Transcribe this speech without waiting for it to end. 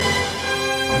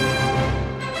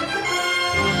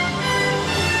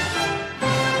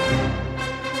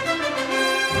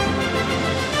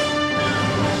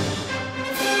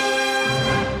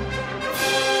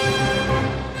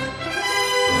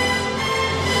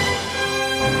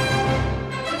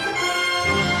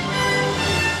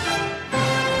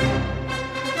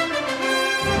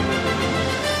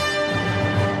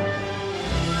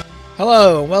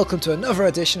Hello and welcome to another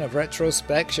edition of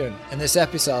Retrospection. In this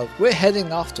episode, we're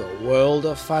heading off to a world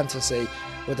of fantasy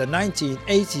with the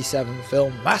 1987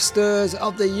 film Masters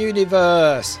of the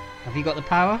Universe. Have you got the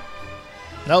power?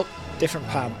 Nope, different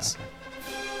pants.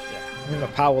 Yeah, I'm in my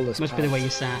powerless Must pants. be the way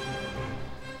you sat.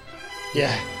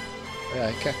 Yeah,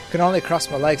 can only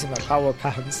cross my legs in my power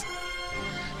pants.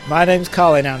 My name's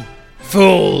Colin and...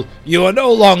 Fool! You are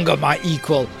no longer my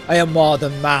equal. I am more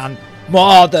than man,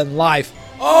 more than life.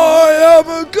 I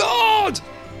am a god!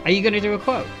 Are you going to do a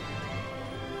quote?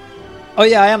 Oh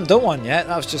yeah, I haven't done one yet.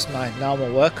 That was just my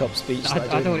normal work-up speech that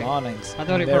I do in the mornings. I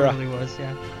thought it Mirror. probably was,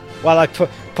 yeah. While I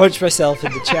punch myself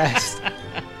in the chest.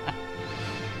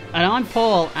 And I'm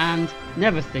Paul, and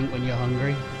never think when you're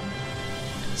hungry.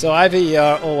 So either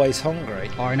you're always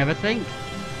hungry. Or never think.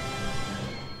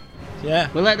 Yeah.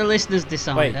 We'll let the listeners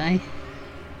decide, Wait. eh?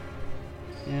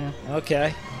 Yeah.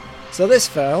 Okay. So this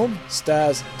film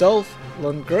stars Dolph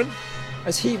Lundgren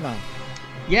as He-Man.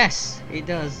 Yes, it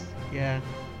does. Yeah.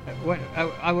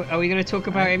 Are we going to talk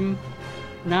about him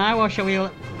now, or shall we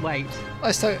wait?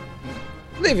 Let's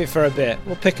leave it for a bit.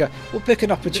 We'll pick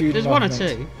an opportune There's one or moment.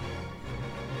 two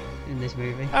in this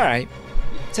movie. All right.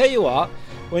 Tell you what.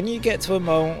 When you get to a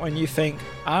moment when you think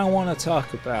I want to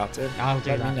talk about it, I'll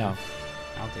do let that. me know.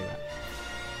 I'll do that.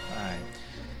 All right.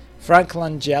 Frank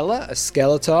Langella as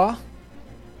Skeletor.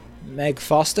 Meg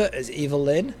Foster as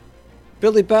Evelyn.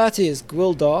 Billy Barty as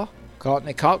Gwildor.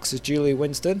 Courtney Cox as Julie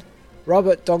Winston.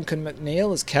 Robert Duncan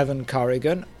McNeil as Kevin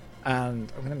Corrigan.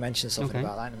 And I'm going to mention something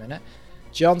about that in a minute.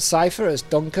 John Cypher as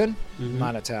Duncan,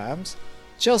 Man-at-Arms.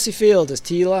 Chelsea Field as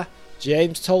Tila.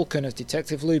 James Tolkien as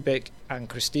Detective Lubick. And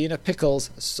Christina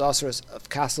Pickles as Sorceress of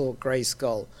Castle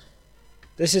Grayskull.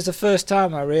 This is the first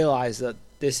time I realised that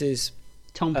this is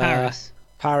Tom Paris.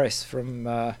 Paris from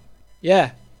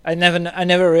it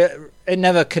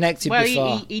never connected before.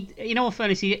 Well, he in all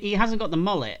fairness, he hasn't got the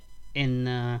mullet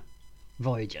in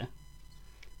Voyager,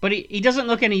 but he doesn't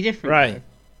look any different. Right. Though.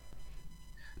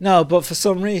 No, but for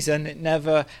some reason it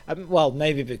never. Well,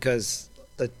 maybe because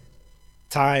the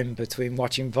time between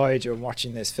watching Voyager and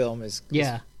watching this film is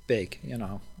big. You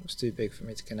know, it was too big for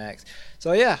me to connect.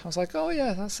 So yeah, I was like, oh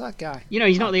yeah, that's that guy. You know,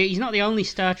 he's not the only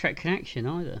Star Trek connection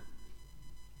either.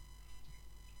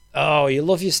 Oh, you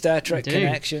love your Star Trek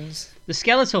connections. The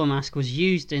Skeletor mask was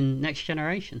used in Next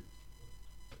Generation.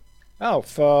 Oh,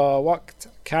 for what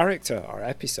character or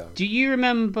episode? Do you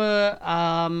remember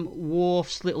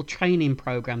Worf's little training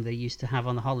program they used to have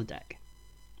on the holodeck?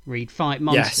 Where he'd fight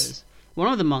monsters. Yes. One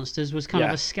of the monsters was kind of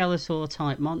a Skeletor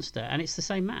type monster, and it's the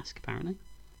same mask apparently.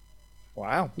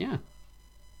 Wow. Yeah.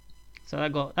 So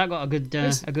that got a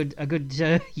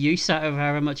good use out of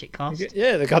however much it cost.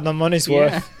 Yeah, they got their money's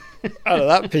worth out of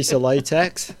that piece of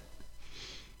latex.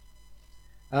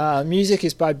 Music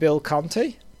is by Bill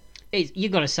Conti. You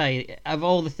got to say, of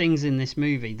all the things in this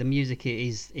movie, the music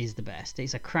is the best.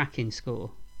 It's a cracking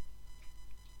score.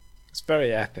 It's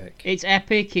very epic. It's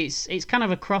epic. It's kind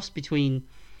of a cross between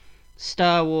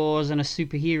Star Wars and a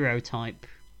superhero type.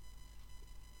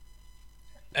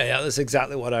 Yeah, that's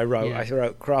exactly what I wrote. Yeah. I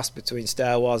wrote cross between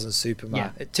Star Wars and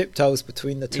Superman. Yeah. It tiptoes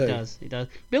between the two. It does.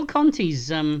 Bill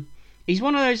Conti's he's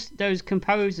one of those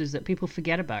composers that people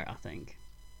forget about, I think.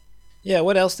 Yeah,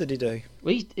 what else did he do?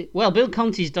 Well, Bill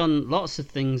Conti's done lots of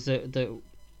things that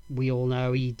we all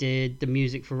know. He did the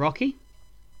music for Rocky.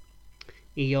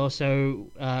 He also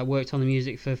worked on the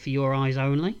music for Your Eyes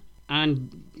Only.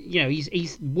 And, you know,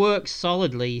 he's worked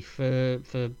solidly for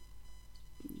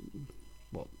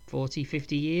 40,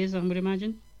 50 years, I would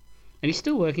imagine. And he's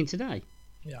still working today.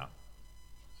 Yeah.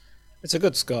 It's a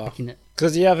good score.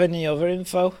 Does he have any other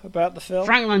info about the film?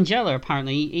 Frank Langella,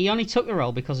 apparently, he only took the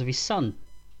role because of his son.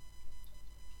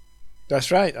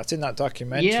 That's right. That's in that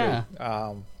documentary. Yeah.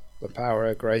 The Power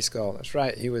of Grayskull. That's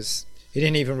right. He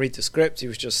didn't even read the script. He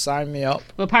was just sign me up.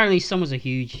 Well, apparently his son was a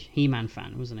huge He-Man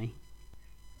fan, wasn't he?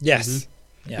 Yes.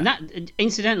 Mm-hmm. Yeah. And that,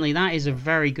 incidentally, that is a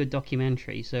very good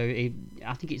documentary. So I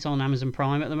think it's on Amazon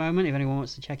Prime at the moment. If anyone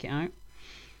wants to check it out.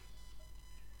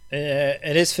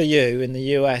 It is for you. In the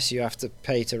US, you have to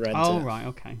pay to rent it. Oh, right,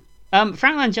 okay.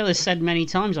 Frank Langella said many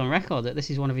times on record that this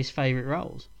is one of his favourite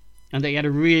roles, and that he had a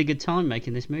really good time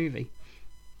making this movie.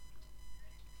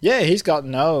 Yeah, he's got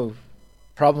no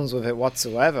problems with it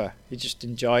whatsoever. He just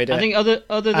enjoyed it. I think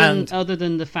other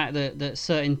than the fact that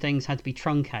certain things had to be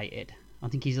truncated, I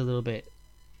think he's a little bit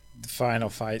the final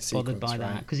fight sequence, bothered by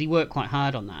that right? because he worked quite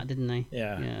hard on that, didn't he?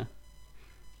 Yeah.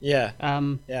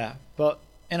 Yeah. But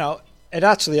you know,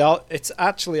 it's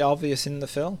actually obvious in the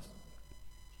film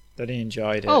that he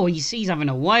enjoyed it. Oh, he's having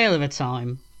a whale of a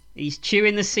time. He's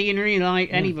chewing the scenery like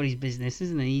anybody's business,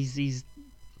 isn't he? He's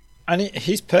And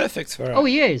he's perfect for it. Oh,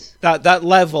 he is. That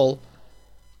level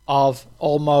of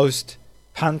almost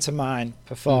pantomime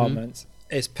performance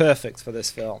is perfect for this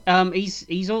film.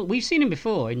 We've seen him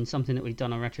before in something that we've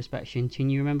done on retrospection. Can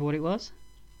you remember what it was?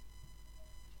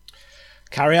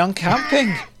 Carry On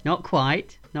Camping. Not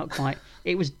quite.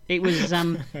 It was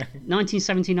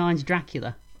 1979's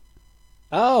Dracula.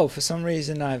 Oh, for some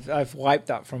reason I've wiped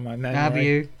that from my memory. Have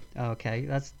you? Okay,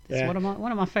 that's Yeah.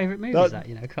 one of my favourite movies.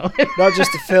 Colin. Not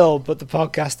just the film, but the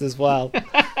podcast as well.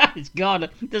 It's gone.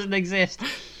 It doesn't exist.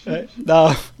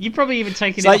 No. You've probably even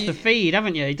taken It's it like off the feed,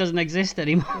 haven't you? It doesn't exist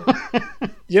anymore.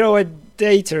 You know when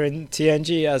Data in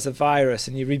TNG has a virus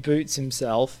and he reboots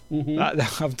himself?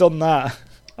 I've done that.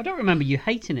 I don't remember you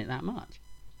hating it that much.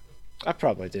 I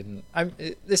probably didn't.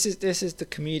 This is the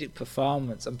comedic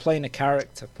performance. I'm playing a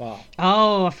character part.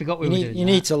 Oh, I forgot we were doing You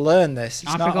that. need to learn this.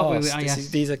 It's I not forgot us. yes.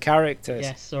 These are characters.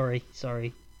 Yes, sorry.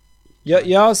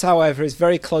 Yours, however, is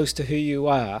very close to who you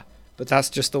are, but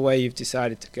that's just the way you've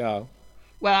decided to go.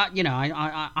 Well,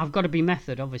 I've got to be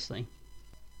method, obviously.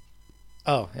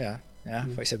 Oh, yeah. I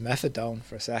thought you said methadone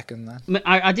for a second then.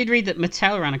 I did read that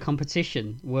Mattel ran a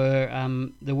competition where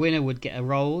the winner would get a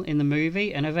role in the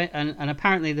movie, and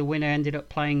apparently the winner ended up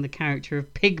playing the character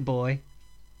of Pig Boy.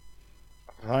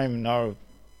 I don't even know.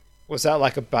 Was that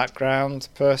like a background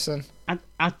person?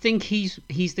 I think he's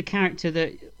the character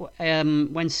that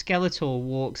when Skeletor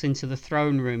walks into the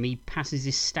throne room, he passes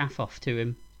his staff off to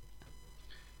him.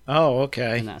 Oh,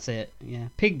 okay. And that's it. Yeah,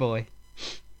 Pig Boy.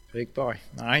 Pig Boy.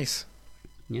 Nice.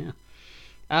 Yeah.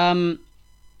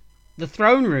 The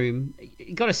throne room,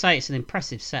 you got to say it's an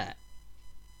impressive set.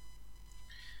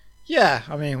 Yeah,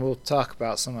 I mean, we'll talk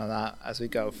about some of that as we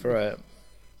go through it.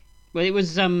 Well, it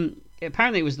was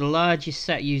apparently it was the largest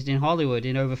set used in Hollywood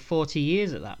in over 40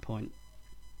 years at that point.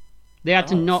 They had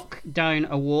to knock down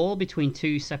a wall between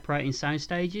two separating sound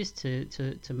stages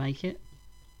to make it.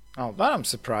 Oh, that I'm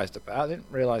surprised about. I didn't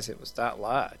realise it was that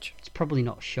large. It's probably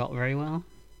not shot very well.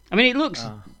 I mean, it looks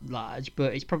large,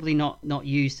 but it's probably not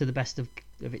used to the best of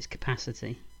its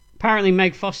capacity. Apparently,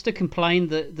 Meg Foster complained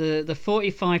that the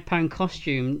 £45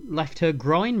 costume left her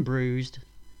groin bruised.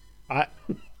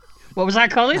 What was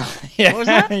that, Colin? Yeah, what was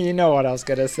that? You know what I was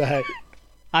going to say.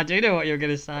 I do know what you were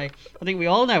going to say. I think we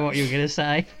all know what you were going to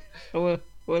say. We'll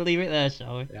leave it there,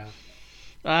 shall we? Yeah.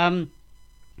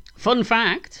 Fun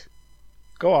fact.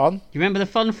 Go on. You remember the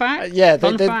fun fact? Yeah,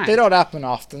 they don't happen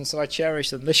often, so I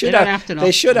cherish them. They should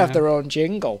have their own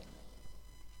jingle.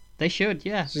 They should,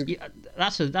 yeah.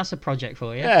 That's a project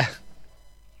for you. Yeah.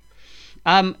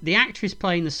 The actress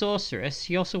playing the sorceress,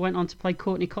 she also went on to play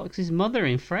Courtney Cox's mother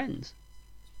in Friends.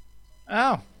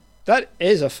 Oh, that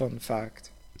is a fun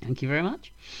fact. Thank you very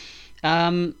much.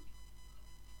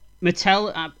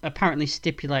 Mattel apparently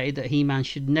stipulated that He-Man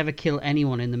should never kill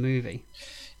anyone in the movie.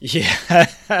 Yeah,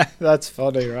 that's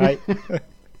funny, right?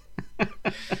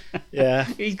 Yeah.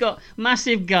 He's got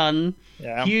massive gun,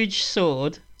 huge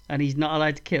sword, and he's not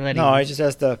allowed to kill anyone. No, he just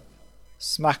has to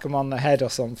smack him on the head or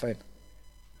something.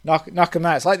 Knock him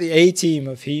out. It's like the A-team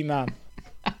of He-Man.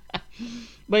 But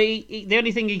the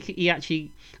only thing he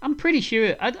actually... I'm pretty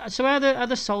sure... So are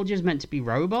the soldiers meant to be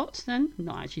robots then?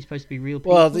 Not actually supposed to be real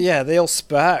people? Well, yeah, they all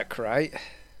spark, right?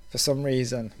 For some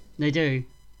reason. They do.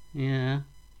 Yeah.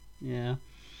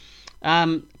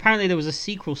 Apparently there was a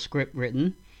sequel script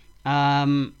written,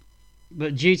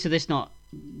 but due to this not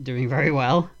doing very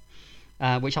well,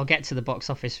 which I'll get to the box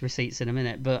office receipts in a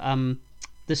minute, but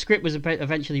the script was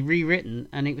eventually rewritten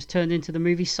and it was turned into the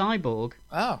movie Cyborg.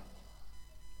 Oh.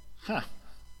 Huh.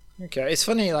 Okay, it's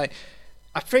funny, like,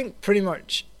 I think pretty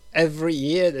much every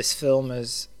year this film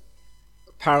has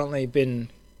apparently been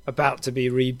about to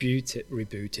be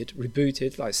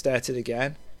rebooted, like started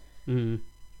again.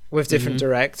 With different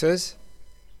directors.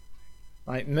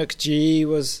 Like McGee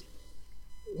was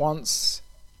once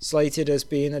slated as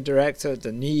being a director.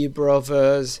 The Nee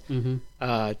brothers.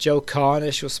 Joe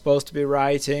Cornish was supposed to be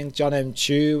writing. John M.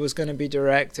 Chu was going to be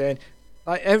directing.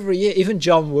 Like every year, even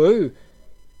John Woo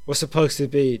was supposed to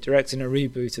be directing a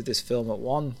reboot of this film at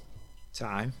one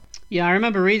time. Yeah, I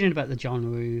remember reading about the John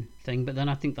Woo thing, but then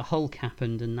I think the Hulk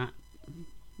happened and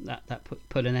that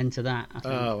put an end to that. I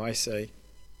think. Oh, I see.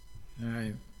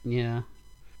 Right. Yeah,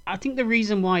 I think the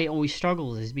reason why it always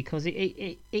struggles is because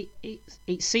it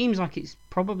seems like it's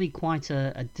probably quite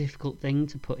a difficult thing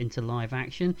to put into live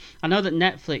action. I know that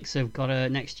Netflix have got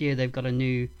next year they've got a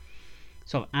new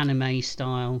sort of anime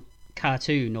style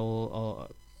cartoon or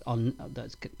on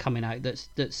that's coming out. That's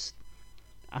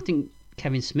I think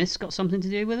Kevin Smith's got something to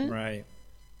do with it. Right.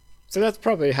 So that's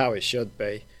probably how it should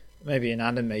be. Maybe an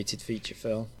animated feature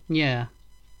film. Yeah.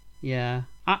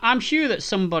 I'm sure that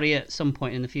somebody at some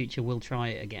point in the future will try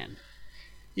it again.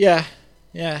 Yeah,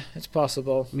 Yeah, it's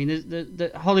possible. I mean,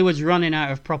 the Hollywood's running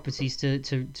out of properties to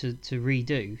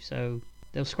redo, so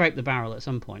they'll scrape the barrel at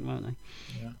some point, won't they?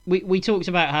 Yeah. We talked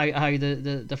about how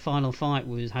the final fight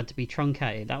had to be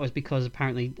truncated. That was because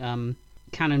apparently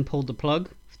Cannon pulled the plug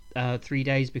 3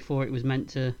 days before it was meant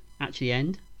to actually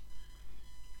end.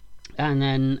 And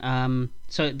then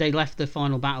so they left the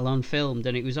final battle unfilmed,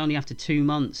 and it was only after 2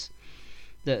 months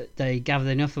that they gathered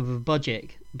enough of a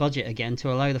budget again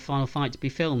to allow the final fight to be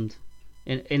filmed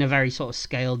in a very sort of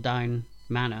scaled down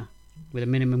manner with a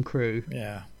minimum crew.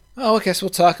 Yeah. Oh, I guess we'll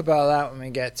talk about that when we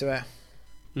get to it.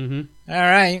 Mm-hmm. All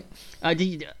right.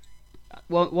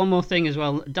 One more thing as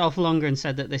well. Dolph Lundgren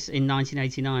said that this in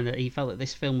 1989 that he felt that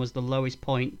this film was the lowest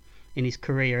point in his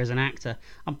career as an actor.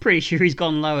 I'm pretty sure he's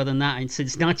gone lower than that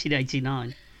since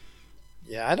 1989.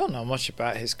 Yeah, I don't know much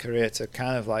about his career to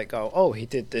kind of like go, oh, he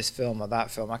did this film or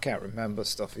that film. I can't remember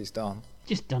stuff he's done.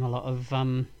 Just done a lot of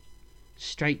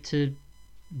straight to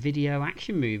video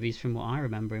action movies from what I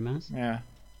remember him as. Yeah.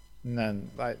 And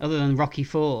then like other than Rocky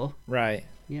 4. Right.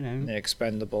 You know. The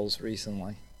Expendables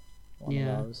recently. One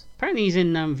of those. Apparently he's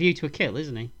in View to a Kill,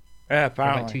 isn't he? Yeah,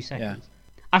 apparently. For about 2 seconds.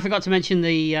 Yeah. I forgot to mention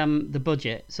the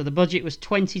budget. So the budget was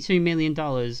 $22 million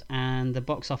and the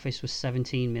box office was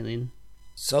 $17 million.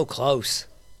 So close.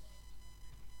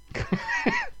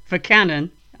 For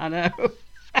Cannon, I know.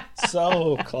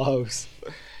 So close.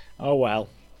 Oh well.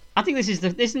 I think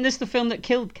isn't this the film that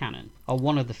killed Cannon? Or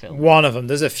one of the films? One of them.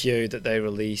 There's a few that they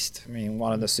released. I mean,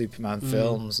 one of the Superman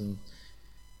films and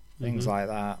things like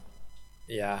that.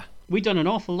 Yeah. We've done an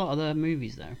awful lot of the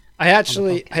movies though. I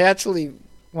actually,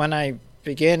 when I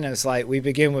begin, it's like we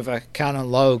begin with a Canon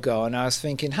logo, and I was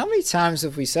thinking, how many times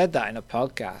have we said that in a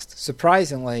podcast?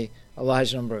 Surprisingly, a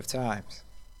large number of times.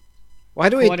 Why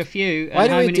do Quite a few. Why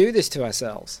do we do this to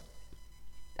ourselves?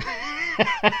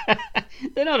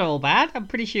 They're not all bad. I'm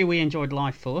pretty sure we enjoyed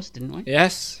Life Force, didn't we?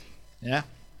 Yes. Yeah.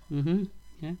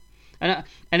 Yeah. And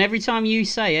every time you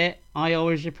say it, I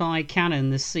always reply,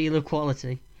 Canon, the seal of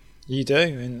quality. You do,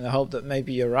 in the hope that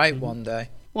maybe you're right one day.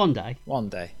 One day. One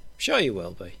day. Sure you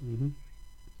will be.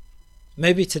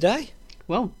 Maybe today.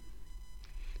 Well,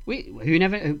 we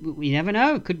never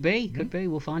know. Could be. Could be.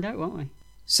 We'll find out, won't we?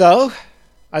 So,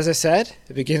 as I said,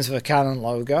 it begins with a Canon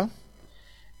logo.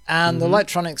 And the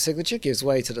electronic signature gives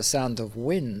way to the sound of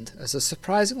wind as a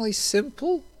surprisingly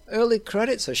simple early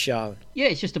credits are shown. Yeah,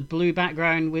 it's just a blue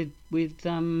background with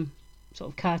sort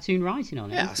of cartoon writing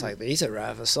on it. Yeah, it's like, these are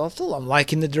rather subtle. I'm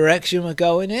liking the direction we're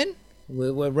going in.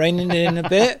 We're reining it in a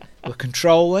bit. We're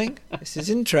controlling. This is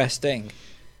interesting.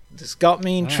 It's got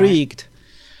me intrigued.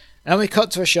 Right. And we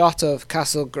cut to a shot of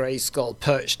Castle Grayskull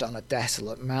perched on a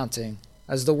desolate mountain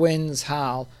as the winds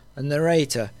howl and the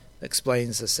narrator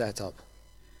explains the setup.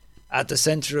 At the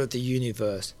centre of the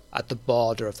universe, at the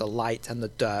border of the light and the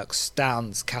dark,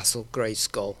 stands Castle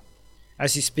Grayskull.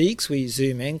 As he speaks, we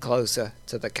zoom in closer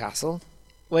to the castle,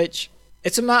 which,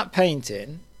 it's a matte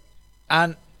painting,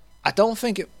 and I don't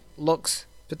think it looks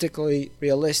particularly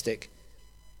realistic,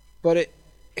 but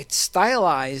it's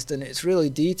stylized and it's really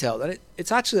detailed, and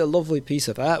it's actually a lovely piece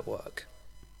of artwork.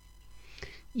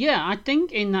 Yeah, I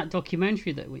think in that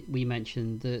documentary that we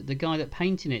mentioned, the guy that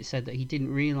painted it said that he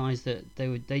didn't realise that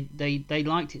they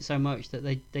liked it so much that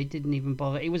they didn't even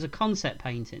bother. It was a concept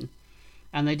painting,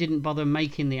 and they didn't bother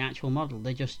making the actual model.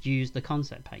 They just used the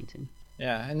concept painting.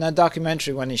 Yeah, in that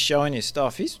documentary when he's showing his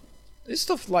stuff, his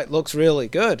stuff like looks really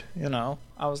good. You know,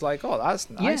 I was like, oh, that's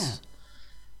nice.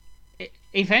 Yeah.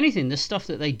 If anything, the stuff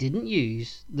that they didn't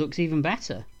use looks even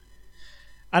better.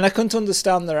 And I couldn't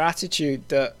understand their attitude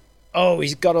that, oh,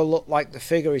 he's got to look like the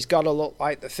figure, he's got to look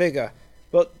like the figure.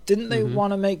 But didn't they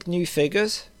want to make new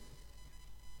figures?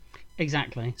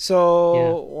 Exactly.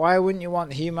 So why wouldn't you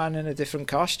want He-Man in a different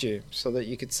costume so that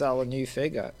you could sell a new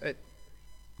figure?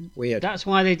 Weird. That's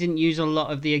why they didn't use a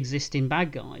lot of the existing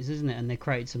bad guys, isn't it? And they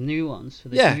created some new ones for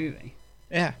this movie.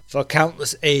 Yeah. For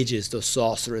countless ages, the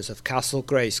sorcerers of Castle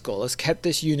Grayskull has kept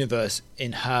this universe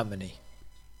in harmony.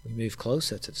 We move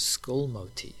closer to the skull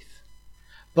motif.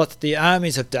 But the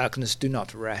armies of darkness do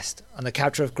not rest, and the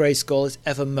capture of Grayskull is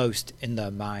evermost in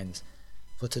their minds.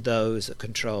 For to those that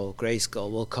control Grayskull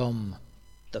will come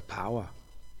the power.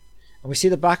 And we see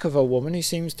the back of a woman who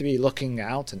seems to be looking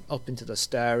out and up into the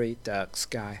starry, dark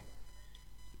sky.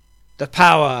 The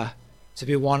power to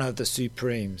be one of the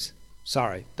Supremes.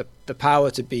 Sorry, the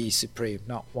power to be supreme,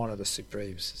 not one of the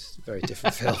Supremes. It's a very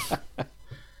different film.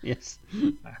 Yes.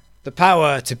 The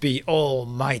power to be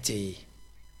almighty.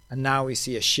 And now we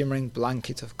see a shimmering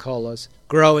blanket of colours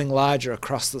growing larger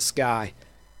across the sky.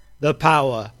 The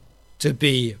power to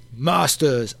be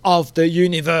masters of the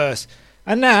universe.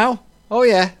 And now, oh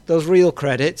yeah, those real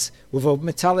credits with a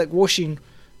metallic whooshing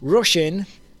rush in,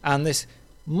 and this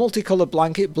multicoloured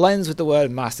blanket blends with the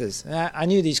word Masters. I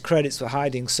knew these credits were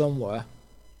hiding somewhere.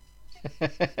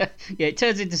 Yeah, it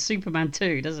turns into Superman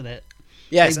 2, doesn't it?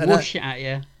 Yes, they whoosh it at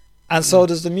you. And so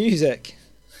does the music.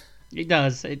 It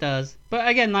does. But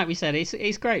again, like we said,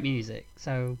 it's great music,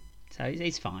 so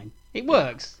it's fine. It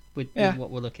works with what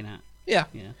we're looking at. Yeah.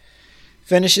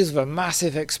 Finishes with a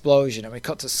massive explosion, and we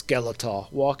cut to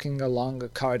Skeletor walking along a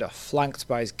corridor flanked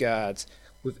by his guards.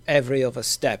 With every other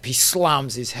step, he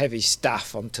slams his heavy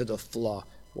staff onto the floor.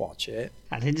 Watch it.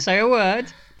 I didn't say a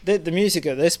word. The music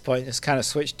at this point has kind of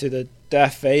switched to the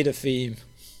Darth Vader theme.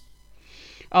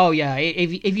 Oh yeah,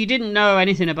 if you didn't know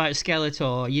anything about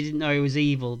Skeletor, you didn't know he was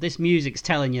evil, this music's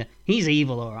telling you he's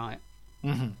evil, all right.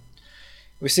 Mm-hmm.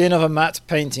 We see another matte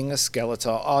painting of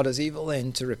Skeletor orders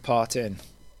Evil-Lyn to report in.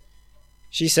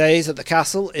 She says that the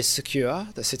castle is secure,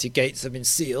 the city gates have been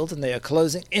sealed, and they are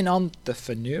closing in on the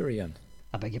Fenurion.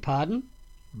 I beg your pardon?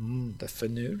 The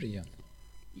Fenurion.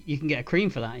 You can get a cream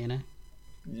for that, you know.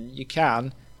 You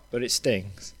can, but it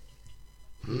stings.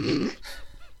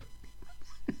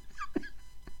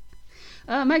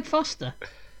 Meg Foster.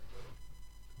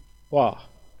 What?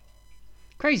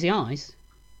 Crazy Eyes.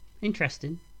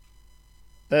 Interesting.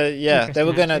 They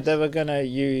were gonna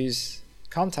use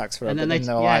contacts for it, but then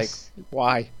they were like,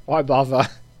 why bother?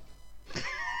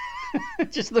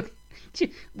 Just look.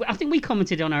 I think we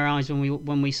commented on her eyes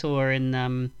when we saw her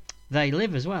in They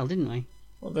Live as well, didn't we?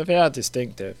 Well, they are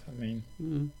distinctive. I mean,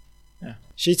 yeah.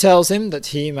 She tells him that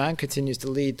He-Man continues to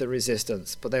lead the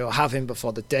resistance, but they will have him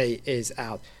before the day is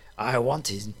out. I want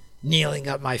him kneeling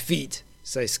at my feet,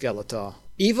 says Skeletor.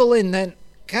 Evil-Lyn then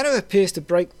kind of appears to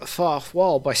break the fourth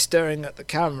wall by staring at the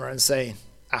camera and saying,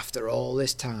 after all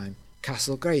this time,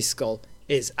 Castle Grayskull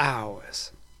is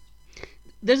ours.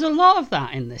 There's a lot of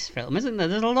that in this film, isn't there?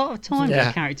 There's a lot of times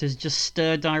where characters just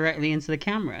stare directly into the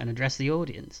camera and address the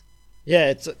audience. Yeah,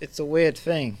 it's a weird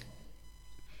thing.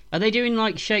 Are they doing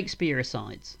like Shakespeare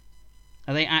asides?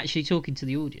 Are they actually talking to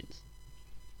the audience?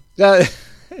 Yeah,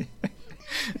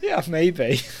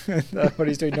 maybe. That's what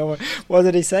he's doing. No, what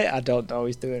did he say? I don't know.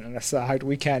 He's doing an aside.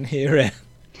 We can't hear it.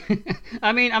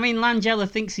 I mean, Langella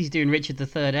thinks he's doing Richard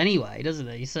III anyway, doesn't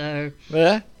he? So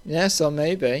yeah. So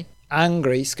maybe.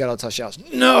 Angry, Skeletor shouts,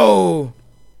 "No!"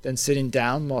 Then sitting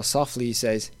down more softly, he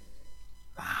says,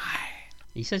 "Mine."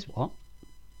 He says what?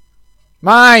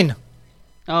 Mine.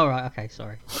 Oh right, okay,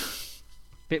 sorry.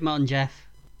 Bit Martin Jeff.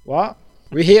 What?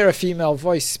 We hear a female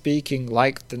voice speaking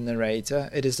like the narrator.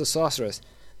 It is the sorceress.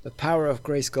 The power of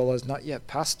Grayskull has not yet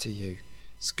passed to you.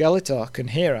 Skeletor can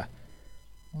hear her.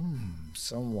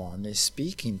 Someone is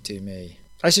speaking to me.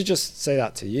 I should just say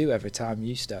that to you every time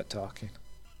you start talking.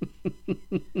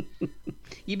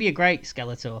 You'd be a great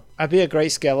Skeletor. I'd be a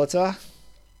great Skeletor.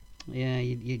 Yeah,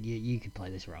 you could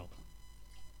play this role.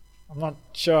 I'm not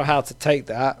sure how to take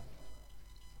that.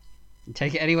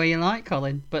 Take it any way you like,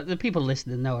 Colin. But the people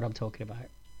listening know what I'm talking about.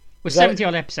 We're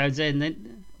 70-odd episodes in,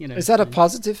 then, you know. Is that a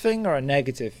positive thing or a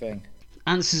negative thing?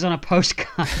 Answers on a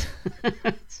postcard.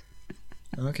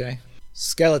 Okay.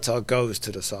 Skeletor goes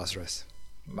to the sorceress.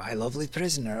 My lovely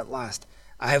prisoner, at last.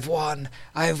 I have won.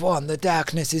 The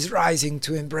darkness is rising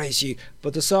to embrace you.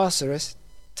 But the sorceress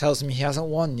tells me he hasn't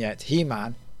won yet.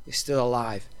 He-Man is still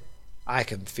alive. I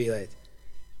can feel it.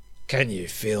 Can you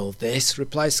feel this?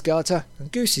 Replies Skeletor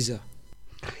and gooses her.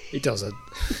 He doesn't.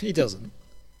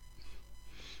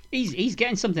 He's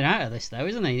getting something out of this, though,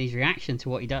 isn't he? His reaction to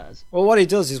what he does. Well, what he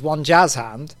does is one jazz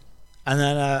hand, and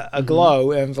then a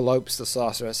glow envelopes the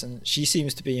sorceress, and she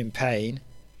seems to be in pain.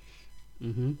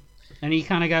 Mm-hmm. And he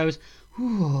kind of goes,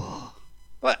 "Ooh."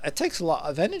 But it takes a lot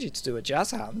of energy to do a jazz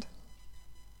hand.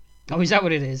 Oh, is that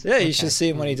what it is? Yeah, you should see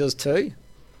him when he does too.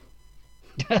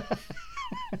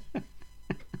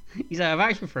 He's out of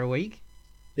action for a week.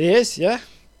 He is, yeah.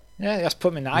 Yeah, he has to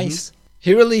put him in ice.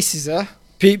 He releases her.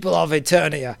 People of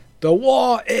Eternia, the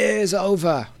war is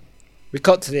over. We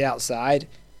cut to the outside,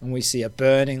 and we see a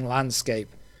burning landscape.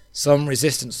 Some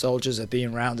resistance soldiers are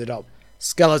being rounded up.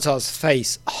 Skeletor's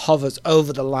face hovers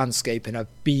over the landscape in a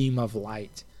beam of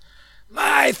light.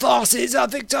 My forces are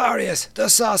victorious. The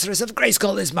sorceress of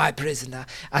Grayskull is my prisoner,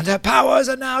 and her powers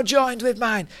are now joined with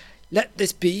mine. Let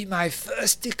this be my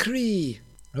first decree.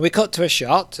 And we cut to a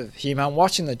shot of He-Man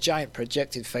watching the giant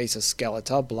projected face of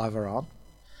Skeletor blather on.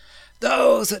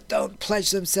 Those that don't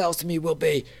pledge themselves to me will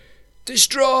be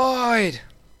destroyed.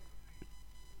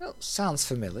 Well, sounds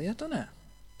familiar, doesn't it?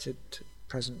 To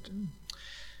present.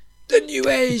 The new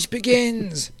age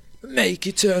begins. Make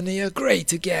Eternia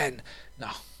great again.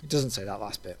 No, it doesn't say that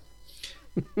last bit.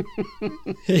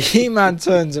 He-Man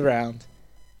turns around.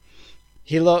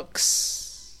 He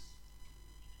looks...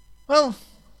 well,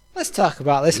 let's talk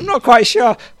about this. I'm not quite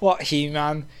sure what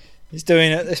He-Man is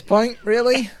doing at this point,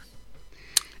 really.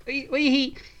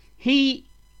 He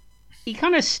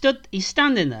kind of he's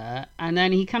standing there, and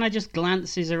then he kind of just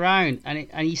glances around, and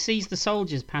he sees the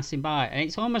soldiers passing by, and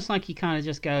it's almost like he kind of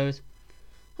just goes,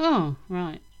 "Oh,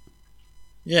 right."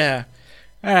 Yeah.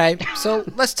 All right. So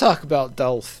let's talk about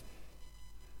Dolph.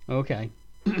 Okay.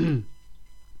 Where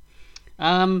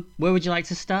would you like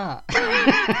to start?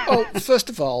 Well, first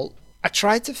of all, I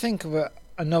tried to think of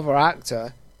another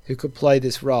actor who could play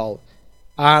this role,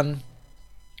 and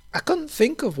I couldn't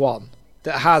think of one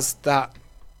that has that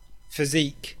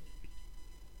physique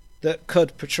that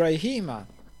could portray He-Man.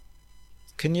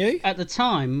 Can you? At the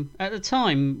time,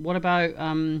 what about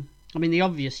the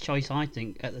obvious choice I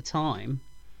think at the time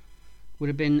would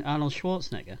have been Arnold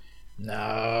Schwarzenegger.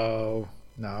 No,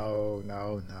 you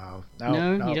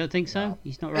don't think so? No.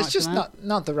 He's not right. It's just for that?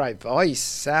 not the right voice.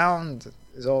 Sound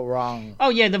is all wrong. Oh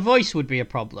yeah, the voice would be a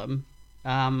problem.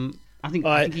 I think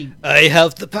he. I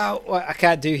have the power. I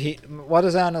can't do What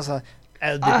does Arnold say?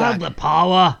 I have the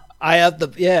power. I have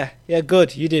the yeah.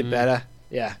 Good, you did better.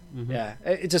 Yeah, yeah.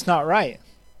 It's just not right.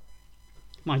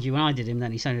 Mind you, when I did him,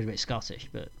 then he sounded a bit Scottish,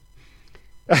 but.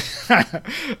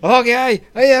 Okay,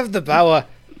 I have the power.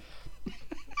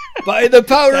 By the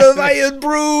power of Iron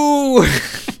Brew.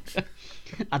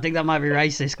 I think that might be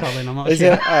racist, Colin. I'm not Is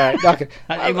sure. it? All right, okay.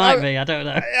 It might be. I don't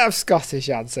know. I have Scottish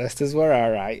ancestors. We're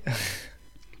all right.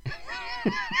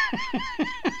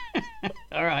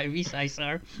 All right, if you say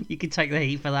so. You can take the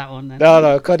heat for that one then.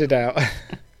 No, cut it out.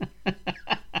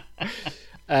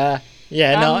 I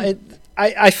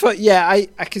thought,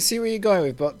 I can see where you're going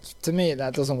with, but to me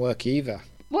that doesn't work either.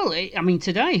 Well,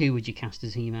 today, who would you cast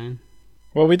as He-Man?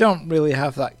 Well, we don't really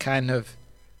have that kind of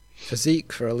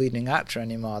physique for a leading actor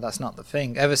anymore. That's not the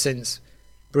thing. Ever since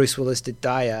Bruce Willis did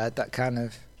Die Hard, that kind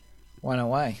of went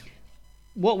away.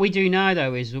 What we do now,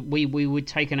 though, is we would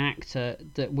take an actor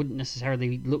that wouldn't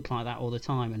necessarily look like that all the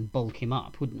time and bulk him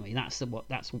up, wouldn't we? That's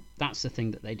the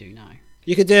thing that they do now.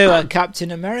 You could do a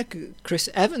Captain America, Chris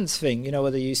Evans thing,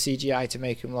 where they use CGI to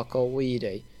make him look all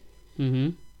weedy.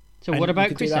 Mm-hmm. So what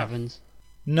about Chris Evans?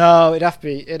 No,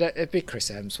 it'd be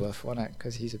Chris Hemsworth, wouldn't it?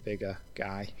 Because he's a bigger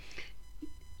guy.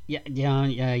 Yeah,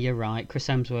 you're right. Chris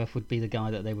Hemsworth would be the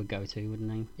guy that they would go to,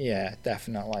 wouldn't he? Yeah,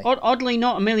 definitely. Oddly,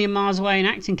 not a million miles away in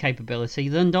acting capability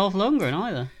than Dolph Lundgren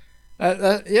either.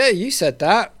 Yeah, you said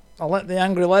that. I'll let the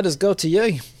angry letters go to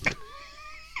you.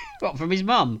 What, from his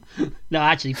mum? No,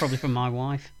 actually, probably from my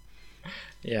wife.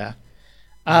 Yeah.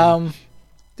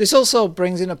 This also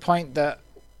brings in a point that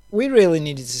we really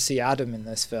needed to see Adam in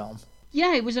this film.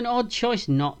 Yeah, it was an odd choice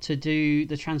not to do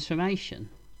the transformation.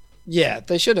 Yeah,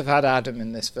 they should have had Adam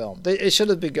in this film. It should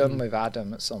have begun with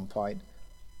Adam at some point.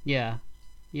 Yeah.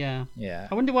 Yeah.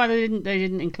 I wonder why they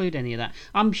didn't include any of that.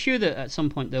 I'm sure that at some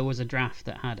point there was a draft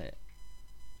that had it.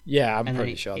 Yeah, I'm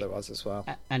pretty sure there was as well.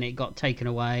 And it got taken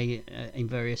away in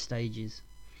various stages.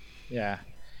 Yeah.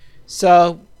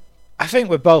 So, I think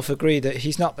we both agree that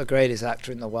he's not the greatest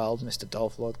actor in the world, Mr.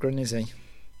 Dolph Lundgren, is he?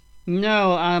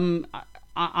 No,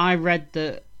 I read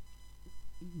that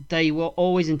they were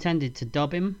always intended to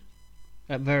dub him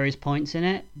at various points in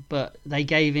it, but they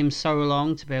gave him so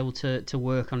long to be able to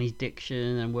work on his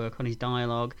diction and work on his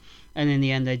dialogue, and in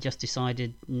the end they just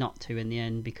decided not to in the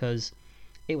end because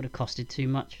it would have costed too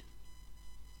much.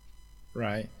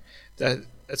 Right.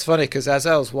 It's funny because as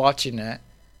I was watching it,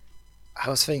 I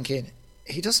was thinking,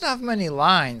 he doesn't have many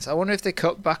lines. I wonder if they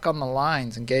cut back on the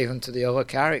lines and gave them to the other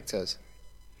characters.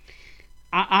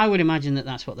 I would imagine that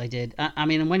that's what they did. I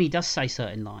mean, and when he does say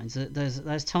certain lines,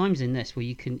 there's times in this where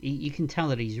you can tell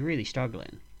that he's really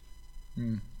struggling.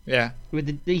 Yeah.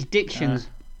 With these dictions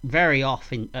very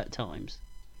off at times,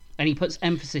 and he puts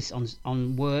emphasis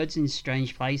on words in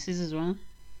strange places as well.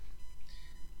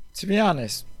 To be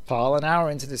honest, Paul, an hour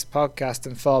into this podcast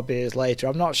and 4 beers later,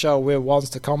 I'm not sure we're ones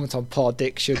to comment on poor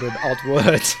diction and odd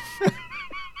words.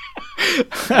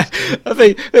 I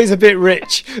think it's a bit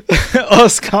rich.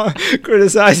 Us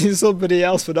criticising somebody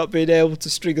else for not being able to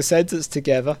string a sentence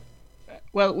together.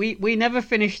 Well, we never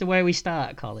finish the way we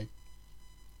start, Colin.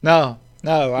 No,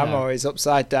 I'm always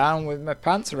upside down with my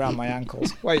pants around my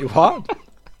ankles. Wait, what?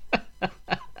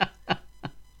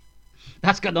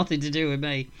 That's got nothing to do with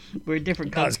me. We're in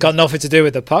different countries. It's got nothing to do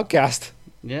with the podcast.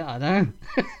 Yeah, I know.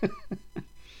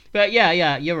 But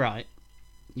yeah, you're right.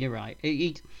 You're right.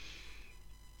 He's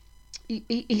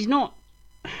not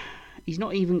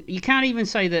even. You can't even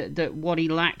say that what he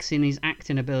lacks in his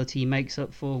acting ability he makes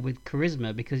up for with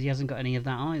charisma, because he hasn't got any of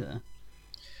that either.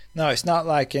 No, it's not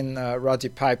like in the Roddy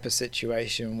Piper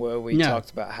situation where we talked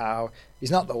about how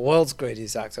he's not the world's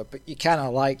greatest actor, but you kind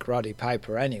of like Roddy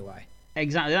Piper anyway.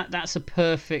 exactly. That's a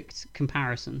perfect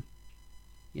comparison.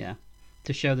 Yeah,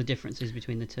 to show the differences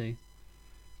between the two.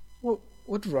 Well,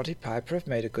 would Roddy Piper have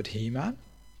made a good He-Man?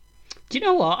 Do you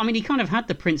know what? I mean, he kind of had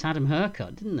the Prince Adam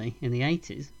haircut, didn't he, in the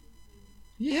 80s?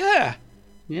 Yeah.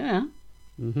 Yeah.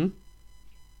 Mm-hmm.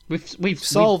 We've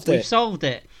solved it. We've solved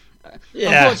it.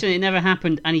 Yeah. Unfortunately, it never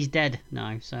happened, and he's dead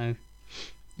now, so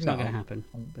it's not going to happen.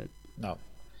 But no.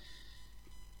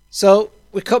 So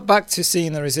we cut back to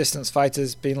seeing the Resistance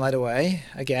fighters being led away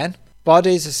again.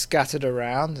 Bodies are scattered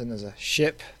around, and there's a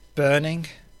ship burning.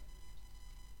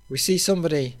 We see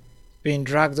somebody being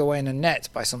dragged away in a net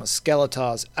by some of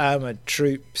Skeletor's armoured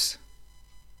troops.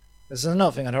 There's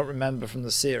another thing I don't remember from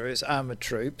the series, armoured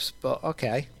troops, but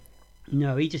okay.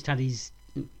 No, he just had his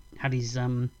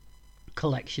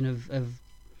collection of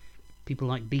people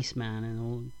like Beastman and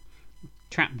all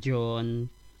Trapjaw and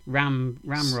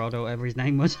Ramrod or whatever his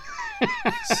name was.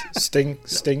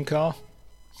 Stinker.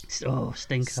 Oh,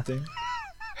 Stinker. Sting.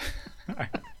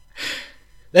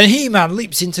 Then He-Man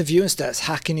leaps into view and starts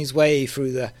hacking his way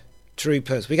through the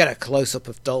troopers. We get a close-up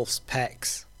of Dolph's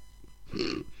pecs.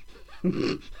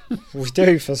 We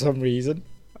do, for some reason.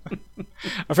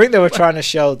 I think they were trying to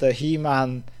show the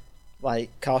He-Man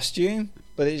costume,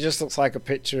 but it just looks like a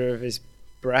picture of his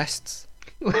breasts.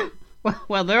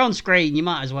 Well, they're on screen. You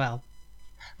might as well.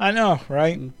 I know,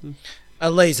 right? Mm-hmm.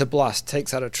 A laser blast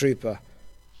takes out a trooper.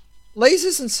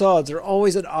 Lasers and swords are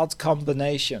always an odd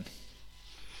combination.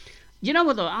 You know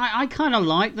what though? I kind of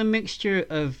like the mixture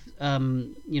of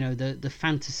the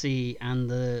fantasy and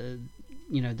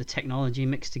the technology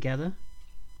mixed together.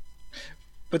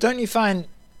 But don't you find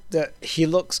that he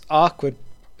looks awkward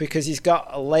because he's got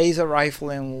a laser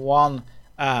rifle in one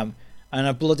arm and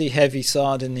a bloody heavy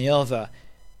sword in the other,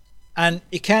 and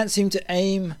he can't seem to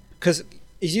aim because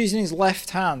he's using his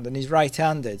left hand and he's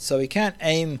right-handed, so he can't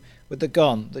aim with the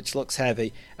gun, which looks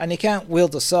heavy, and he can't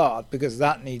wield a sword because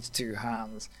that needs two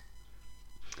hands.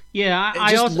 Yeah,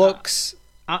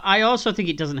 I also think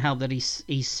it doesn't help that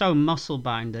he's so muscle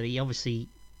bound that he obviously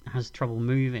has trouble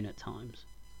moving at times.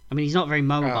 I mean, he's not very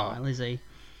mobile, is he?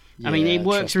 Yeah, I mean, it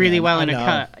works really well in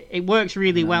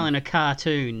a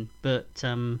cartoon, but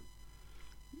in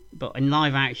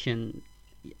live action,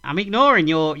 I'm ignoring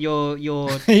your you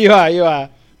are.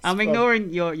 I'm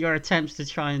ignoring your attempts to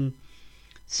try and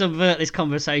subvert this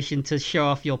conversation to show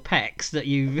off your pecs that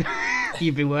you've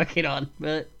been working on,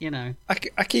 but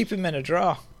I keep him in a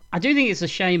drawer. I do think it's a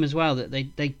shame as well that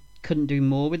they couldn't do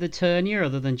more with Eternia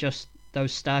other than just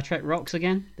those Star Trek rocks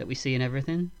again that we see in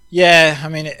everything. Yeah, I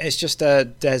mean it's just a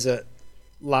desert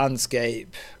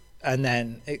landscape, and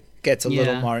then it gets a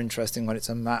little more interesting when it's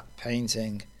a matte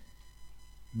painting.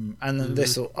 And then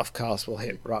this will, of course, will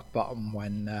hit rock bottom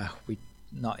when we're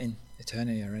not in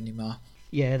Eternia anymore.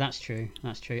 Yeah, that's true.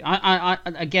 I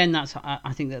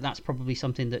think that's probably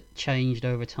something that changed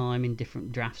over time in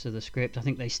different drafts of the script. I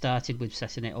think they started with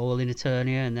setting it all in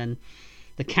Eternia, and then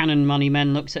the canon money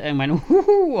men looked at it and went,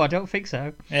 "Ooh, I don't think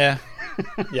so." Yeah,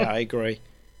 I agree.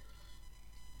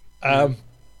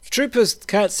 Troopers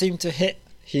can't seem to hit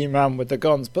He-Man with the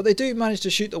guns, but they do manage to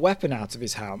shoot the weapon out of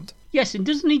his hand. Yes, and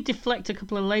doesn't he deflect a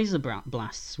couple of laser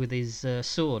blasts with his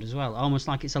sword as well, almost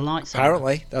like it's a lightsaber?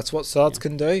 Apparently, that's what swords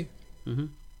can do. Mm-hmm.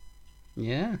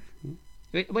 Yeah.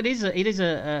 But it is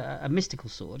a mystical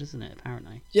sword, isn't it,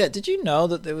 apparently? Yeah, did you know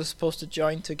that they were supposed to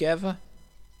join together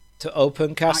to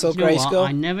open Castle Grayskull?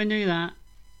 I never knew that.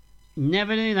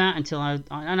 Never knew that until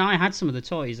I had some of the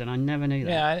toys, and I never knew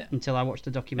that until I watched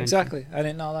the documentary. Exactly, I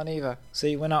didn't know that either.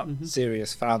 See, we're not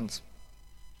serious fans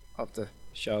of the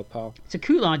show, Paul. It's a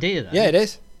cool idea, though. Yeah, it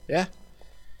is. Yeah.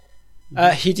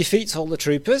 He defeats all the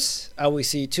troopers, and we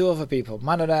see two other people,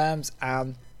 Man-at-Arms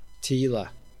and Teela.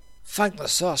 "Thank the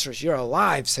sorceress you're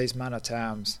alive," says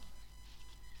Man-at-Arms.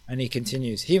 And he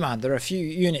continues, "He-Man, there are a few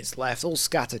units left, all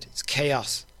scattered. It's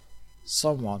chaos.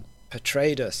 Someone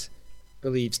betrayed us,"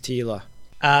 believes Teela.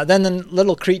 Then the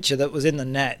little creature that was in the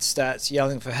net starts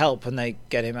yelling for help, and they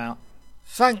get him out.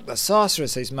 "Thank the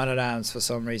sorceress," says Man-at-Arms for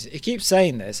some reason. He keeps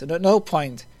saying this, and at no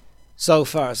point so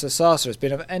far has the sorceress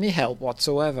been of any help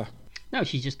whatsoever. No,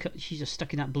 she's just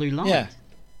stuck in that blue light.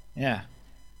 Yeah.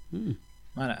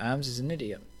 Man-at-Arms is an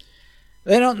idiot.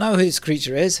 They don't know who this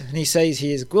creature is, and he says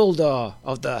he is Gwildor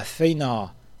of the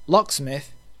Thenor,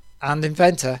 locksmith and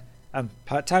inventor and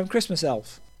part-time Christmas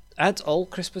elf. Aren't all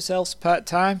Christmas elves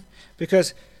part-time?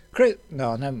 Because...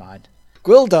 No, never mind.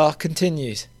 Gwildor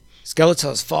continues.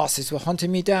 "Skeletor's forces were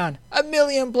hunting me down.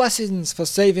 1,000,000 blessings for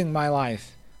saving my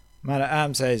life."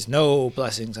 Man-at-Arms says no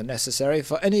blessings are necessary,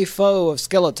 for any foe of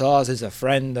Skeletor's is a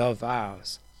friend of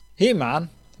ours. He-Man,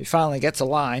 who finally gets a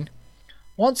line,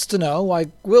 wants to know why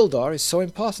Gwildor is so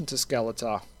important to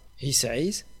Skeletor. He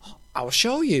says, I'll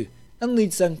show you, and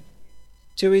leads them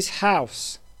to his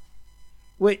house,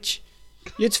 which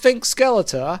you'd think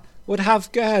Skeletor would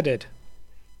have guarded.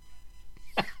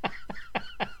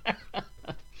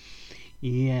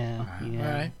 Yeah.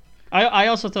 Right. I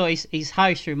also thought his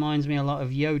house reminds me a lot of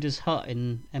Yoda's hut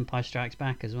in Empire Strikes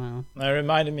Back as well. It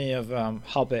reminded me of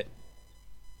Hobbit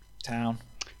town.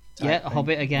 Yeah, thing.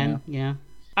 Hobbit again. Yeah.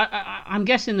 I'm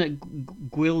guessing that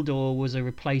Gwildor was a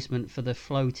replacement for the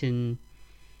floating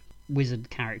wizard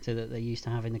character that they used to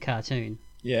have in the cartoon.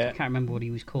 Yeah. I can't remember what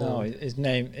he was called. No, his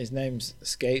name's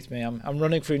escaped me. I'm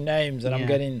running through names and I'm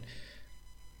getting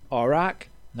Aurak.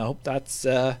 Nope, that's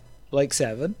Blake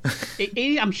Seven.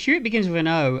 I'm sure it begins with an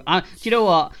O. Do you know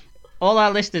what? All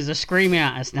our listeners are screaming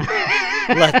at us now.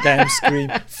 Let them scream.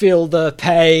 Feel the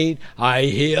pain. I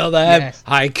hear them. Yes.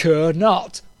 I could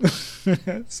not.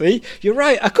 See, you're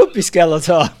right. I could be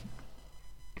Skeletor.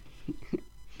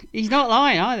 He's not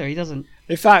lying either. He doesn't.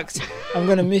 In fact, I'm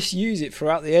going to misuse it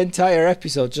throughout the entire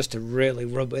episode just to really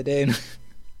rub it in.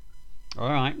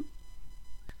 All right.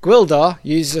 Gwildor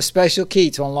uses a special key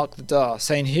to unlock the door,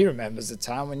 saying he remembers the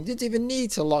time when you didn't even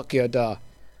need to lock your door.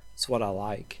 That's what I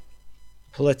like.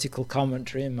 Political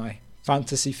commentary in my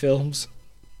fantasy films.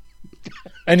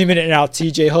 Any minute now,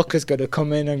 TJ Hooker's going to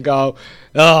come in and go,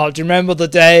 "Oh, do you remember the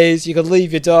days you could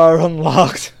leave your door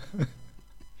unlocked?"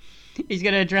 He's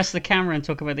going to address the camera and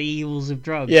talk about the evils of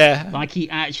drugs. Yeah. Like he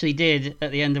actually did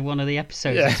at the end of one of the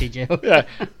episodes Yeah. of TJ Hooker.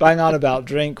 Yeah, bang on about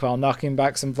drink while knocking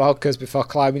back some vodkas before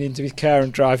climbing into his car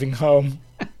and driving home.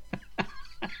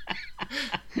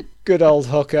 Good old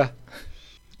Hooker.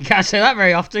 You can't say that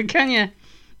very often, can you?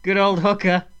 Good old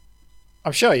Hooker.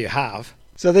 I'm sure you have.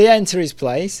 So they enter his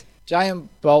place. Giant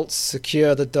bolts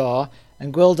secure the door,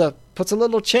 and Gwildor puts a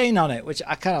little chain on it, which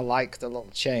I kind of like the little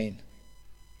chain.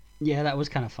 Yeah, that was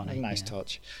kind of funny. A nice yeah.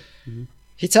 touch. Mhm.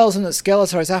 He tells him that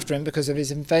Skeletor is after him because of his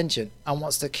invention and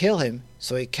wants to kill him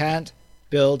so he can't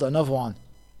build another one.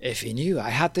 If he knew I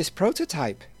had this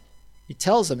prototype. He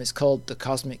tells them it's called the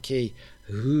Cosmic Key.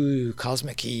 Ooh,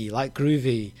 Cosmic Key, like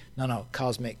groovy. No,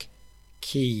 Cosmic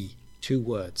Key. 2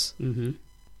 words. Mm-hmm.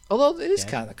 Although it is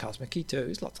kind of Cosmic Key too.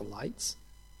 There's lots of lights.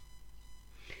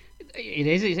 It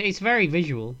is. It's very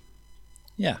visual.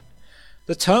 Yeah.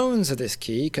 The tones of this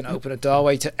key can open a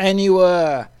doorway to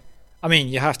anywhere. I mean,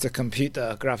 you have to compute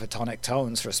the gravitonic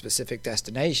tones for a specific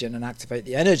destination and activate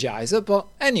the Energizer, but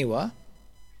anywhere.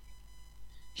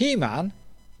 He-Man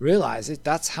realizes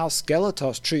that's how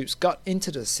Skeletor's troops got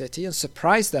into the city and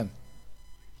surprised them.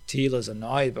 Teela's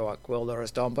annoyed by what Gwildor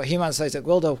has done, but He-Man says that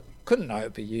Gwildor couldn't know it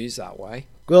would be used that way.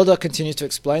 Gwildor continues to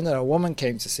explain that a woman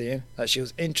came to see him, that she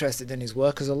was interested in his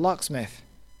work as a locksmith.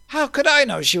 How could I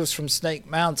know she was from Snake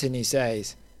Mountain, he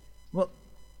says. Well,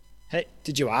 hey,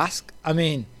 did you ask? I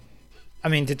mean,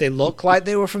 did they look like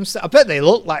they were from... I bet they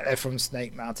look like they're from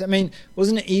Snake Mountain. I mean,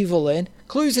 wasn't it Evil Lynn?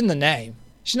 Clue's in the name.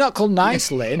 She's not called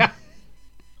Nice Lynn.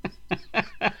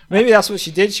 Maybe that's what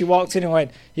she did. She walked in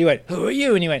and he went, "Who are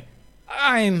you?" And he went,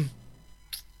 "I'm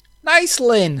Nice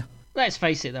Lynn." Let's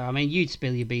face it, though. I mean, you'd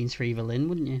spill your beans for Evil Lynn,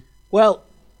 wouldn't you? Well,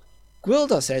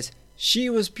 Gwildor says she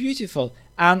was beautiful,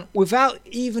 and without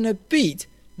even a beat,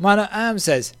 Man-at-Arms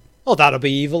says, "Oh, that'll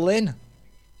be Evil Lynn."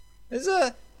 Is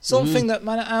there something that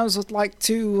Man-at-Arms would like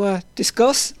to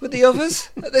discuss with the others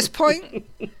at this point?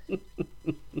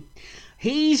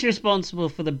 He's responsible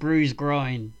for the bruised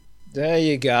groin. There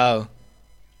you go.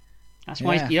 That's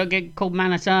why Yeah. you don't get called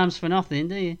Man-at-Arms for nothing,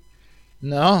 do you?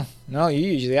 No, you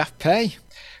usually have to pay.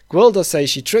 Gwildor says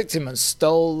she tricked him and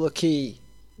stole the key.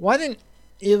 Why didn't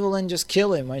Evil Lynn just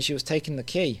kill him when she was taking the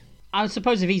key? I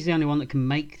suppose if he's the only one that can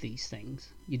make these things,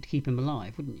 you'd keep him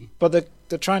alive, wouldn't you? But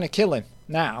they're trying to kill him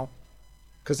now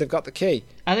because they've got the key.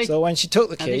 Are they, So when she took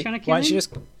the are they key, trying to kill why didn't she him?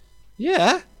 just...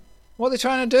 Yeah. What are they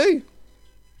trying to do?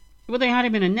 Well, they had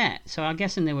him in a net, so I'm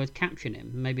guessing they were capturing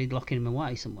him, maybe locking him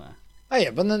away somewhere. Oh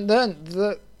yeah, but then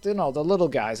the little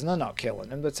guys, and they're not killing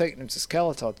him. They're taking him to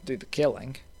Skeletor to do the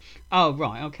killing. Oh,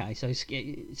 right, okay.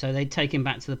 So they'd take him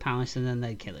back to the palace and then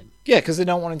they'd kill him. Yeah, because they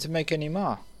don't want him to make any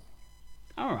more.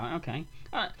 All right, okay.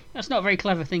 That's not very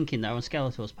clever thinking, though, on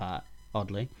Skeletor's part,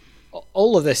 oddly.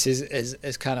 All of this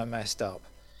is kind of messed up.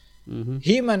 Mm-hmm.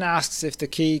 He-Man asks if the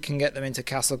key can get them into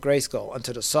Castle Grayskull and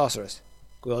to the Sorceress.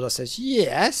 Gwildor says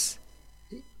yes,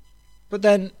 but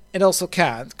then it also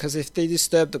can't, because if they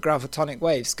disturb the gravitonic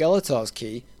wave, Skeletor's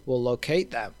key will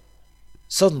locate them.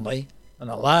 Suddenly, an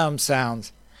alarm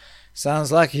sounds.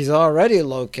 Sounds like he's already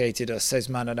located us, says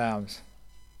Man-at-Arms.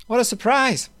 What a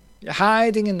surprise! You're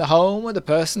hiding in the home of the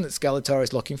person that Skeletor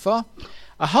is looking for.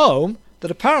 A home that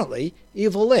apparently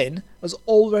Evil Lynn has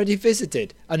already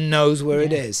visited and knows where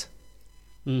it is.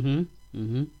 Mm-hmm.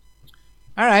 Mm-hmm.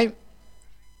 Alright,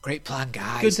 Great plan,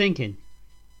 guys. Good thinking.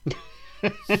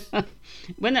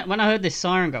 When I heard this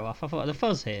siren go off, I thought, the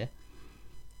fuzz here.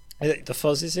 The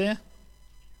fuzz is here?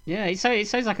 Yeah, it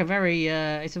sounds like a very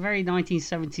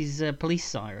 1970s police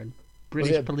siren.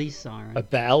 British police siren. A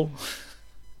bell?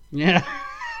 Yeah.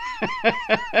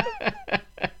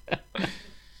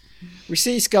 We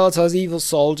see Skeletor's evil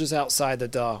soldiers outside the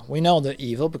door. We know they're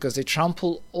evil because they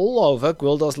trample all over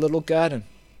Gwildor's little garden.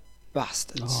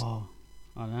 Bastards. Oh,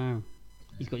 I know.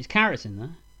 He's got his carrots in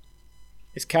there.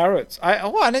 It's carrots. I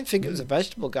didn't think it was a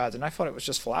vegetable garden. I thought it was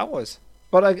just flowers.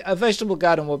 But a vegetable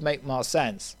garden would make more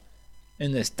sense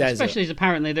in this desert. Especially as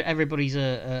apparently that everybody's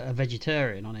a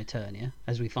vegetarian on Eternia,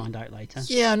 as we find out later.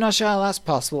 Yeah, I'm not sure how that's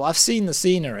possible. I've seen the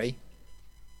scenery.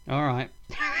 All right.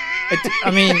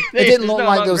 It didn't look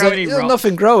like there was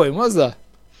nothing growing, was there?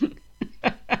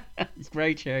 It's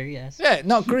very true, yes. Yeah,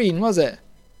 not green, was it?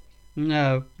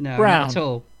 No, brown. Not at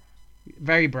all.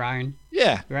 Very brown.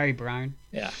 Yeah. Very brown.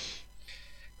 Yeah.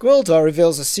 Gwildor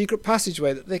reveals a secret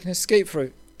passageway that they can escape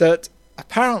through that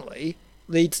apparently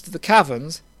leads to the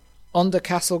caverns under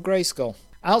Castle Grayskull.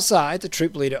 Outside, the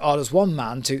troop leader orders one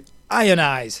man to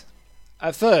ionize.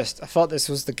 At first, I thought this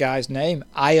was the guy's name,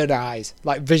 Ionize,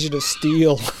 like Vision of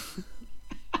Steel.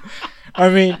 I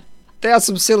mean, they had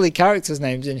some silly characters'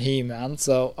 names in He-Man,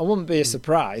 so I wouldn't be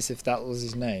surprised if that was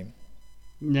his name.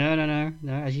 No.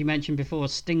 As you mentioned before,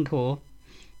 Stinkor.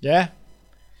 Yeah.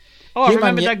 Oh, I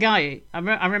remember that guy.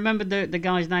 I remember the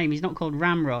guy's name. He's not called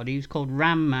Ramrod. He was called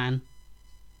Ram Man.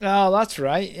 Oh, that's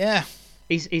right. Yeah.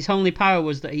 His only power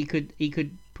was that he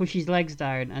could push his legs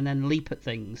down and then leap at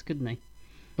things, couldn't he?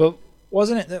 But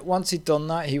wasn't it that once he'd done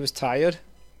that, he was tired?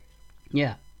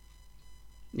 Yeah.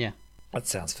 That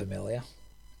sounds familiar.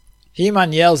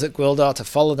 He-Man yells at Gwildor to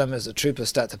follow them as the troopers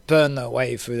start to burn their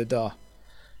way through the door.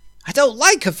 I don't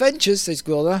like adventures, says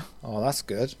Gwildor. Oh, that's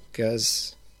good,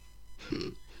 because,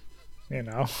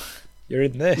 you're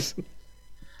in this.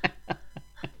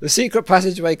 The secret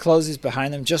passageway closes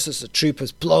behind them just as the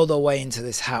troopers blow their way into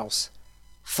this house.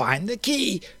 Find the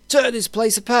key, tear this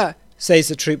place apart, says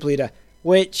the troop leader,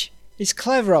 which is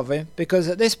clever of him because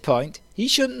at this point he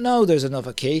shouldn't know there's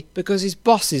another key because his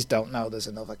bosses don't know there's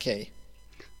another key.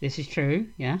 This is true,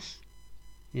 yes.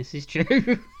 This is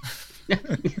true.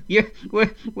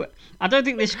 I don't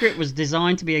think this script was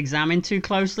designed to be examined too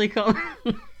closely, Colin.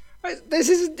 This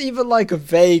isn't even like a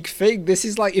vague thing. This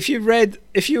is like if you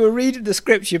were reading the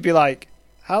script, you'd be like,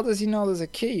 how does he know there's a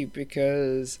key?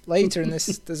 Because later in this,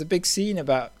 there's a big scene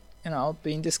about,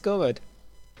 being discovered.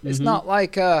 It's not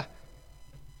like a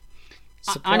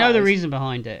surprise. I know the reason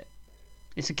behind it.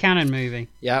 It's a canon movie.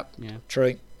 Yep. Yeah.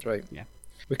 True. Yeah.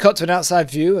 We cut to an outside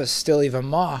view as still even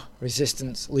more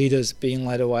resistance leaders being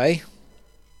led away.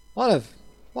 A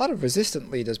lot of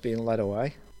resistant leaders being led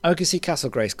away. I can see Castle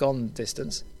Grayskull in the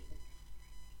distance.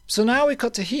 So now we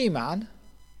cut to He-Man,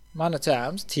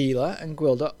 Man-at-Arms, Teela and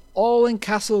Gwildor all in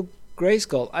Castle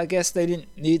Grayskull. I guess they didn't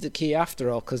need the key after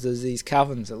all because there's these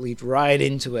caverns that lead right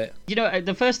into it.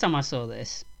 The first time I saw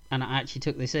this, and I actually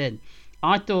took this in,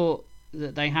 I thought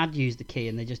that they had used the key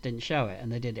and they just didn't show it and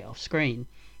they did it off screen.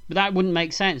 But that wouldn't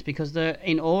make sense because they're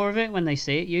in awe of it when they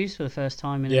see it used for the first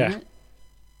time in a minute.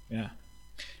 Yeah.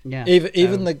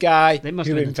 Even the guy who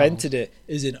been invented it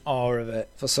is in awe of it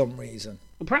for some reason.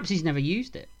 Well, perhaps he's never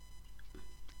used it.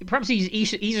 Perhaps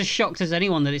he's as shocked as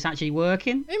anyone that it's actually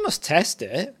working. He must test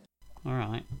it. All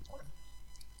right.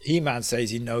 He-Man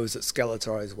says he knows that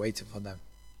Skeletor is waiting for them.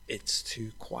 It's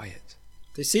too quiet.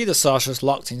 They see the sorceress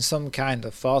locked in some kind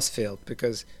of force field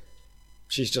because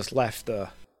she's just left there.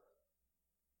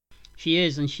 She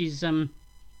is, and she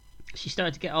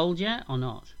started to get old yet or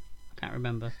not? I can't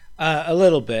remember. A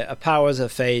little bit. Her powers are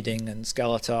fading, and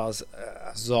Skeletor's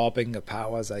absorbing her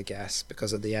powers, I guess,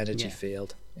 because of the energy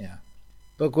field. Yeah.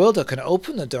 But Gwildor can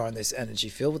open the door in this energy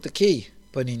field with the key,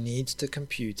 but he needs to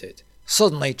compute it.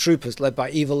 Suddenly, troopers led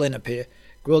by Evil Lyn appear.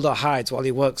 Gwildor hides while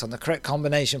he works on the correct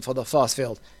combination for the force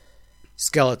field.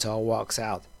 Skeletor walks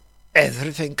out.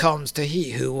 Everything comes to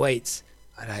he who waits,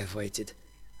 and I've waited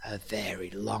a very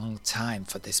long time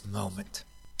for this moment.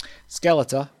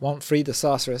 Skeletor won't free the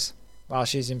sorceress. While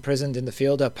she's imprisoned in the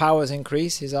field, her powers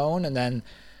increase his own, and then,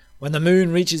 when the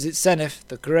moon reaches its zenith,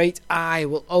 the great eye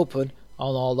will open,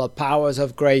 and all the powers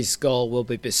of Grayskull will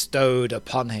be bestowed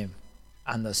upon him,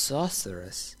 and the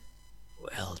sorceress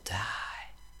will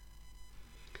die.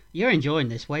 You're enjoying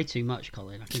this way too much,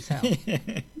 Colin, I can tell.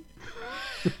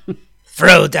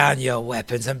 Throw down your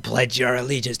weapons and pledge your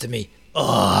allegiance to me,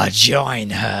 or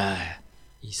join her,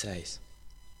 he says.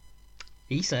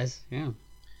 He says, yeah.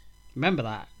 Remember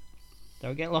that.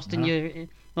 Don't get lost in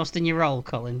your role,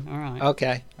 Colin. All right.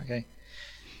 Okay.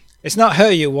 It's not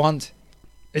her you want.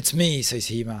 It's me, says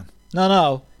He-Man.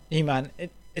 No, He-Man,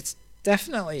 it's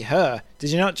definitely her. Did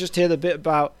you not just hear the bit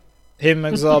about him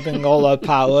absorbing all her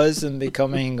powers and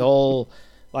becoming all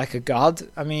like a god?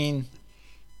 I mean,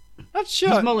 not sure.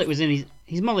 His mullet was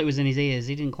in his ears.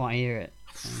 He didn't quite hear it.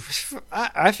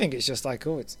 I think it's just like,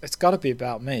 it's got to be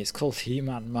about me. It's called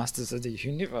He-Man, Masters of the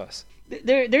Universe.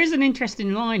 There is an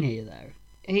interesting line here, though.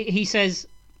 He says,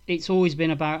 it's always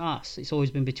been about us. It's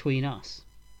always been between us.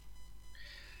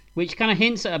 Which kind of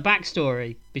hints at a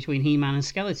backstory between He-Man and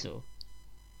Skeletor.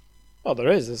 Well, there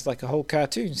is. There's like a whole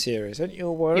cartoon series. Aren't you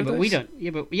aware of this? But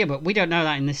we don't know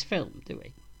that in this film, do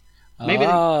we?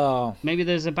 Maybe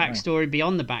there's a backstory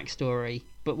beyond the backstory,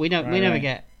 but we never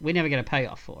get a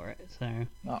payoff for it. So.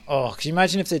 Oh, can you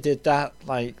imagine if they did that,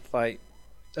 like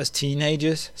as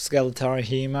teenagers, Skeletor and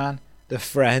He-Man, they're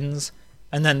friends,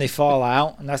 and then they fall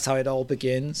out, and that's how it all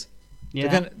begins.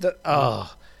 Yeah.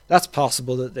 That's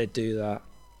possible that they do that.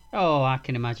 Oh, I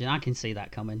can imagine. I can see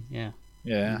that coming. Yeah.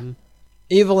 Yeah. Mm-hmm.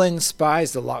 Evelyn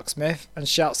spies the locksmith and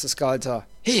shouts to Skeletor,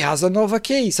 "He has another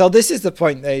key!" So this is the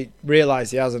point they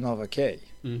realise he has another key.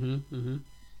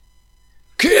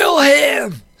 "Kill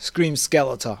him!" screams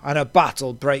Skeletor, and a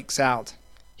battle breaks out.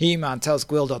 He-Man tells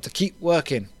Gwildor to keep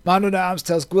working. Man-at-Arms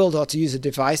tells Gwildor to use a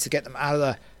device to get them out of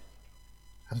there.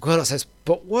 And Gwildor says,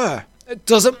 "But where?" "It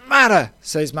doesn't matter,"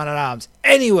 says Man-at-Arms.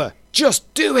 "Anywhere.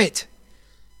 Just do it."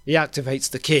 He activates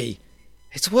the key.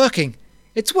 "It's working!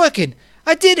 It's working!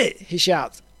 I did it!" he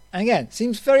shouts. And again,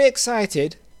 seems very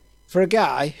excited for a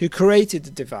guy who created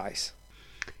the device.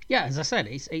 Yeah, as I said,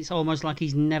 it's almost like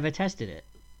he's never tested it.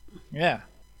 Yeah.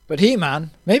 But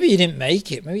He-Man, maybe he didn't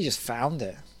make it. Maybe he just found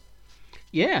it.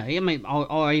 Yeah, I mean,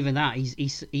 or even that,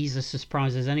 he's as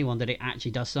surprised as anyone that it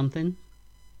actually does something.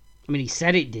 I mean, he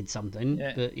said it did something,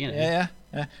 but, you know.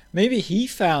 Yeah. Maybe he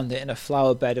found it in a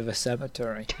flower bed of a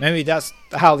cemetery. Maybe that's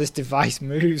how this device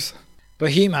moves.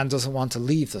 But He-Man doesn't want to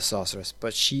leave the sorceress,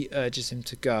 but she urges him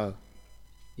to go.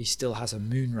 He still has a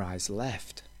moonrise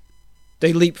left.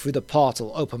 They leap through the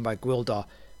portal opened by Gwildor,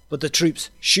 but the troops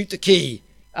shoot the key.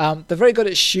 They're very good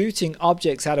at shooting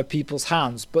objects out of people's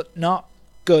hands, but not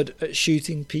good at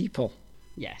shooting people.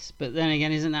 Yes, but then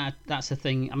again, that's the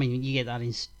thing? I mean, you get that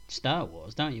in Star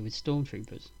Wars, don't you, with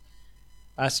stormtroopers?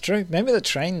 That's true. Maybe they're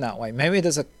trained that way. Maybe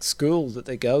there's a school that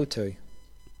they go to.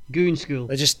 Goon school.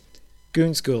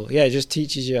 Goon school. Yeah, it just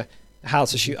teaches you how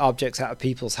to shoot objects out of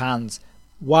people's hands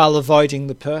while avoiding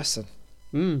the person.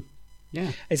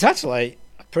 Yeah. It's actually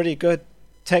a pretty good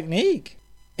technique.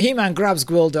 He-Man grabs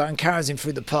Gwildor and carries him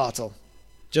through the portal.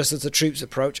 Just as the troops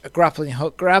approach, a grappling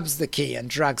hook grabs the key and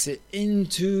drags it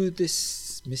into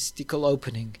this mystical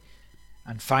opening.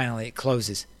 And finally it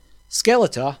closes.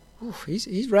 Skeletor,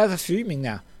 he's rather fuming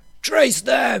now. "Trace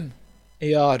them!"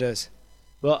 he orders.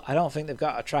 But I don't think they've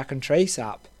got a track and trace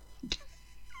app.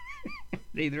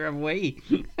 Neither have we.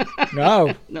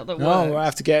 No. Not that No, works. we'll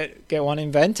have to get one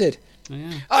invented.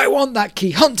 Yeah. "I want that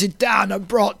key hunted down and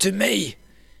brought to me."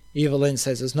 Evelyn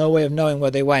says there's no way of knowing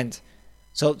where they went.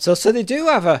 So they do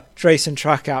have a trace and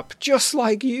track app, just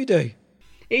like you do.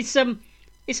 It's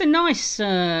a nice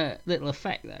little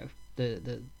effect though,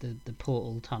 the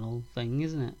portal tunnel thing,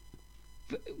 isn't it?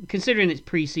 Considering it's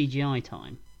pre-CGI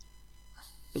time,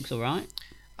 looks all right.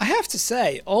 I have to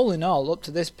say, all in all, up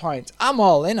to this point, I'm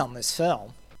all in on this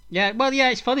film. Yeah, well, yeah,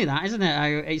 it's funny that, isn't it? How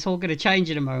it's all going to change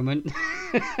in a moment.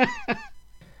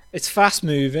 It's fast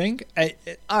moving.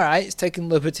 Alright, it's taking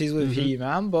liberties with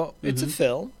He-Man, but it's a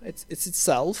film. It's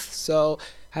itself, so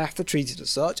I have to treat it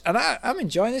as such. And I'm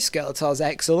enjoying this. Skeletor's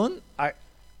excellent. I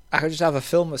could just have a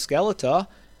film of Skeletor.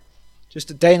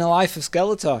 Just a day in the life of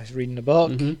Skeletor. He's reading a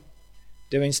book,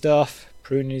 doing stuff,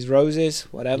 pruning his roses,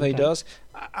 whatever he does.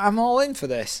 I'm all in for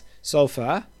this so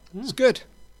far. It's good.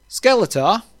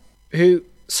 Skeletor, who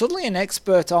suddenly an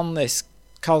expert on this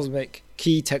cosmic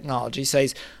key technology,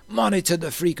 says, "Monitor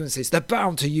the frequencies, they're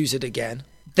bound to use it again,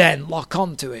 then lock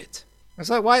onto it." It's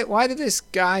like, why did this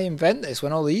guy invent this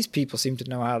when all these people seem to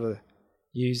know how to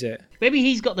use it? Maybe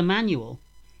he's got the manual.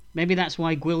 Maybe that's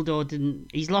why Gwildor didn't.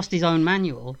 He's lost his own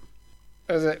manual.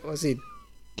 Was he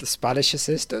the Spanish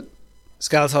assistant?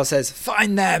 Skeletor says,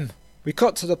 "Find them!" We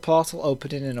cut to the portal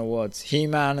opening in a woods.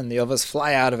 He-Man and the others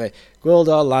fly out of it,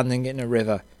 Gwildor landing in a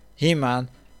river. He-Man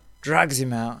drags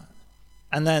him out.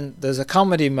 And then there's a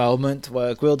comedy moment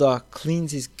where Gwildor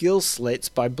cleans his gill slits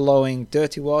by blowing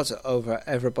dirty water over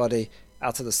everybody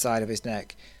out of the side of his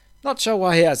neck. Not sure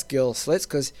why he has gill slits,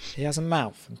 because he has a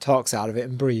mouth and talks out of it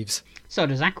and breathes. So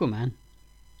does Aquaman.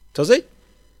 Does he?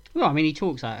 Well, I mean, he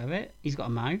talks out of it. He's got a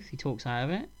mouth. He talks out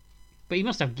of it. But he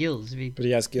must have gills. But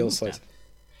he has gill slits.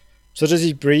 So does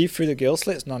he breathe through the gill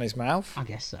slits, not his mouth? I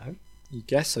guess so. You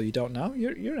guess so? You don't know?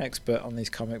 You're an expert on these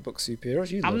comic book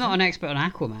superheroes. I'm not an expert on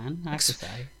Aquaman, I have to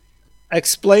say.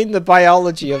 Explain the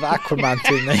biology of Aquaman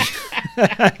to me.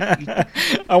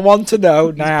 I want to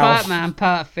know now. He's part man,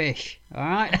 part fish. All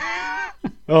right.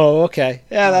 Oh, okay.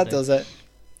 Yeah, that does it.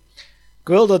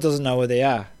 Gwildor doesn't know where they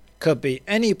are. Could be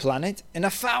any planet in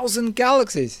 1,000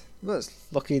 galaxies. Well, it's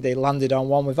lucky they landed on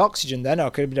one with oxygen then, or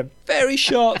it could have been a very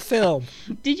short film.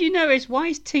 Did you notice why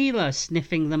is Teela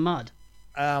sniffing the mud?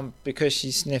 Because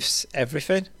she sniffs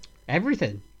everything.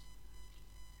 Everything.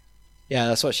 Yeah,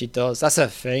 that's what she does. That's her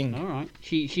thing. All right.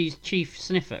 She's chief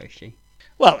sniffer, is she?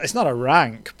 Well, it's not a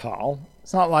rank, Paul.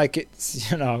 It's not like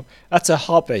it's, that's a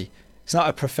hobby. It's not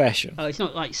a profession. Oh, it's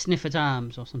not like sniff at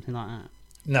arms or something like that.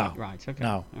 No. Right. Okay.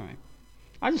 No. All right.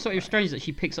 I just thought it was strange that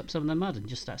she picks up some of the mud and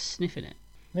just starts sniffing it.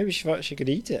 Maybe she thought she could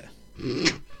eat it.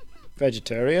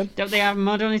 Vegetarian. Don't they have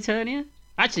mud on Eternia?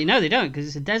 Actually, no, they don't, because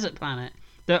it's a desert planet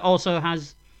that also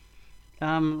has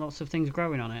lots of things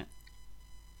growing on it.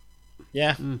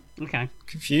 Yeah. Okay.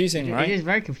 Confusing, right? It is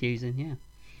very confusing, yeah.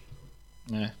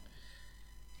 Yeah.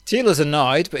 Teela's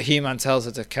annoyed, but He-Man tells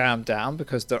her to calm down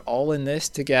because they're all in this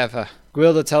together.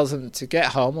 Gwildor tells them to get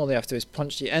home. All they have to do is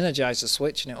punch the Energizer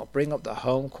switch and it will bring up the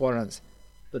home quadrants.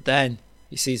 But then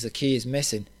he sees the key is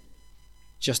missing.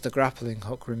 Just the grappling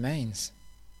hook remains.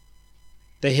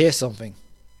 They hear something.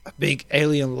 A big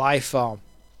alien life form.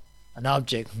 An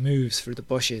object moves through the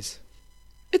bushes.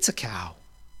 It's a cow.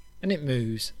 And it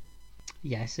moves.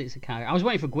 Yes, it's a cow. I was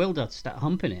waiting for Gwildor to start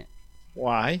humping it.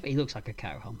 Why? But he looks like a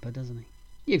cow humper, doesn't he?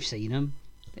 You've seen him.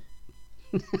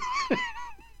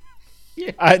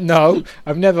 Yeah. No,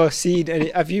 I've never seen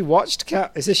any. Have you watched cow?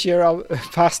 Is this your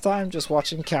pastime, just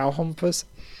watching cow humpers?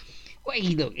 Well,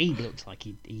 he looks like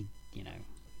he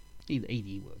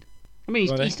would. I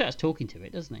mean, he starts talking to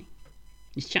it, doesn't he?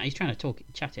 He's trying to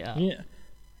chat it up. Yeah.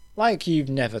 Like you've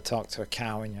never talked to a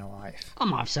cow in your life. I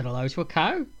might have said hello to a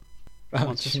cow.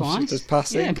 Once or twice. Just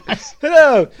passing. Yeah,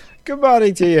 Hello, good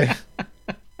morning to you.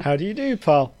 How do you do,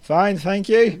 Paul? Fine, thank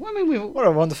you. Well, I mean, what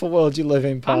a wonderful world you live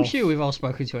in, Paul. I'm sure we've all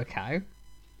spoken to a cow,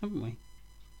 haven't we?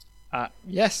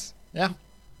 Yes, yeah.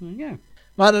 There you go.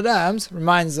 Man at Arms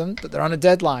reminds them that they're on a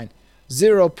deadline.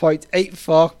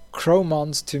 0.84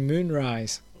 chromons to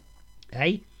moonrise.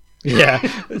 Hey? Yeah,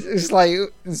 it's like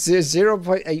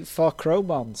 0.84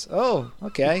 chromons. Oh,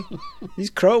 okay.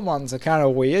 These chromons are kind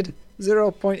of weird.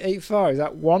 0.84, is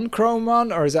that one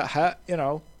chromon, or is that,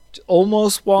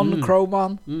 almost one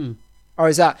chromon? Or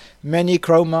is that many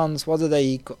chromons? What do they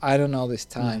equal? I don't know this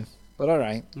time. But all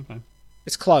right. Okay.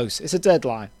 It's close. It's a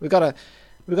deadline. We got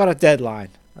a deadline.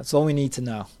 That's all we need to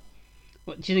know.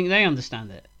 What, do you think they understand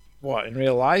it? What, in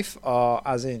real life, or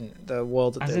as in the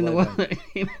world that they live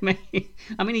in?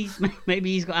 I mean,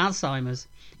 maybe he's got Alzheimer's.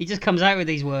 He just comes out with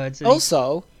these words.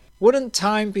 Also, wouldn't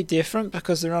time be different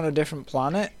because they're on a different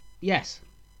planet? Yes,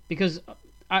 because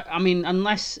I mean,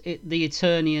 unless the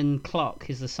Eternian clock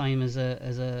is the same as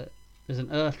an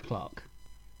Earth clock.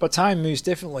 But time moves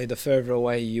differently the further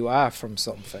away you are from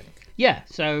something. Yeah.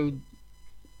 So.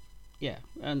 Yeah,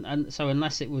 and so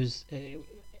unless it was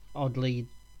oddly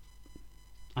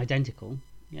identical,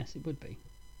 yes, it would be.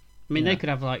 I mean, they could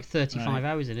have like 35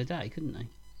 hours in a day, couldn't they?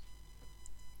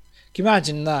 Can you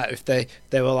imagine that if they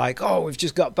were like, oh, we've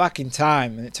just got back in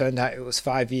time, and it turned out it was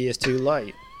 5 years too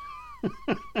late?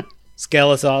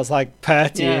 Skeletor's like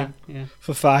partying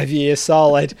for 5 years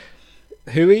solid.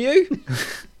 Who are you?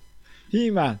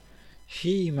 He-Man.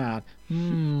 He-Man.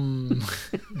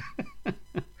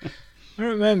 I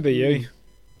remember you.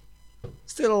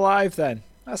 Still alive then.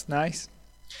 That's nice.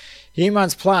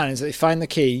 He-Man's plan is that they find the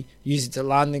key, use it to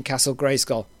land in Castle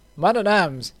Grayskull.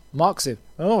 Man-at-Arms mocks him.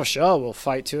 Oh, sure, we'll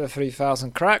fight 2,000 or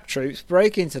 3,000 crack troops,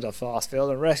 break into the force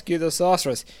field and rescue the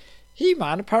sorceress.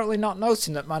 He-Man, apparently not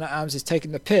noticing that Man-at-Arms is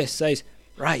taking the piss, says,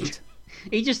 right.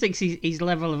 He just thinks his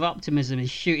level of optimism is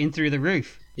shooting through the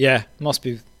roof. Yeah, must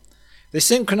be. They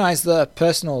synchronise their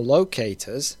personal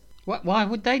locators. Why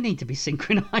would they need to be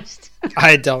synchronised?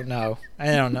 I don't know.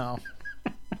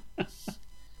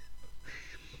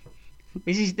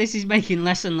 This is making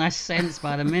less and less sense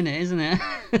by the minute, isn't it?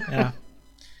 Yeah.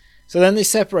 So then they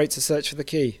separate to search for the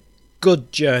key.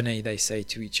 Good journey, they say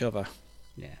to each other.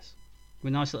 Yes.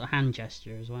 With a nice little hand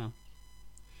gesture as well.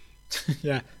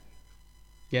 Yeah.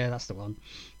 Yeah, that's the one.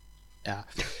 Yeah.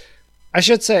 I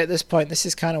should say at this point, this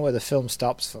is kind of where the film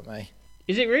stops for me.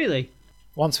 Is it really?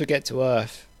 Once we get to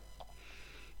Earth.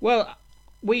 Well,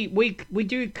 we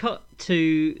do cut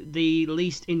to the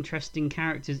least interesting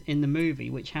characters in the movie,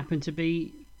 which happen to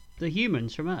be the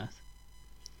humans from Earth.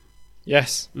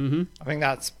 Yes. Mm-hmm. I think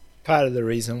that's part of the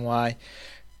reason why.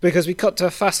 Because we cut to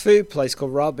a fast food place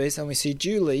called Robbie's and we see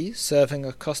Julie serving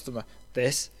a customer.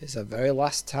 this is the very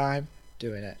last time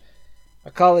doing it.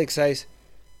 A colleague says,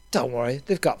 don't worry,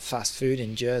 they've got fast food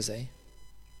in Jersey.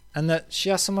 And that she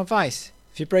has some advice.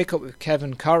 If you break up with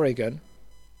Kevin Corrigan,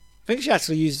 I think she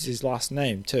actually uses his last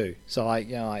name too. So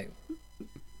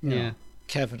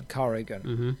Kevin Corrigan.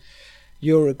 Mm-hmm.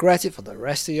 You'll regret it for the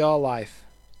rest of your life.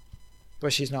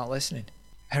 But she's not listening.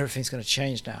 Everything's going to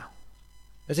change now.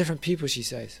 They're different people, she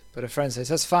says. But her friend says,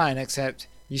 that's fine, except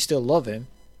you still love him,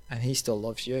 and he still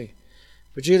loves you.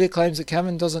 But Julia claims that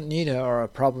Kevin doesn't need her or her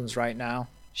problems right now.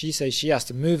 She says she has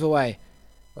to move away.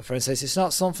 Her friend says it's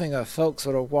not something her folks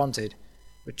would have wanted.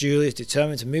 But Julia is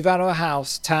determined to move out of her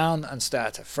house, town, and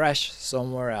start afresh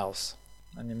somewhere else.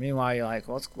 And meanwhile, you're like,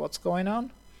 what's going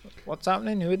on? What's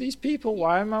happening? Who are these people?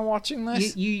 Why am I watching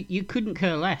this? You couldn't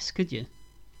care less, could you?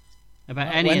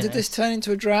 About any when of did this turn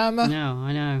into a drama? No,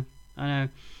 I know.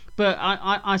 But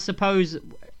I suppose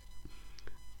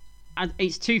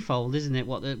it's twofold, isn't it?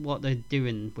 What they're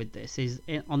doing with this is,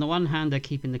 on the one hand, they're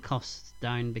keeping the costs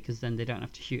down because then they don't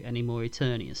have to shoot any more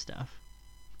Eternia stuff.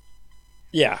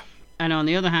 Yeah. And on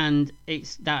the other hand,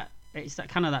 it's that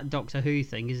kind of that Doctor Who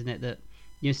thing, isn't it? That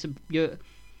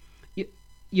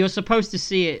you're supposed to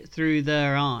see it through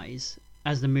their eyes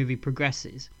as the movie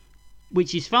progresses,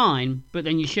 which is fine. But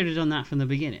then you should have done that from the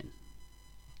beginning.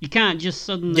 You can't just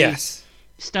suddenly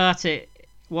start it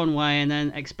one way and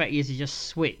then expect you to just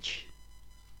switch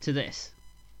to this.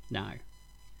 No.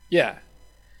 Yeah.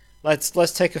 Let's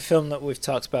take a film that we've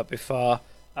talked about before,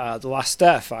 The Last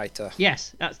Starfighter.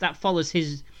 Yes, that follows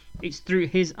his. It's through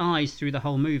his eyes through the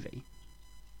whole movie.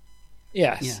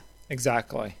 Yes,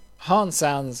 exactly. Horn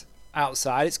sounds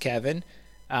outside. It's Kevin,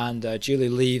 and Julie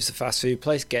leaves the fast food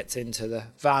place, gets into the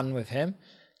van with him.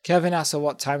 Kevin asks her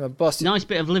what time of bus. Nice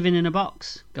bit of living in a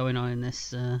box going on in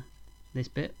this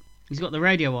bit. He's got the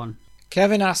radio on.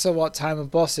 Kevin asks her what time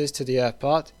of bus is to the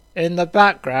airport. In the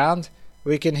background,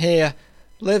 we can hear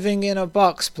 "Living in a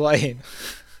Box" playing.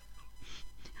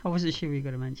 I wasn't sure you were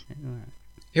going to mention it. All right.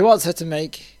 He wants her to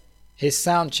make his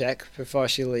sound check before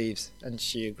she leaves, and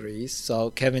she agrees. So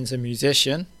Kevin's a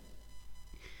musician.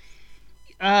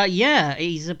 Yeah,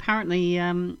 he's apparently.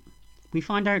 We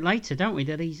find out later, don't we,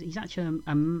 that he's actually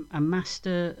a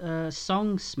master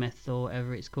songsmith or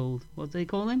whatever it's called. What do they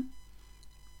call him?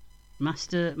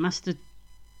 Master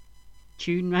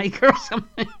tune maker or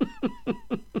something.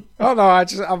 Oh no,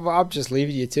 I'm just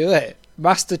leaving you to it.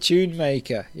 Master tune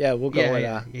maker. Yeah, we'll go with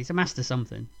that. He's a master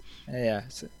something. Yeah,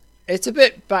 it's a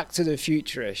bit Back to the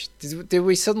Future-ish. Did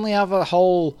we suddenly have a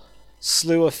whole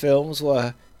slew of films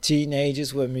where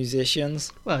teenagers were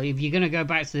musicians? Well, if you're going to go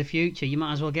Back to the Future, you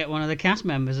might as well get one of the cast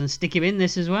members and stick him in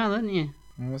this as well, don't you?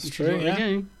 That's true,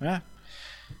 yeah.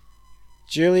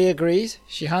 Julie agrees.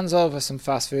 She hands over some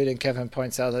fast food and Kevin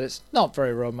points out that it's not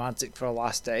very romantic for a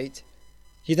last date.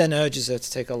 He then urges her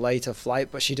to take a later flight,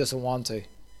 but she doesn't want to.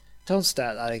 Don't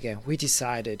start that again. We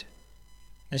decided.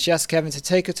 And she asks Kevin to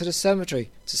take her to the cemetery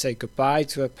to say goodbye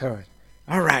to her parent.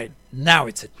 Alright, now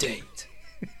it's a date.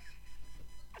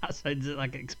 That sounds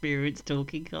like experienced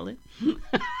talking, Colin.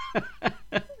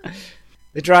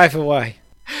 They drive away.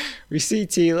 We see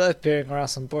Teela peering around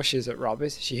some bushes at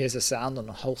Robbie's. She hears a sound and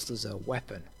holsters her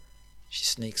weapon. She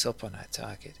sneaks up on her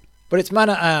target. But it's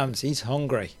Man-at-Arms. He's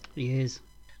hungry. He is.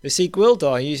 They see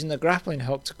Gwildor using the grappling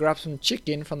hook to grab some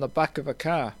chicken from the back of a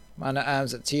car.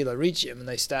 Man-at-Arms and Teela reach him and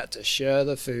they start to share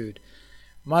the food.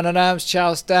 Man-at-Arms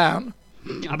chows down.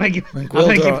 I beg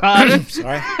your pardon.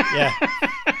 Sorry. Yeah.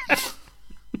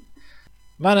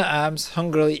 Man-at-Arms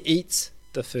hungrily eats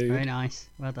the food. Very nice.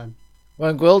 Well done.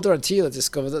 When Gwildor and Teela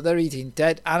discover that they're eating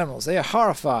dead animals, they are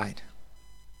horrified.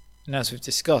 And as we've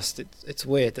discussed, it's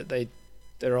weird that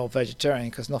they're all vegetarian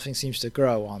because nothing seems to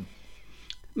grow on.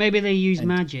 Maybe they use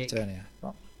magic. Eternia.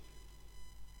 What?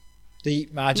 They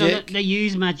eat magic? No, they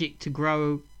use magic to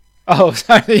grow. Oh,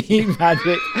 sorry, they eat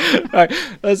magic. Right,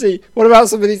 let's see. What about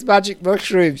some of these magic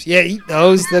mushrooms? Yeah, eat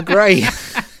those. They're great.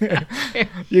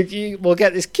 We'll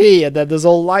get this key, and then there's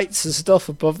all lights and stuff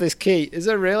above this key. Is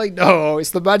there really? No, it's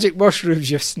the magic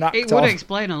mushrooms you've snacked on. It would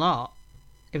explain a lot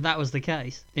if that was the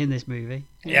case in this movie.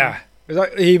 Yeah. It's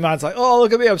like He-Man's like, oh,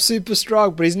 look at me, I'm super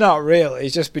strong, but he's not really.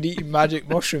 He's just been eating magic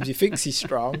mushrooms. He thinks he's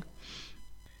strong.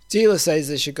 Teela says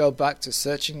they should go back to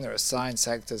searching their assigned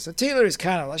sectors. So Teela is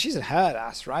kind of like, she's a hard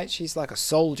ass, right? She's like a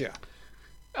soldier.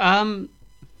 Well,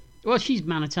 she's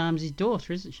Man-at-Arms'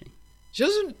 daughter, isn't she? She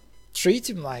doesn't treat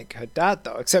him like her dad,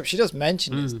 though, except she does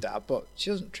mention his dad, but she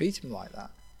doesn't treat him like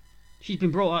that. She's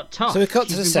been brought up tough. So we cut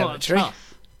to the cemetery.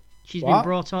 She's been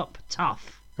brought up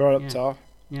tough. Brought up tough?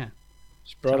 Yeah.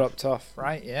 She's brought up tough,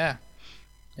 right? Yeah.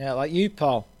 Yeah, like you,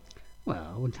 Paul.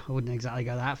 Well, I wouldn't exactly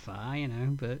go that far,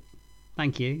 but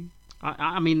thank you.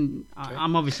 I mean, Okay.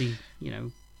 I'm obviously,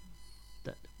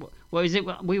 what is it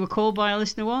we were called by a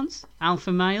listener once?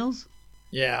 Alpha males?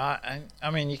 Yeah,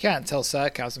 I mean, you can't tell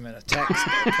sarcasm in a text,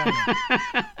 though, can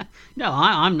you? No,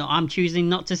 I'm not. I'm choosing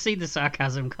not to see the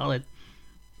sarcasm, Colin.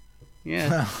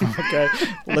 Yeah. Okay,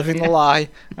 living the lie.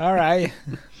 All right,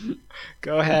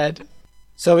 go ahead.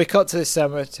 So we cut to the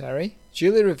cemetery.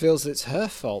 Julie reveals that it's her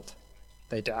fault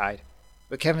they died,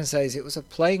 but Kevin says it was a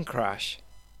plane crash.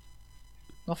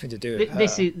 Nothing to do with her.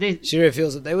 She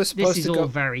reveals that they were supposed This is to all go.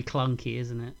 very clunky,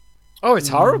 isn't it? Oh, it's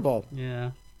horrible.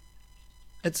 Yeah.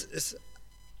 It's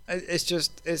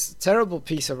a terrible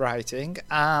piece of writing,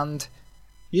 and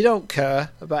you don't care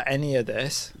about any of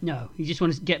this. No, you just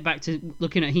want to get back to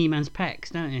looking at He-Man's pecs,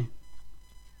 don't you?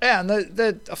 Yeah, and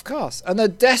they're of course, and they're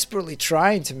desperately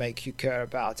trying to make you care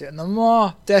about it. And the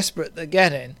more desperate they're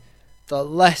getting, the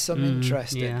less I'm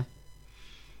interested. Yeah.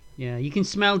 Yeah, you can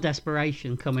smell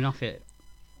desperation coming off it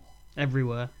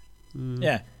everywhere.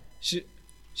 Yeah, she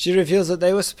reveals that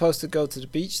they were supposed to go to the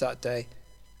beach that day,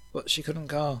 but she couldn't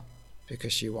go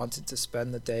because she wanted to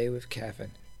spend the day with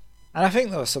Kevin. And I think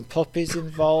there were some puppies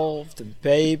involved and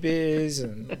babies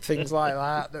and things like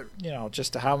that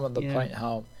just to hammer the point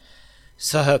home.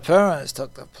 So her parents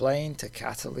took the plane to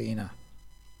Catalina.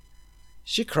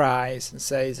 She cries and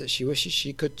says that she wishes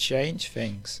she could change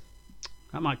things.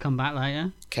 That might come back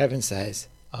later. Kevin says,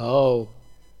 oh,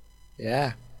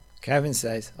 yeah. Kevin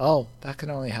says, oh, that can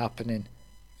only happen in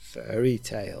fairy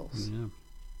tales. Yeah.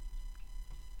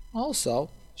 Also,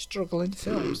 struggling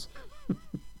films.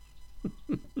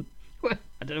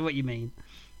 I don't know what you mean.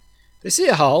 They see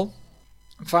a hole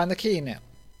and find the key in it.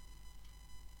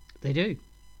 They do.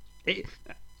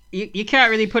 You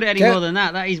can't really put it any more than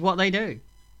that. That is what they do.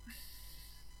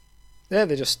 Yeah,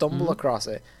 they just stumble across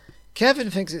it.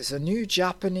 Kevin thinks it's a new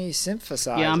Japanese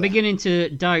synthesizer. Yeah, I'm beginning to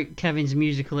doubt Kevin's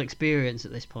musical experience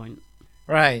at this point.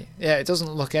 Right. Yeah, it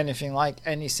doesn't look anything like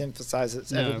any synthesizer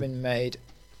that's ever been made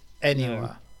anywhere.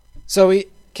 No. So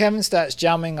Kevin starts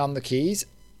jamming on the keys,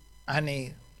 and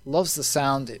he loves the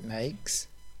sound it makes,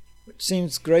 which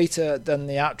seems greater than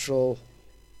the actual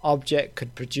object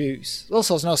could produce.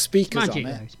 Also, there's no speakers magic,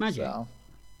 on it. though. It's magic. So.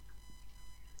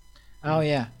 Oh,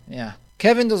 yeah.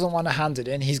 Kevin doesn't want to hand it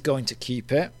in. He's going to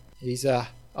keep it. He's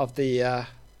of the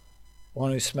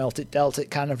one who smelt it, dealt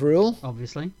it kind of rule.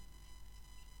 Obviously.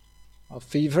 Of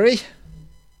thievery.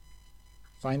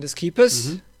 Finders,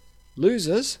 keepers.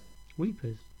 Losers.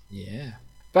 Weepers. Yeah.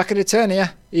 Back at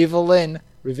Eternia, Evil Lyn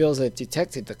reveals they've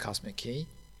detected the cosmic key,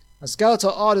 and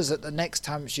Skeletor orders that the next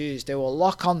time it's used, they will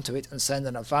lock onto it and send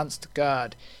an advanced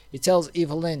guard. He tells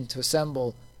Evil Lyn to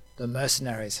assemble the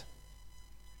mercenaries.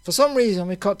 For some reason,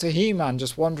 we cut to He-Man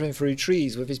just wandering through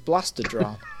trees with his blaster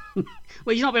drawn.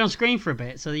 Well, he's not been on screen for a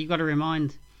bit, so you've got to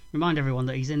remind everyone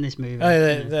that he's in this movie.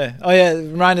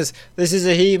 Remind us, this is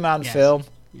a He-Man film.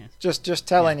 Yes. Just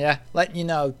telling you, letting you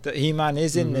know that He-Man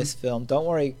is in this film. Don't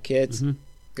worry, kids.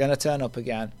 Gonna turn up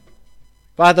again.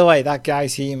 By the way, that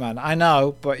guy's He-Man. I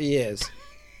know, but he is.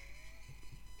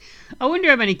 I wonder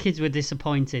how many kids were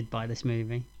disappointed by this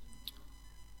movie.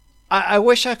 I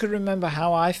wish I could remember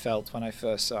how I felt when I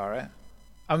first saw it.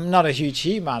 I'm not a huge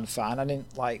He-Man fan. I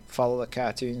didn't follow the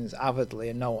cartoons avidly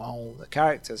and know all the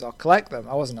characters or collect them.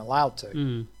 I wasn't allowed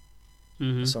to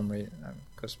for some reason.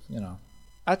 Because,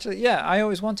 Actually, yeah, I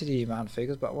always wanted He-Man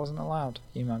figures, but I wasn't allowed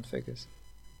He-Man figures.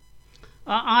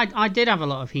 I did have a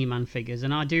lot of He-Man figures,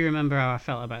 and I do remember how I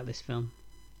felt about this film.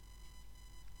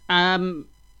 I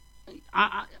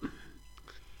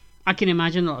can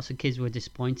imagine lots of kids were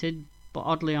disappointed, but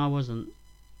oddly I wasn't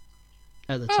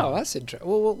at the time. Oh, that's interesting.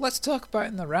 Well, let's talk about it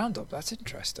in the roundup. That's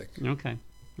interesting. Okay,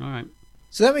 all right.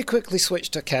 So then we quickly switch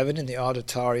to Kevin in the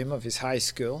auditorium of his high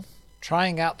school,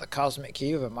 trying out the cosmic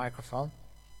key with a microphone.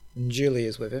 And Julie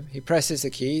is with him. He presses the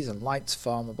keys and lights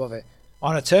form above it.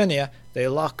 On Eternia, they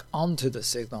lock onto the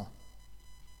signal.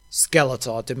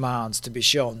 Skeletor demands to be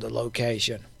shown the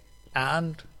location.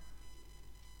 And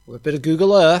with a bit of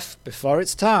Google Earth before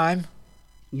its time.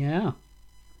 Yeah.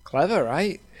 Clever,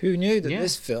 right? Who knew that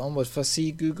this film would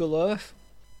foresee Google Earth?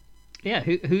 Yeah,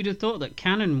 who'd have thought that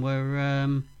Canon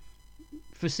were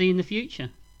foreseeing the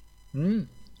future? They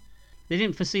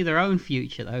didn't foresee their own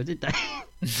future, though, did they?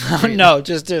 No,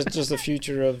 just the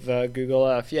future of Google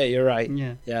Earth. Yeah, you're right.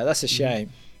 Yeah, that's a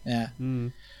shame. Yeah.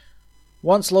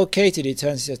 Once located, he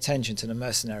turns his attention to the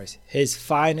mercenaries, his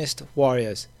finest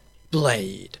warriors: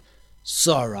 Blade,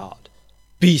 Sorod,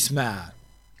 Beastman,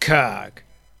 Kurg.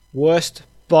 Worst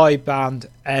boy band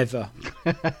ever.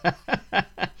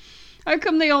 How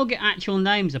come they all get actual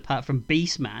names apart from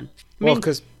Beastman? Well,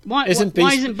 because why isn't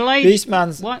Blade?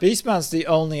 Beastman's the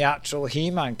only actual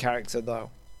He-Man character, though.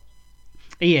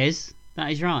 He is.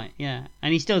 That is right, yeah.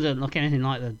 And he still doesn't look anything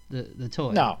like the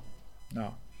toy. No.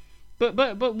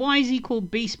 But why is he called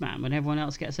Beastman when everyone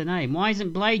else gets a name? Why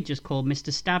isn't Blade just called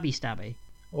Mr. Stabby Stabby?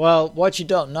 Well, what you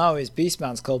don't know is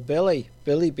Beastman's called Billy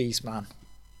Beastman.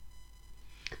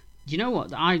 Do you know what?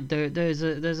 There's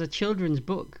a children's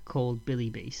book called Billy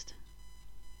Beast.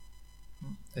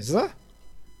 Is there?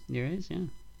 There is, yeah.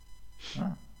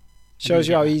 Oh. Shows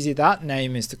you how easy that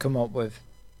name is to come up with.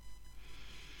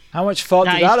 How much thought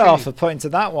did that author put into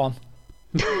that one?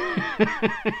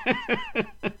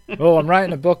 Oh, I'm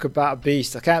writing a book about a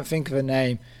beast. I can't think of a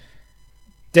name.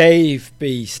 Dave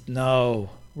Beast, no.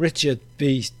 Richard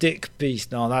Beast, Dick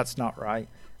Beast, no, that's not right.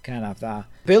 Can't have that.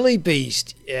 Billy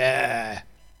Beast, yeah.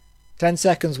 10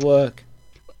 seconds work.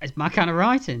 It's my kind of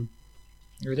writing.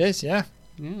 It is, yeah.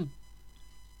 Yeah.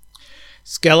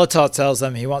 Skeletor tells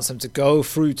them he wants them to go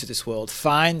through to this world,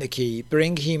 find the key,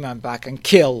 bring He-Man back, and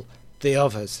kill the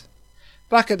others.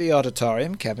 Back at the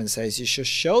auditorium, Kevin says he should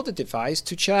show the device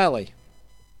to Charlie.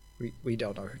 We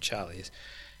don't know who Charlie is.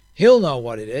 He'll know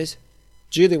what it is.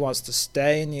 Julie wants to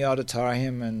stay in the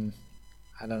auditorium and,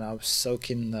 I don't know,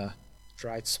 soak in the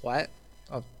dried sweat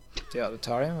of the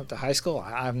auditorium of the high school.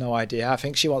 I have no idea. I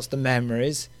think she wants the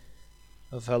memories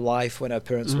of her life when her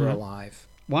parents were alive.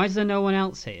 Why is there no one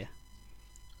else here?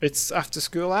 It's after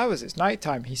school hours. It's night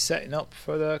time. He's setting up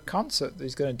for the concert that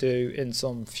he's going to do in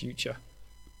some future.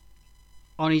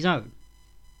 On his own?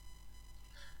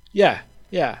 Yeah.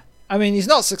 I mean, he's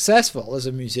not successful as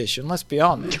a musician, let's be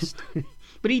honest.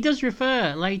 But he does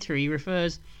refer later. He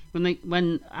refers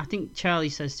when I think Charlie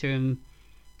says to him,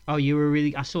 "Oh, you were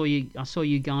really. I saw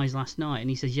you guys last night," and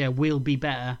he says, "Yeah, we'll be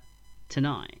better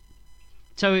tonight."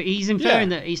 So he's inferring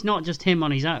that it's not just him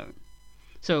on his own.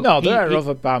 So no, there are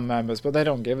other band members, but they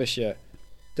don't give a shit.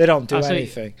 They don't do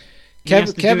anything.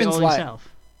 Kevin's like, himself.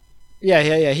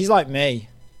 Yeah. He's like me.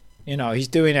 You know, he's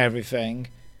doing everything,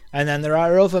 and then there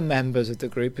are other members of the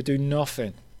group who do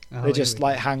nothing. They just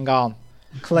like hang on,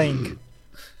 cling.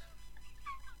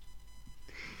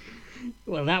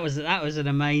 Well, that was an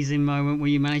amazing moment where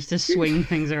you managed to swing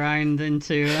things around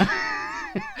into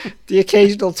the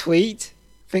occasional tweet.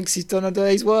 Thinks he's done a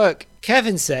day's work.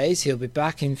 Kevin says he'll be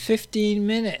back in 15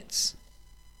 minutes.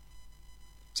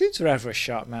 Seems rather a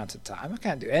short amount of time. I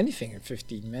can't do anything in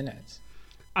 15 minutes.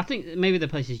 I think maybe the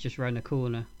place is just round the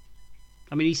corner.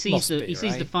 I mean, he sees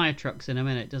the fire trucks in a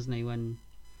minute, doesn't he? When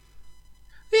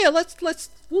yeah,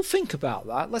 we'll think about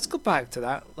that. Let's go back to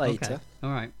that later. Okay. All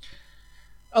right.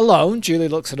 Alone, Julie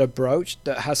looks at a brooch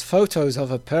that has photos of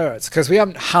her parents because we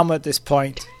haven't hammered this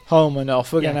point home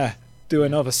enough. We're gonna do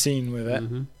another scene with it.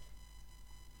 Mm-hmm.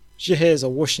 She hears a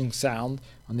whooshing sound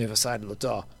on the other side of the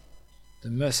door. The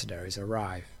mercenaries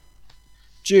arrive.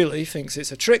 Julie thinks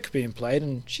it's a trick being played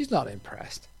and she's not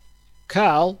impressed.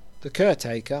 Carl, the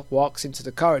caretaker, walks into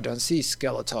the corridor and sees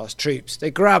Skeletor's troops.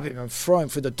 They grab him and throw him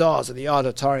through the doors of the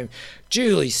auditorium.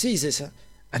 Julie sees this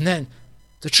and then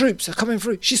the troops are coming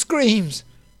through. She screams.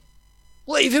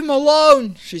 "Leave him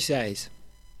alone," she says.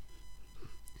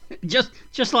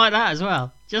 Just like that as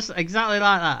well. Just exactly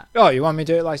like that. Oh, you want me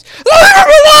to do it like... "Leave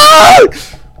him alone!"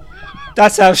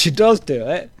 That's how she does do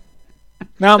it.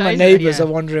 Now my neighbours are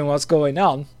wondering what's going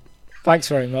on. Thanks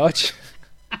very much.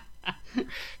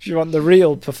 If you want the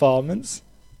real performance.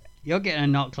 You're getting a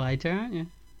knock later, aren't you?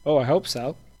 Oh, I hope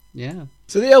so. Yeah.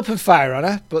 So they open fire on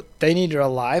her, but they need her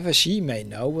alive as she may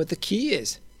know where the key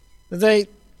is. They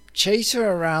chase her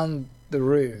around the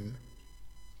room,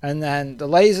 and then the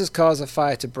lasers cause a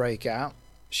fire to break out.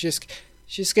 She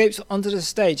escapes onto the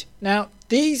stage. Now,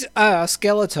 these are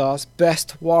Skeletor's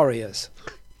best warriors.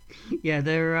 Yeah,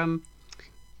 they're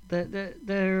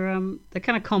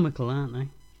kind of comical, aren't they?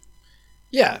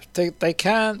 Yeah, they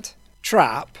can't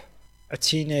trap a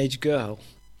teenage girl.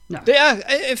 No. They are,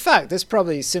 in fact, that's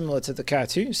probably similar to the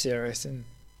cartoon series, and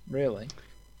really,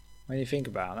 when you think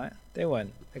about it, they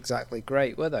weren't exactly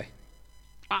great, were they?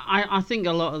 I think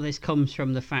a lot of this comes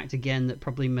from the fact, again, that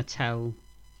probably Mattel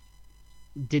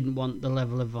didn't want the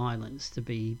level of violence to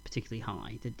be particularly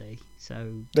high, did they?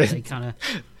 So they kind of...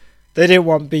 They didn't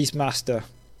want Beastmaster.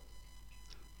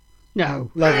 No.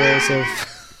 Levels of...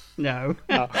 No.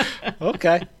 Oh,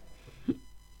 okay.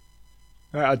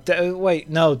 Wait,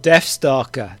 no,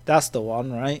 Deathstalker. That's the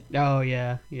one, right? Oh,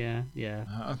 yeah.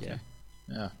 Okay.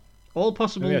 Yeah. All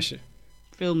possible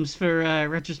films for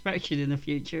retrospection in the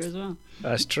future as well.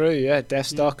 That's true, yeah.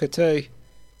 Deathstalker 2.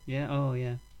 Yeah, oh,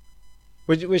 yeah.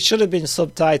 Which should have been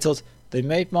subtitled, "They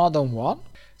made more than one?"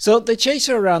 So they chase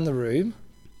her around the room.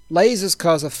 Lasers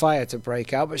cause a fire to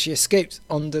break out, but she escapes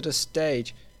under the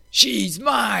stage. "She's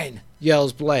mine!"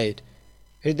 yells Blade,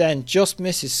 who then just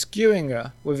misses skewing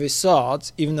her with his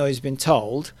swords, even though he's been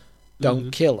told,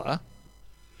 "Don't kill her."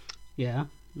 Yeah,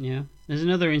 yeah. There's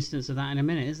another instance of that in a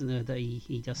minute, isn't there? That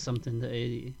he does something that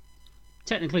he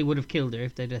technically would have killed her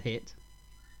if they'd have hit.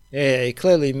 Yeah, he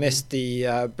clearly missed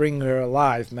the bring her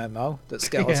alive memo that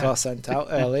Skeletor Yeah. sent out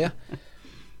earlier.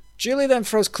 Julie then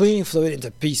throws cleaning fluid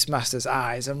into Beastmaster's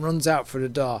eyes and runs out through the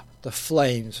door. The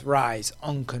flames rise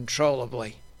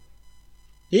uncontrollably.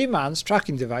 He-Man's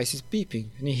tracking device is beeping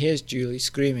and he hears Julie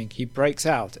screaming. He breaks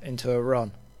out into a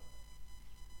run.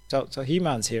 So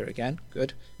He-Man's here again.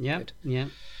 Good. Yeah, Good. yeah.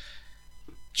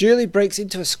 Julie breaks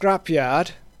into a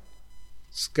scrapyard.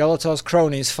 Skeletor's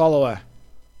cronies follow her,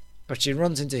 but she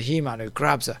runs into He-Man, who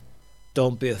grabs her.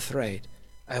 Don't be afraid.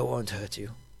 I won't hurt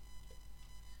you.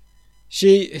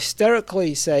 She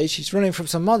hysterically says she's running from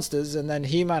some monsters, and then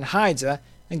He-Man hides her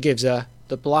and gives her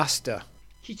the blaster.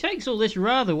 She takes all this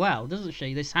rather well, doesn't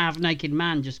she? This half-naked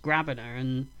man just grabbing her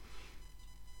and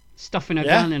stuffing her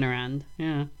gun in her hand.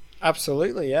 Yeah.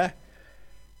 Absolutely, yeah.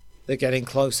 They're getting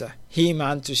closer.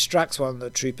 He-Man distracts one of the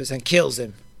troopers and kills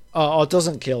him. Or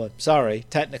doesn't kill him. Sorry,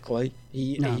 technically.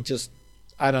 He just,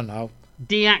 I don't know.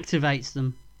 Deactivates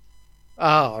them.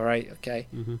 Oh, right, okay.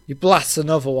 Mm-hmm. He blasts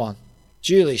another one.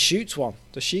 Julie shoots one.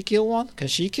 Does she kill one? Can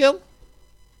she kill?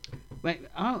 Wait,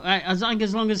 as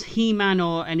long as He-Man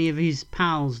or any of his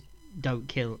pals don't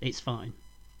kill, it's fine.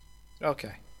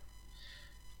 Okay.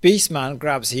 Beastman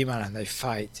grabs He-Man and they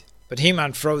fight. But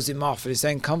He-Man throws him off and is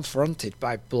then confronted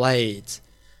by Blade.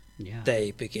 Yeah.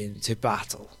 They begin to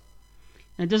battle.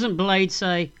 And doesn't Blade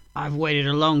say, "I've waited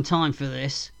a long time for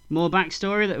this"? More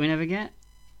backstory that we never get?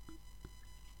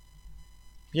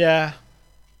 Yeah.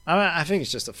 I think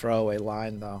it's just a throwaway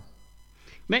line, though.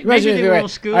 Maybe Imagine they if were you all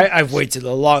school. I've waited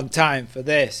a long time for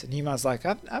this. And He-Man's like,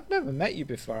 I've never met you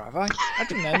before, have I? I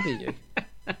don't remember you.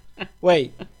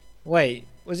 Wait.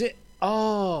 Was it?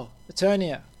 Oh,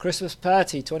 Eternia. Christmas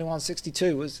Party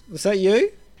 2162. Was that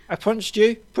you? I punched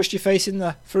you, pushed your face in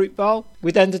the fruit bowl.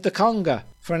 We then did the conga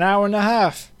for an hour and a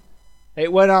half.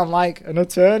 It went on like an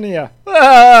Eternia.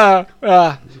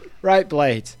 Right,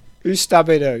 Blade. Who's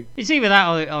stabbing who? It's either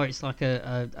that or it's like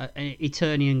an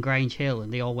Eternian Grange Hill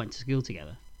and they all went to school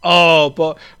together.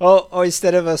 Oh,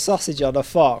 instead of a sausage on a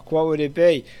fork, what would it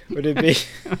be? Would it be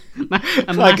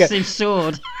a like massive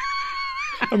sword?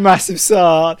 a massive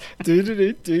sword? Do.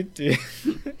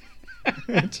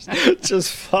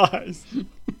 Just flies.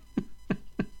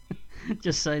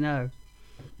 Just say no.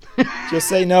 Just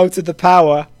say no to the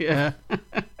power. Yeah.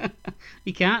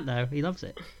 He can't though. He loves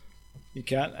it. You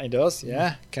can't. He does.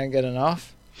 Yeah. Can't get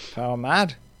enough. Power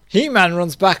mad. He-Man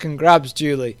runs back and grabs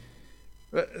Julie.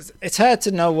 It's hard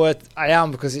to know where I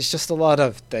am because it's just a lot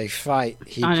of they fight.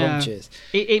 He punches.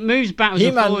 It moves backwards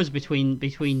He-Man... and forwards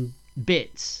between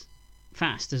bits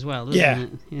fast as well.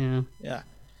 Doesn't it? Yeah.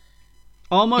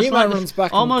 Almost He-Man like runs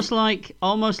back almost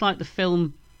like the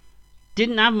film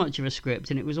didn't have much of a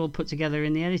script and it was all put together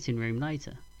in the editing room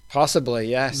later. Possibly,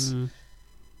 yes.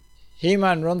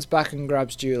 He-Man runs back and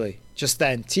grabs Julie. Just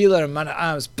then, Teela and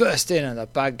Man-at-Arms burst in and the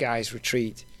bad guys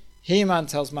retreat. He-Man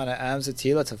tells Man-at-Arms and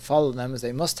Teela to follow them as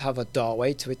they must have a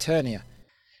doorway to Eternia.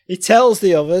 He tells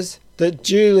the others that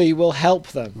Julie will help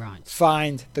them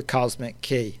find the cosmic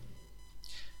key.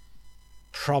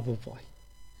 Probably.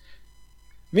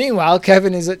 Meanwhile,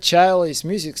 Kevin is at Charlie's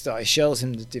music store. He shows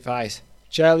him the device.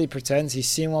 Charlie pretends he's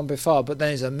seen one before, but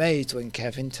then is amazed when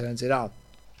Kevin turns it on.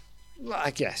 Well,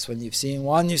 I guess when you've seen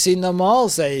one, you've seen them all,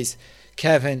 says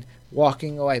Kevin,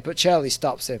 walking away, but Charlie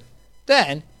stops him.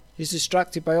 Then he's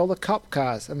distracted by all the cop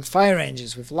cars and fire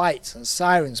engines with lights and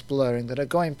sirens blurring that are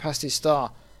going past his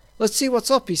store. Let's see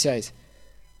what's up, he says.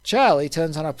 Charlie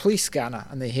turns on a police scanner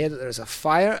and they hear that there is a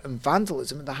fire and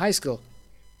vandalism at the high school.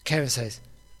 Kevin says,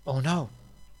 "Oh no,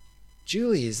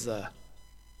 Julie is there."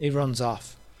 He runs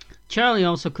off. Charlie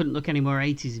also couldn't look any more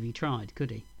 80s if he tried, could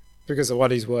he? Because of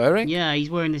what he's wearing? Yeah, he's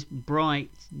wearing this bright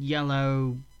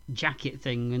yellow jacket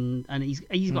thing and he's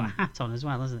got a hat on as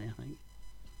well, hasn't he, I think?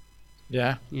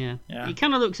 Yeah. He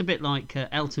kind of looks a bit like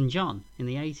Elton John in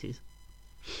the 80s.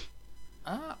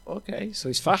 Ah, okay. So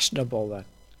he's fashionable then.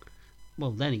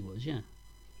 Well, then he was, yeah.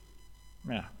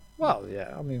 Yeah. Well,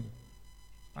 yeah. I mean,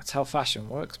 that's how fashion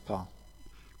works, Paul.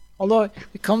 Although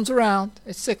it comes around,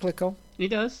 it's cyclical. It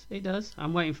does.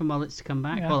 I'm waiting for mullets to come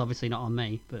back. Yeah. Well, obviously not on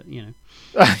me, but you know.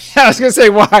 I was going to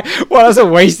say, why? Well, that's a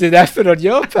wasted effort on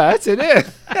your part, isn't it?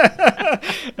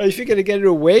 Are you going to get her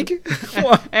a wig?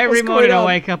 Every morning I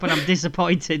wake up and I'm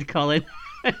disappointed, Colin.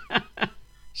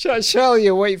 Surely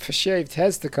you wait for shaved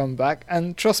heads to come back,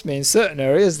 and trust me, in certain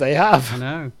areas they have. I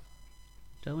know.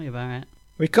 Tell me about it.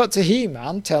 We cut to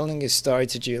He-Man telling his story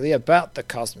to Julie about the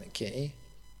cosmic key.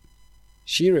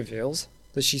 She reveals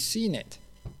that she's seen it,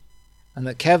 and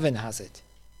that Kevin has it.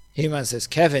 He-Man says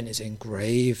Kevin is in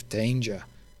grave danger.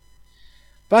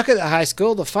 Back at the high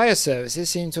school, the fire services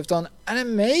seem to have done an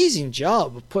amazing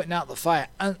job of putting out the fire,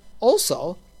 and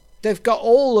also they've got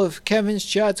all of Kevin's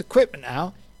charred equipment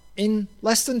out in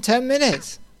less than 10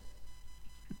 minutes.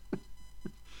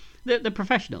 The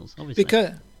professionals, obviously.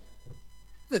 Because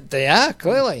they are,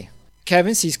 clearly.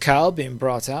 Kevin sees Carl being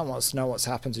brought out and wants to know what's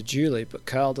happened to Julie, but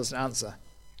Carl doesn't answer.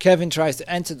 Kevin tries to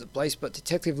enter the place, but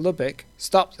Detective Lubbock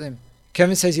stops him.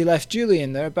 Kevin says he left Julie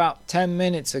in there about 10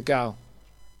 minutes ago.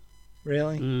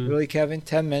 Really? Really, Kevin?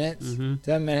 10 minutes? Mm-hmm.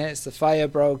 10 minutes, the fire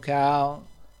broke out.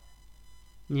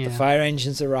 Yeah. The fire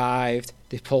engines arrived.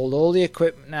 They pulled all the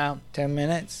equipment out. 10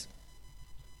 minutes.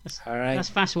 All right. That's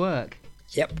fast work.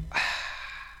 Yep.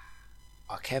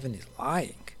 Oh, Kevin is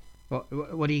lying.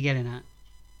 What are you getting at?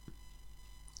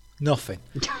 Nothing.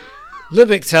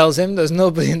 Lubbock tells him there's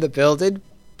nobody in the building,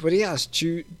 but he has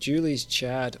Julie's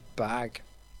charred bag.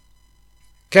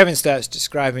 Kevin starts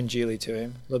describing Julie to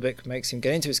him. Lubbock makes him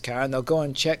get into his car and they'll go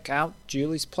and check out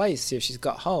Julie's place, see if she's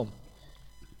got home.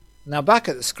 Now back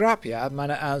at the scrapyard,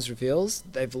 Man-at-Arms reveals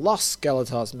they've lost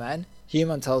Skeletor's men.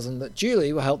 He-Man tells them that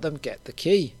Julie will help them get the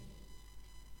key.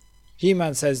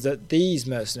 He-Man says that these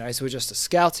mercenaries were just a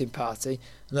scouting party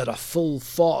and that a full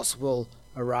force will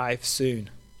arrive soon.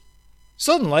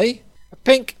 Suddenly, a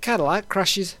pink Cadillac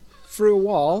crashes through a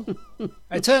wall.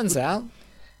 It turns out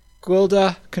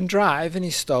Gwildor can drive and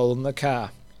he's stolen the car.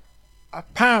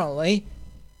 Apparently,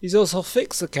 he's also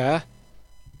fixed the car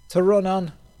to run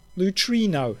on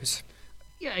neutrinos.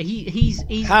 Yeah, he's.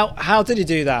 How did he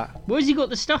do that? Where's he got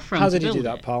the stuff from? How did he do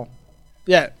that, Paul?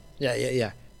 Yeah.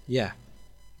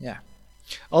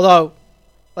 Although,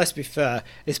 let's be fair,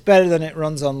 it's better than it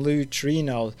runs on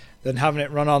neutrinos than having it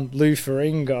run on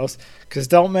Lufaringos, because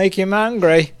don't make him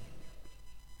angry.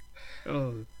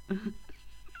 Oh.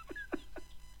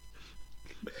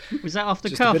 Was that off the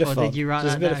Just cuff, a bit or of fun. did you write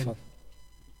Just that a bit down? of fun.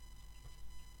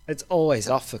 It's always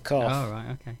off the cuff Oh,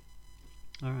 right, okay.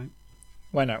 All right.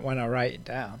 when I write it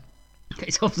down.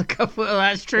 It's off the cuff. Well,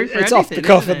 that's true for It's anything, off the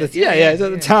cuff isn't at it? the it's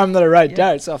at the time that I write it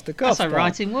down. It's off the cuff. That's how Paul.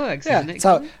 writing works, Yeah, isn't it?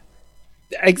 so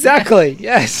exactly.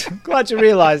 Yes, I'm glad you're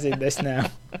realising this now.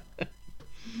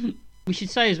 We should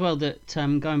say as well that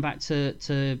going back to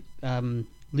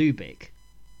Lubick,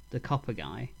 the copper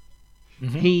guy,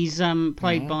 he's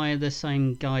played by the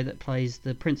same guy that plays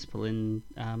the principal in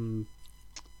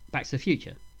Back to the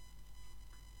Future.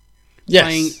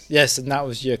 Yes, and that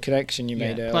was your connection you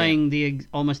made earlier. Playing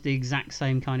almost the exact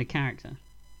same kind of character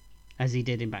as he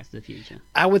did in Back to the Future.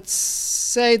 I would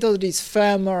say though that he's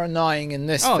far more annoying in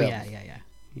this film.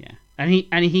 Yeah. And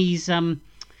he's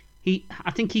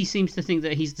I think he seems to think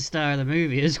that he's the star of the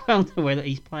movie as well, the way that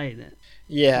he's played it.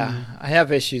 Yeah, I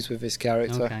have issues with his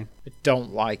character. Okay. I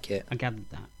don't like it. I gathered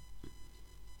that.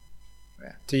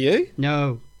 Yeah. Do you?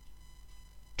 No.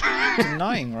 It's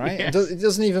annoying, right? Yes. It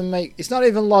doesn't even make. It's not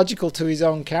even logical to his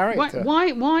own character.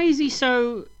 Why is he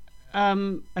so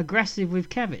aggressive with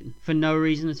Kevin for no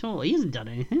reason at all? He hasn't done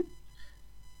anything.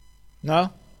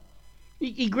 No.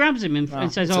 He grabs him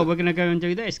and says, we're going to go and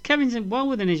do this. Kevin's well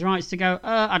within his rights to go,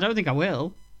 I don't think I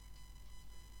will.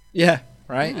 Yeah,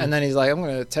 right? Yeah. And then he's like, I'm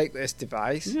going to take this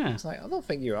device. Yeah. It's like, I don't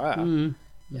think you are. Mm.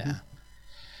 Yeah.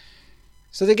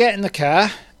 So they get in the car,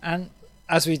 and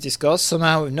as we discussed,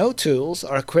 somehow with no tools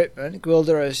or equipment,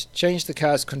 Gwildor has changed the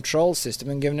car's control system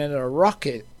and given it a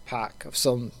rocket pack of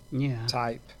some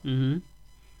type. Mm-hmm.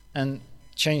 And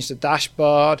changed the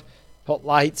dashboard, put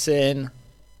lights in.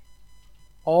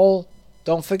 All,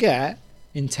 don't forget,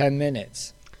 in 10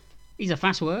 minutes. He's a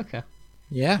fast worker.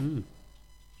 Yeah. Mm.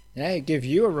 Yeah, he'd give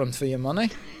you a run for your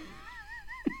money.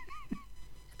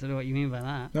 Don't know what you mean by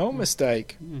that. No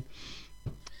mistake.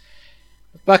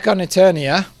 Back on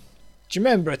Eternia. Do you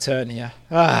remember Eternia?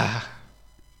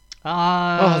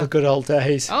 The good old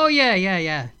days. Oh,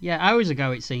 yeah. Hours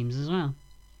ago, it seems, as well.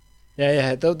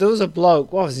 Yeah. There was a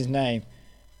bloke. What was his name?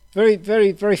 Very,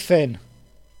 very, very thin.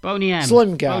 Boney M.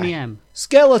 Slim guy. Boney M.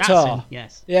 Skeletor. That's him,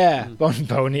 yes. Yeah,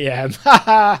 Boney M.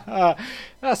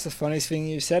 That's the funniest thing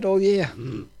you've said all year.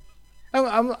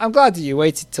 I'm glad that you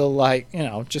waited till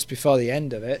just before the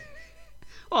end of it.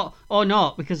 Well, or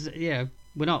not, because we're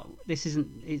not. This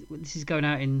is going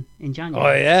out in January.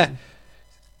 Oh yeah.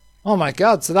 Oh my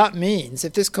God! So that means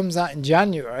if this comes out in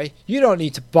January, you don't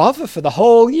need to bother for the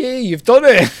whole year. You've done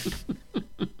it.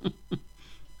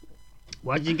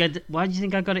 Why do you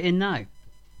think I got it in now?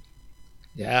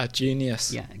 Yeah,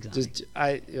 genius. Yeah, exactly.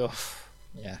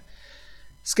 Yeah.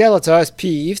 Skeletor is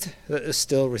peeved that there's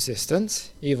still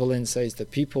resistance. Evelyn says the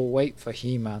people wait for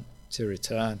He-Man to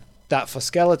return. That for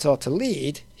Skeletor to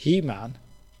lead, He-Man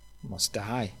must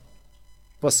die.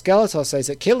 But Skeletor says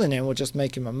that killing him will just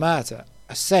make him a martyr,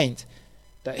 a saint,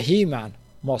 that He-Man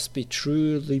must be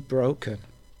truly broken.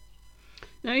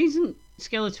 No, he isn't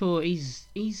Skeletor.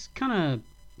 He's kind of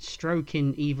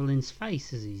stroking Evelyn's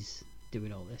face as he's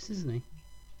doing all this, isn't he?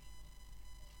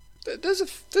 There's a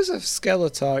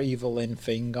Skeletor Evelyn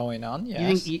thing going on,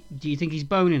 yes. Do you think he's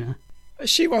boning her?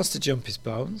 She wants to jump his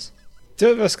bones. Two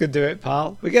of us can do it,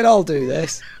 pal. We can all do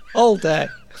this. All day.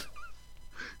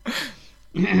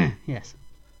 Yes.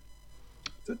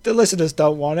 The listeners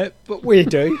don't want it, but we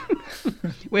do.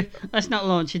 Let's not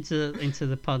launch into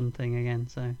the pun thing again,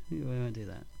 so we won't do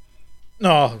that.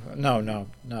 No.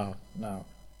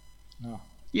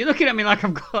 You're looking at me like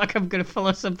I'm going to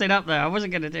follow something up there. I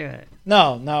wasn't going to do it.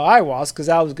 No, I was, because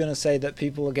I was going to say that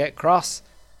people will get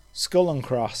skull and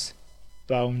cross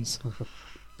bones.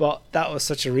 But that was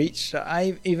such a reach that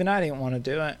I didn't want to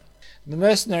do it. The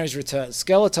mercenaries return.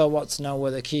 Skeletor wants to know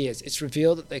where the key is. It's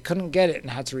revealed that they couldn't get it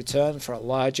and had to return for a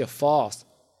larger force.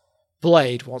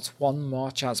 Blade wants one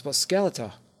more chance, but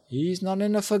Skeletor, he's not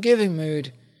in a forgiving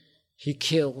mood. He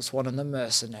kills one of the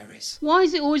mercenaries. Why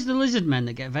is it always the lizard men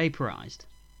that get vaporized?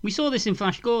 We saw this in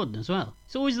Flash Gordon as well.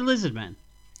 It's always the lizard men.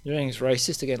 You think it's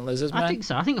racist against lizard men? I think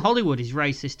so. I think Hollywood is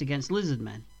racist against lizard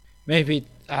men. Maybe.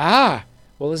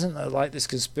 Well, isn't there like this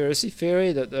conspiracy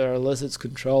theory that there are lizards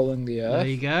controlling the Earth? There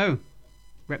you go.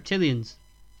 Reptilians.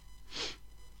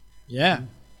 Yeah.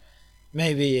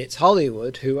 Maybe it's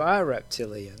Hollywood, who are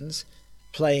reptilians,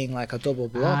 playing like a double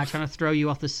bluff. Trying to throw you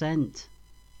off the scent.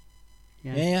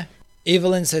 Yeah.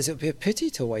 Evelyn says it would be a pity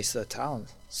to waste their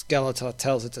talent. Skeletor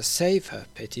tells her to save her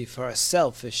pity for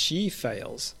herself if she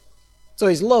fails. So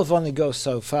his love only goes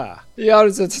so far. He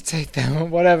orders her to take them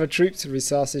whatever troops and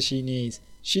resources she needs.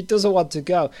 She doesn't want to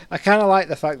go. I kind of like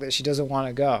the fact that she doesn't want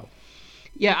to go.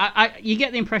 Yeah, you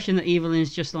get the impression that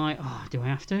Evelyn's just like, oh, do I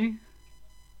have to?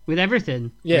 With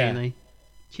everything, really.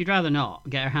 She'd rather not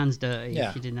get her hands dirty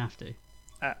if she didn't have to.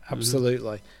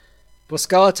 Absolutely. But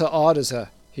Skeletor orders her.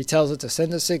 He tells her to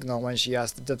send a signal when she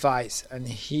has the device, and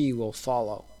he will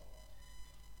follow.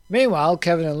 Meanwhile,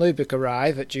 Kevin and Lubick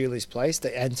arrive at Julie's place.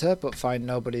 They enter, but find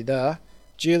nobody there.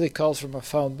 Julie calls from a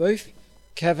phone booth.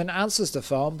 Kevin answers the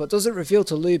phone, but doesn't reveal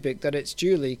to Lubick that it's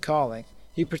Julie calling.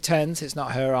 He pretends it's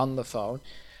not her on the phone.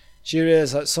 She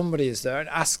realizes that somebody is there and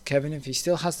asks Kevin if he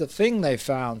still has the thing they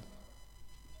found.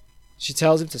 She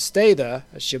tells him to stay there,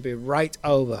 as she'll be right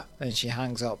over. Then she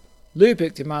hangs up.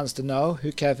 Lubick demands to know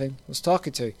who Kevin was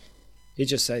talking to. He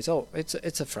just says, oh, it's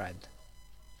a friend.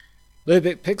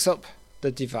 Lubick picks up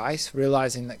the device,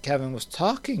 realizing that Kevin was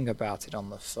talking about it on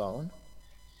the phone.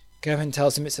 Kevin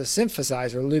tells him it's a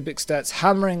synthesizer. Lubick starts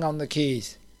hammering on the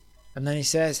keys. And then he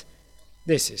says,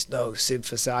 this is no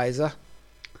synthesizer.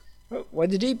 When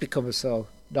did he become so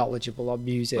knowledgeable on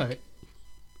music? Well,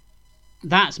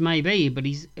 that's maybe, but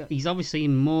he's obviously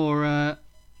more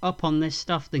up on this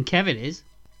stuff than Kevin is.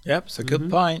 Yep, it's a good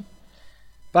point.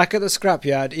 Back at the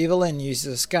scrapyard, Evelyn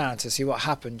uses a scanner to see what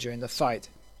happened during the fight.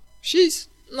 She's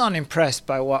not impressed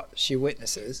by what she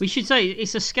witnesses. We should say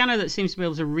it's a scanner that seems to be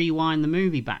able to rewind the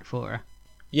movie back for her.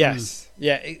 Yes.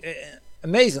 Yeah,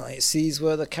 amazingly, it sees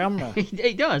where the camera...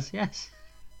 It does, yes.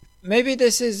 Maybe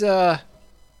this is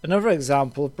another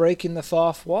example of breaking the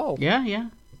fourth wall. Yeah.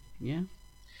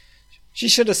 She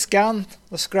should have scanned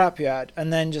the scrapyard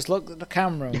and then just looked at the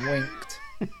camera and winked.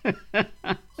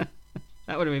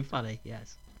 That would have been funny,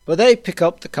 yes. But they pick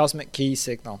up the cosmic key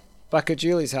signal. Back at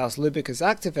Julie's house, Lubick has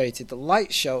activated the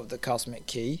light show of the cosmic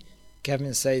key.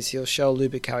 Kevin says he'll show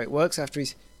Lubick how it works after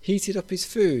he's heated up his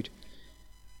food.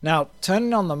 Now,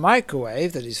 turning on the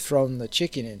microwave that he's thrown the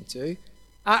chicken into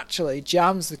actually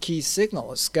jams the key signal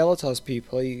that Skeletor's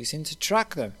people are using to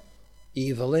track them.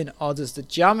 Evelyn orders the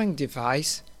jamming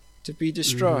device to be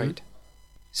destroyed.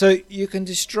 So you can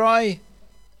destroy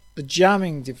the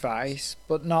jamming device,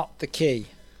 but not the key.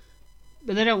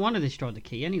 But they don't want to destroy the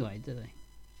key anyway, do they?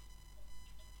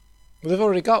 Well, they've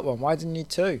already got one. Why do they need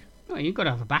two? Well, you've got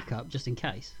to have a backup just in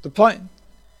case. The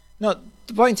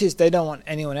point is they don't want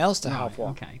anyone else to have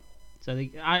one. Okay. So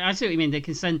I see what you mean. They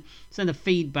can send a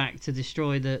feedback to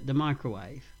destroy the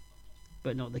microwave,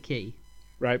 but not the key.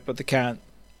 Right, but they can't.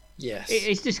 Yes.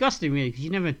 It's disgusting, really, because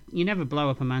you never blow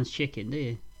up a man's chicken, do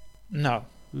you? No,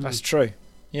 that's true.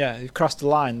 Yeah, you've crossed the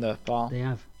line there, Paul. They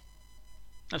have.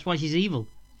 That's why she's evil.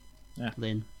 Yeah.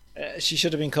 Lynn. She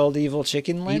should have been called Evil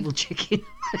Chicken Lynn. Evil Chicken.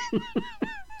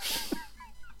 Is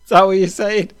that what you're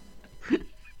saying?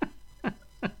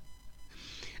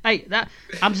 Hey,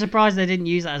 I'm surprised they didn't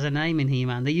use that as a name in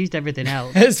He-Man. They used everything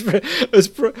else.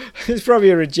 it's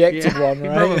probably a rejected one,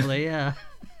 right? Probably, yeah.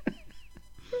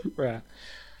 Right.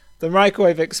 The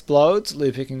microwave explodes.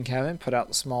 Lubick and Kevin put out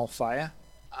the small fire.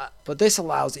 But this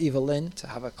allows Evelyn to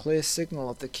have a clear signal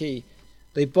of the key.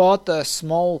 They board the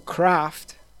small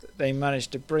craft that they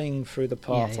managed to bring through the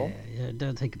portal. Yeah.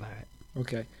 Don't think about it.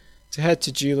 Okay. To head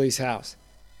to Julie's house.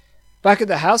 Back at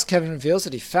the house, Kevin reveals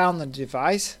that he found the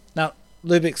device. Now,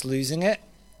 Lubik's losing it,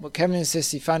 but Kevin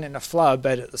insists he found it in a flower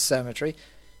bed at the cemetery.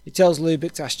 He tells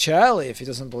Lubick to ask Charlie if he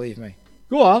doesn't believe me.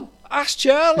 Go on, ask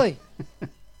Charlie.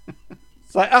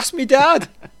 It's like, ask me dad.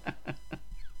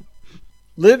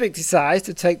 Lubick decides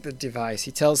to take the device.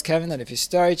 He tells Kevin that if his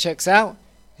story checks out,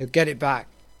 he'll get it back.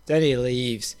 Then he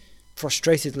leaves.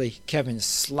 Frustratedly, Kevin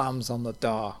slams on the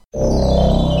door.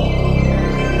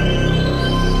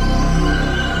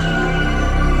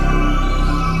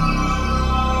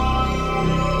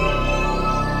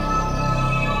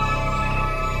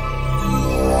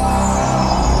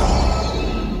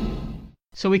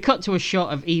 So we cut to a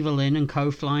shot of Evelyn and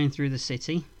Co flying through the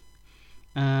city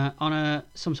on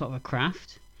some sort of a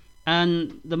craft,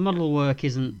 and the model work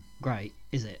isn't great,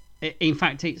 is it? In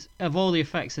fact, it's of all the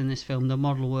effects in this film, the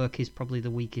model work is probably the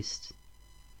weakest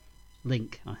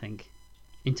link, I think,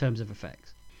 in terms of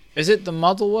effects. Is it the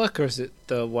model work, or is it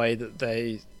the way that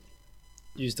they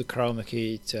use the chroma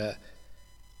key to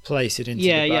place it into the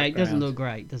background? Yeah, it doesn't look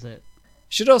great, does it?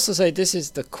 Should also say this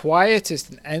is the quietest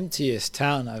and emptiest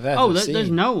town I've ever seen.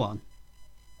 There's no one.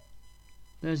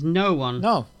 There's no one.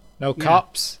 No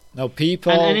cops, no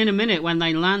people. And in a minute, when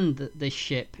they land this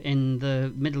ship in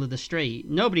the middle of the street,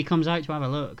 nobody comes out to have a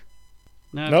look.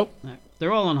 Nope. No.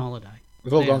 They're all on holiday.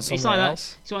 We've all gone somewhere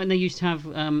else. It's like when they used to have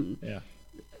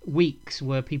weeks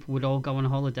where people would all go on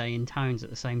holiday in towns at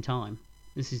the same time.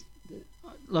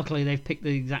 Luckily, they've picked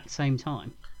the exact same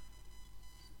time.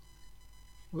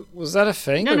 Was that a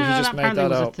thing? No, or have you just that made apparently that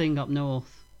was up? a thing up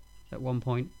north at one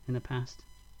point in the past.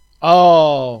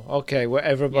 Oh, okay, where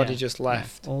everybody just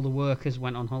left. Yeah. All the workers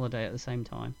went on holiday at the same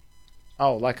time.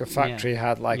 Oh, like a factory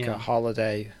had a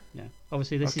holiday. Yeah.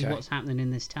 Obviously, this is what's happening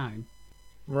in this town.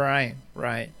 Right.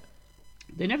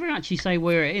 They never actually say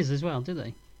where it is as well, do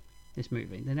they? This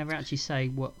movie. They never actually say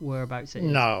whereabouts it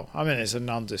is. No, I mean, it's a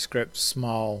nondescript,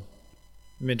 small,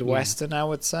 Midwestern, I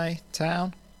would say,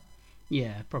 town.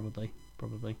 Yeah, probably.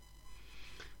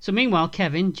 So meanwhile,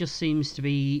 Kevin just seems to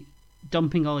be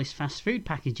dumping all his fast food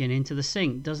packaging into the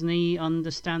sink. Doesn't he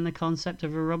understand the concept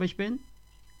of a rubbish bin?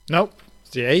 Nope. It's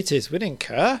the 80s. We didn't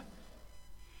care.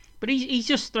 But he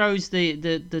just throws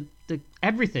the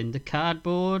everything, the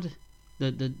cardboard,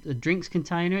 the drinks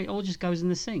container, it all just goes in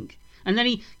the sink. And then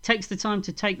he takes the time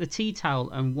to take the tea towel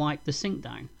and wipe the sink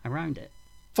down around it.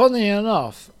 Funnily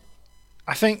enough,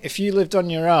 I think if you lived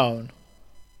on your own,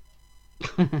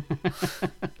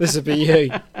 this would be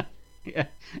you.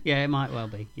 Yeah, it might well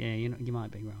be. Yeah, you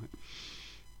might be right.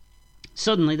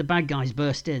 Suddenly, the bad guys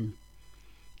burst in.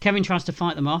 Kevin tries to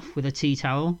fight them off with a tea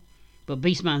towel, but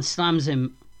Beastman slams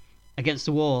him against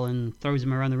the wall and throws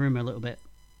him around the room a little bit.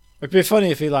 It'd be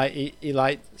funny if he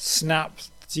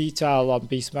snapped the tea towel on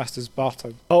Beastmaster's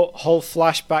bottom. Whole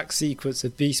flashback sequence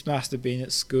of Beastmaster being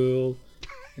at school,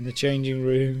 in the changing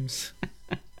rooms.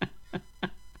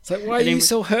 It's like, why are you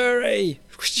so hurry?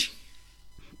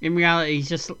 In reality, he's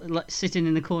just sitting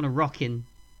in the corner rocking.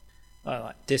 Oh,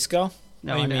 like disco?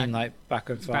 No, I mean like back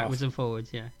and forth? Backwards and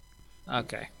forwards, yeah.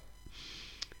 Okay.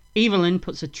 Evelyn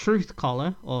puts a truth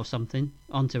collar or something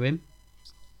onto him.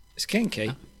 It's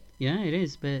kinky. Yeah, it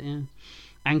is, but yeah.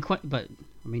 But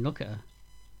I mean, look at her.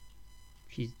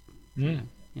 She's yeah.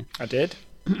 I did.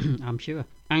 I'm sure.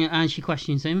 And she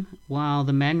questions him while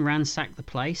the men ransack the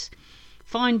place,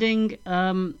 finding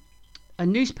a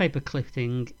newspaper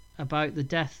clipping about the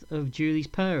death of Julie's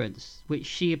parents, which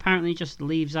she apparently just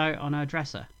leaves out on her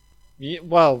dresser. Yeah,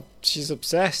 well, she's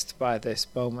obsessed by this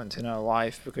moment in her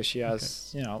life because she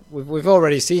has, we've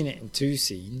already seen it in 2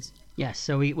 scenes. Yes,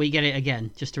 so we get it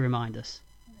again, just to remind us.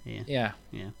 Yeah.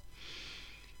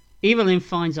 Evelyn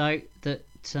finds out that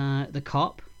the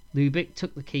cop, Lubick,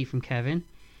 took the key from Kevin,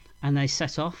 and they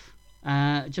set off,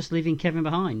 just leaving Kevin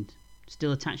behind,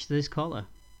 still attached to this collar.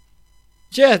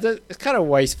 Yeah, it's kind of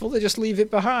wasteful. They just leave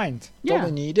it behind. Yeah. Don't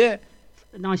they need it?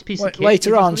 A nice piece of kit.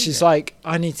 Later on, she's like,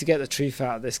 I need to get the truth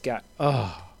out of this guy.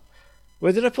 Oh,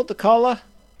 where did I put the collar?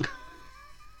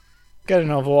 Get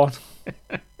another one.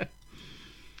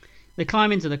 They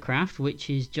climb into the craft, which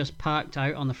is just parked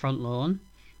out on the front lawn.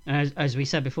 As we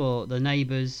said before, the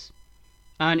neighbours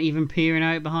aren't even peering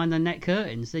out behind the net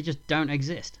curtains. They just don't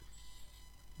exist.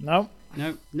 No,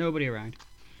 nobody around.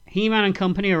 He-Man and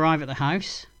company arrive at the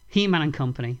house. He-Man and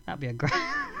Company. That'd be a great...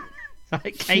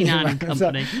 like K-9 and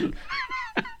Company.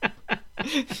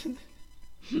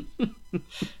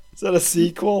 Is that a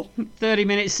sequel?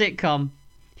 30-minute sitcom.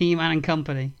 He-Man and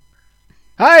Company.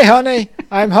 Hi, honey.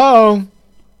 I'm home.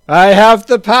 I have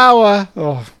the power.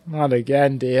 Oh, not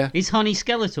again, dear. Is Honey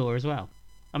Skeletor as well?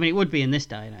 I mean, it would be in this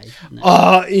day and age, wouldn't it?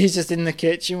 Oh, he's just in the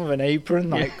kitchen with an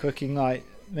apron, cooking,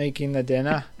 making the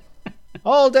dinner.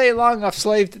 All day long I've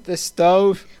slaved at this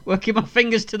stove. Working my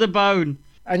fingers to the bone.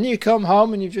 And you come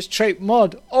home and you've just traipsed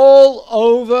mud all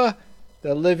over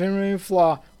the living room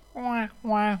floor. Wah,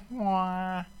 wah,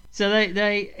 wah. So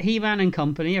He-Man and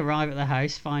company arrive at the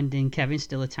house, finding Kevin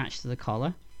still attached to the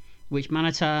collar, which Man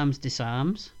at Arms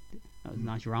disarms. That was a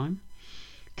nice rhyme.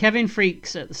 Kevin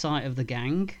freaks at the sight of the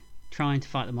gang, trying to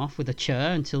fight them off with a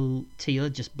chair until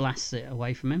Teela just blasts it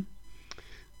away from him.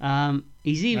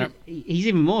 He's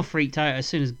even more freaked out as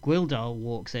soon as Gwildor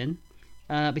walks in,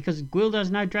 because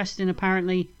Gwildor's now dressed in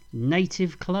apparently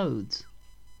native clothes.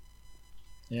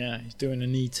 Yeah, he's doing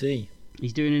an E.T.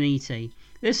 He's doing an E.T.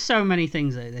 There's so many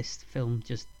things that this film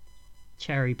just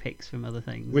cherry picks from other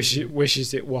things.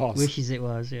 Wishes it was. Wishes it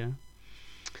was, yeah.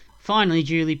 Finally,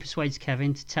 Julie persuades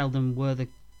Kevin to tell them where the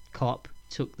cop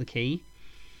took the key.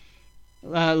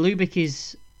 Lubick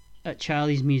is at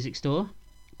Charlie's music store,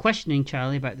 questioning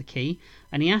Charlie about the key,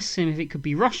 and he asks him if it could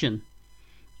be Russian.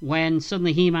 When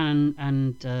suddenly He-Man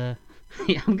and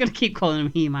I'm going to keep calling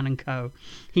him He-Man and Co.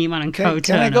 He-Man and Co.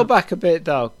 Can I go back a bit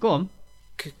though? Go on.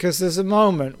 Because there's a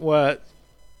moment where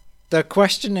they're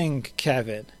questioning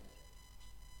Kevin,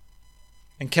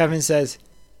 and Kevin says,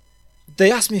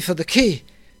 "They asked me for the key,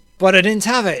 but I didn't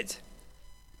have it."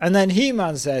 And then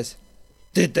He-Man says,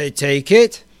 "Did they take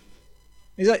it?"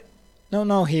 He's like,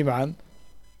 "No, He-Man.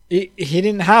 He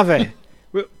didn't have it."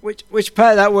 Which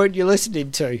part of that word you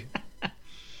listening to?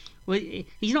 Well,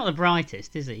 he's not the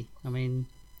brightest, is he? I mean...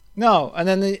 No, and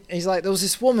then he's like, there was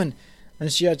this woman,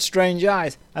 and she had strange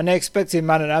eyes, and they expected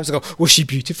Man at Arms to go, "Was she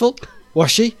beautiful?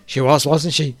 Was she? She was,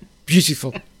 wasn't she?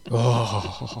 Beautiful.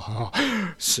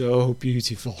 Oh, so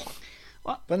beautiful."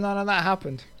 What? But none of that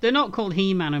happened. They're not called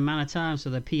He-Man and Man at Arms, so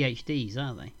they're PhDs,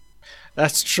 are they?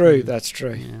 That's true, that's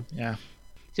true. Yeah.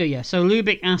 So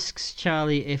Lubick asks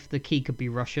Charlie if the key could be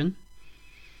Russian.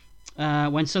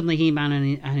 When suddenly He-Man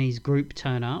and his group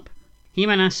turn up.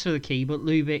 He-Man asks for the key, but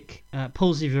Lubick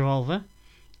pulls his revolver,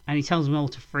 and he tells them all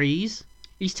to freeze.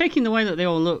 He's taking the way that they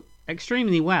all look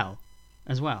extremely well,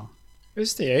 as well.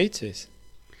 It's the 80s.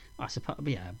 I suppose,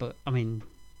 yeah, but I mean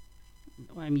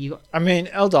you got...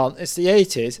 hold on, it's the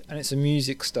 80s, and it's a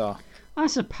music star. I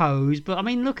suppose, but I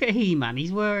mean, look at He-Man.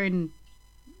 He's wearing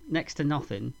next to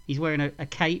nothing. He's wearing a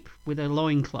cape with a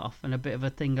loincloth and a bit of a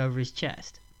thing over his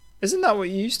chest. Isn't that what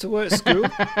you used to wear at school?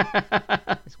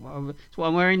 It's what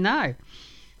I'm wearing now.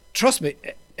 Trust me,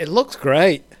 it looks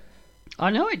great.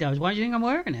 I know it does. Why do you think I'm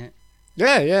wearing it?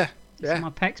 Yeah. My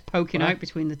pecs poking out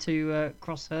between the two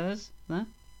crosshairs there.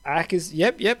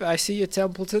 Yep, I see your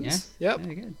Templetons. Yes, yep.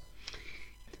 Very good.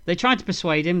 They tried to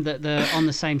persuade him that they're on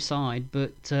the same side,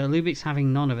 but Lubick's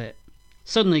having none of it.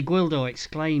 Suddenly, Gwildor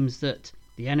exclaims that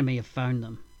the enemy have found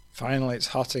them. Finally, it's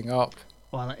hotting up.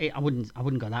 Well, I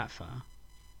wouldn't go that far.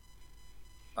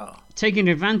 Oh. Taking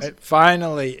advantage.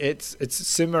 Finally, it's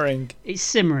simmering. It's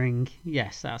simmering.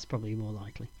 Yes, that's probably more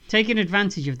likely. Taking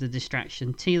advantage of the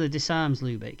distraction, Teela disarms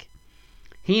Lubick.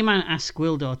 He-Man asks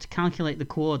Gwildor to calculate the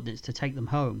coordinates to take them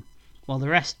home, while the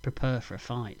rest prepare for a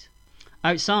fight.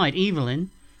 Outside, Evelyn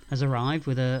has arrived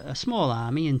with a small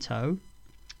army in tow.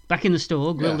 Back in the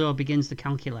store, Gwildor begins the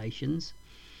calculations.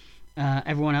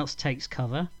 Everyone else takes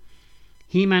cover.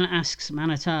 He-Man asks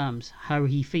Man at Arms how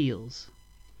he feels.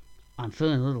 "I'm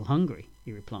feeling a little hungry,"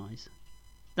 he replies.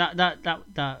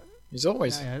 That. He's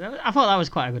always. I thought that was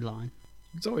quite a good line.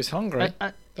 He's always hungry.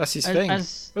 That's his thing.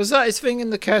 Was that his thing in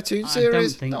the cartoon series? I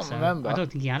don't think so. Remember. I don't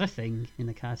think he had a thing in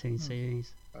the cartoon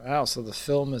series. Wow, so the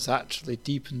film has actually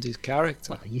deepened his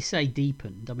character. Well, you say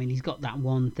deepened. I mean, he's got that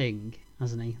one thing,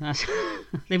 hasn't he?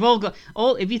 They've all got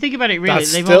all. If you think about it, really,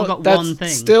 they've all got one thing.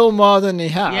 Still more than he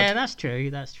had. Yeah, that's true.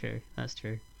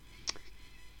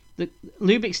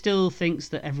 Lubick still thinks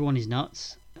that everyone is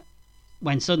nuts,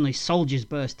 when suddenly soldiers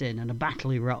burst in and a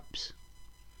battle erupts.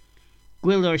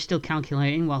 Gwildor is still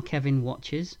calculating while Kevin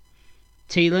watches.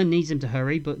 Teela needs him to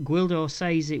hurry, but Gwildor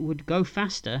says it would go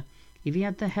faster if he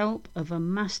had the help of a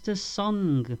master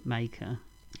song maker.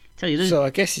 So I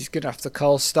guess he's going to have to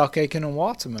call Stock Aitken and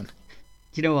Waterman. Do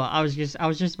you know what? I was just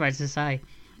about to say,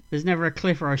 there's never a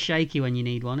Cliff or a Shaky when you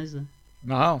need one, is there?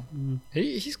 No.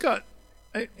 He's got...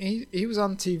 He was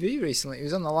on TV recently. He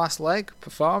was on The Last Leg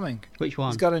performing. Which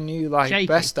one? He's got a new Shaky.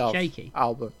 best of Shaky.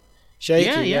 album.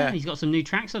 Shaky, yeah. He's got some new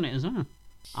tracks on it as well.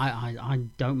 I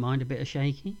don't mind a bit of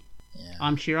Shaky. Yeah.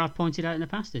 I'm sure I've pointed out in the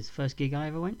past it's the first gig I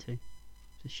ever went to.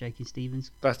 Just Shaky Stevens.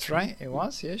 That's right, it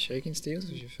was, yeah. Shaking Stevens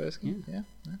was your first gig, yeah.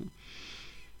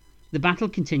 The battle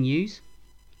continues.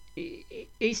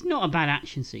 It's not a bad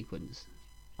action sequence.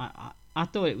 I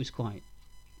thought it was quite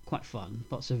fun.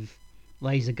 Lots of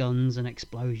laser guns and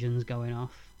explosions going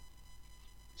off.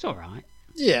 It's alright.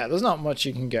 Yeah, there's not much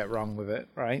you can get wrong with it,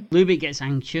 right? Lubick gets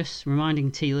anxious,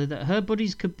 reminding Teela that her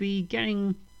buddies could be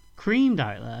getting creamed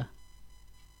out there.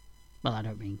 Well, I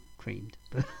don't mean creamed,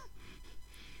 but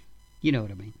you know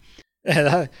what I mean.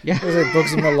 Yeah. Was it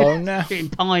Bugsy Malone now? Getting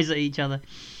pies at each other.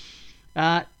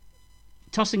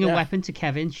 Tossing a weapon to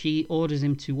Kevin, she orders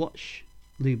him to watch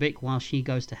Lubick while she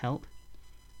goes to help.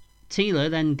 Teela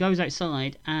then goes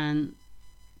outside and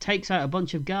takes out a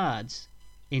bunch of guards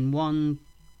in one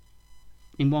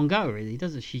go, really,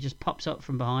 doesn't she? She just pops up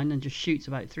from behind and just shoots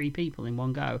about 3 people in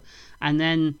one go. And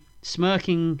then,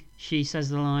 smirking, she says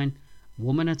the line,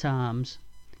 "Woman at arms."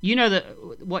 You know that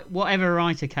whatever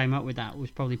writer came up with that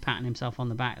was probably patting himself on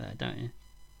the back there, don't you?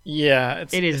 Yeah,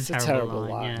 it is a terrible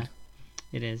line. Yeah,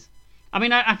 it is. I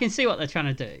mean, I can see what they're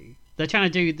trying to do. They're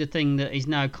trying to do the thing that is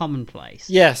now commonplace.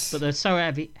 Yes. But they're so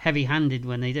heavy-handed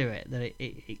when they do it that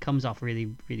it comes off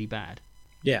really, really bad.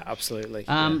 Yeah, absolutely.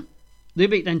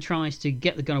 Lubick then tries to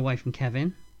get the gun away from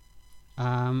Kevin,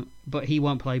 but he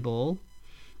won't play ball.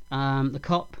 The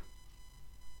cop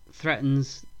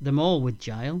threatens them all with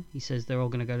jail. He says they're all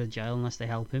going to go to jail unless they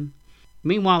help him.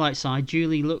 Meanwhile, outside,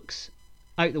 Julie looks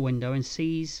out the window and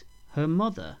sees her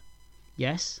mother.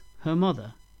 Yes, her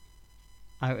mother.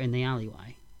 Out in the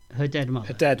alleyway. Her dead mother.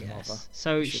 Her dead mother.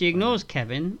 So she ignores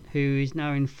Kevin, who is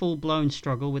now in full-blown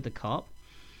struggle with the cop,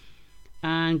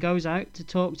 and goes out to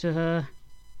talk to her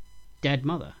dead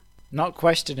mother. Not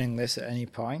questioning this at any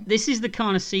point. This is the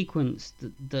kind of sequence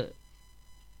that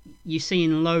you see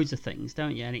in loads of things,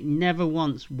 don't you? And it never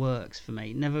once works for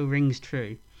me. It never rings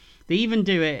true. They even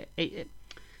do it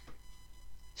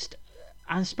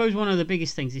I suppose one of the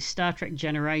biggest things is Star Trek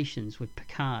Generations with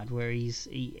Picard, where he's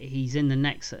in the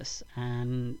Nexus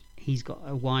and he's got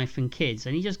a wife and kids,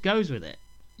 and he just goes with it.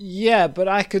 Yeah, but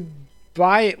I could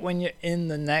buy it when you're in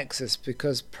the Nexus,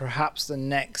 because perhaps the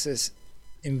Nexus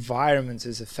environment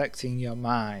is affecting your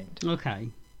mind. Okay.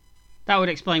 That would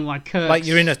explain why Kirk... Like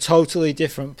you're in a totally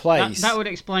different place. That would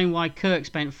explain why Kirk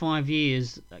spent 5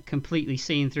 years completely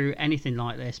seeing through anything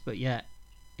like this, but yet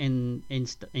in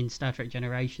Star Trek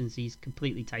Generations he's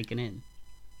completely taken in.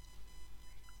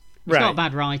 It's not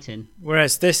bad writing.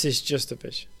 Whereas this is just a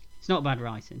vision. It's not bad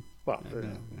writing. Well,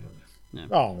 no.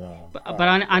 Oh, no. But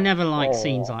I never like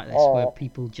scenes like this where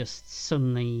people just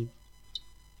suddenly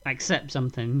accept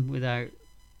something without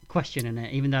questioning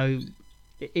it, even though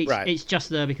it's just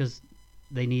there because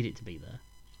they need it to be there.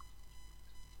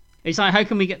 It's like, how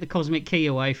can we get the cosmic key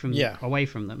away from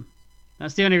them?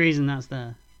 That's the only reason that's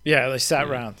there. Yeah, they sat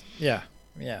around. Yeah.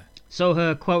 So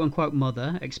her quote-unquote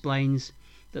mother explains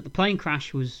that the plane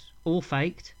crash was all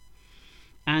faked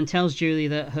and tells Julie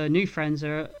that her new friends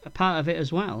are a part of it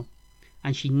as well,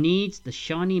 and she needs the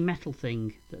shiny metal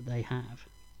thing that they have.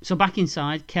 So back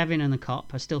inside, Kevin and the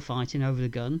cop are still fighting over the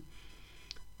gun.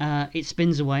 It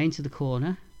spins away into the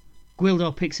corner.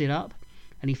 Gwildor picks it up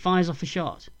and he fires off a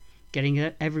shot, getting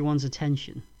everyone's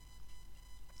attention.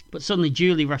 But suddenly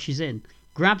Julie rushes in,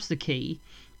 grabs the key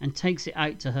and takes it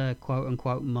out to her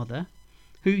quote-unquote mother,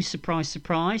 who, surprise,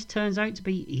 surprise, turns out to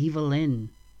be Evelyn.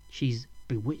 She's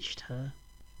bewitched her.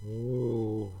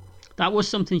 Ooh. That was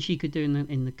something she could do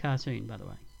in the cartoon, by the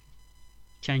way.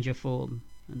 Change her form.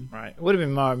 Right. It would have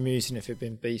been more amusing if it had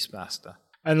been Beastmaster.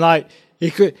 And like he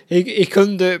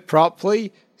couldn't do it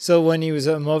properly, so when he was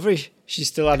her mother, she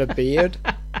still had a beard.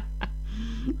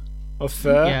 Or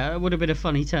fur. Yeah, it would have been a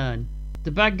funny turn.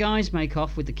 The bad guys make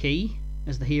off with the key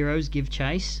as the heroes give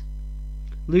chase.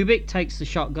 Lubick takes the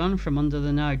shotgun from under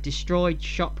the now destroyed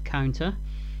shop counter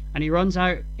and he runs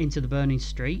out into the burning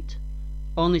street,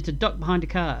 only to duck behind a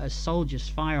car as soldiers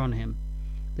fire on him.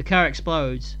 The car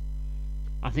explodes.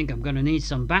 "I think I'm going to need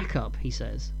some backup," he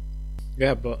says.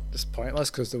 Yeah, but it's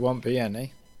pointless because there won't be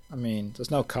any. I mean,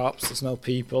 there's no cops, there's no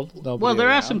people. Well, there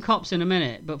are some cops in a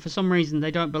minute, but for some reason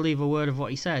they don't believe a word of what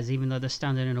he says, even though they're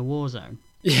standing in a war zone.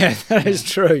 Yeah, that is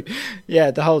true.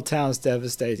 Yeah, the whole town's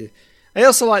devastated. I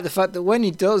also like the fact that when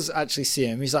he does actually see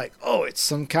him, he's like, "Oh, it's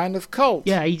some kind of cult."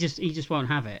 Yeah, he just won't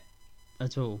have it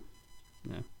at all.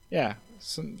 No. Yeah,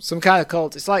 some kind of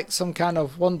cult. It's like some kind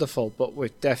of Wonderful, but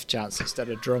with death chants instead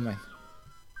of drumming.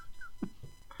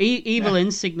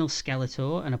 Evelyn signals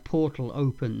Skeletor and a portal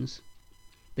opens.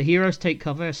 The heroes take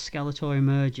cover as Skeletor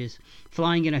emerges,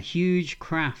 flying in a huge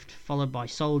craft followed by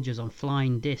soldiers on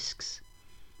flying discs.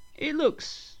 It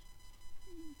looks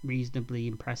reasonably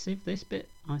impressive, this bit,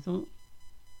 I thought.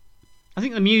 I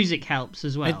think the music helps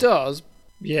as well. It does,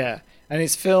 yeah. And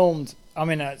it's filmed, I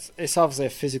mean, it's obviously a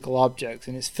physical object,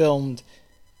 and it's filmed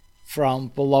from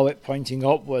below it pointing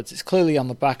upwards. It's clearly on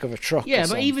the back of a truck. Yeah, or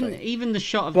but something. even the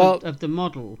shot of the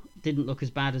model didn't look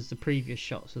as bad as the previous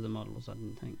shots of the models, I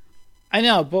didn't think. I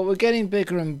know, but we're getting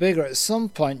bigger and bigger. At some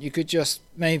point, you could just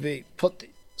maybe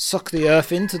suck the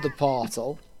Earth into the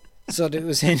portal, so that it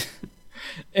was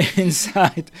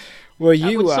inside where That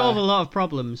you would were. solve a lot of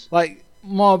problems. Like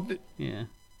more. Yeah.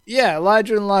 Yeah,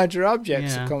 larger and larger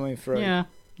objects Yeah. are coming through. Yeah.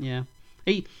 Yeah.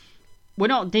 We're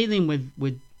not dealing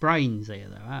with brains here,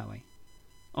 though, are we?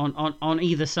 On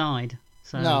either side.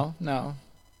 So No.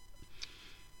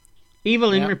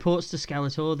 Evelyn Yeah. reports to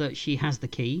Skeletor that she has the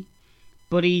key,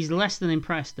 but he's less than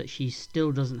impressed that she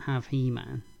still doesn't have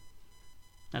He-Man.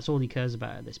 That's all he cares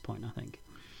about at this point, I think.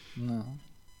 No.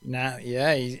 Now,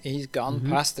 yeah, he's gone Mhm.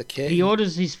 past the kid. He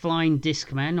orders his flying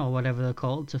disc men, or whatever they're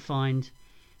called, to find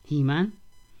He-Man.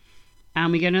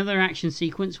 And we get another action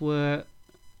sequence where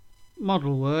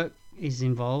model work is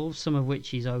involved, some of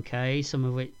which is okay, some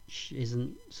of which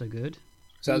isn't so good.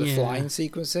 Is that the Yeah. flying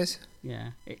sequences?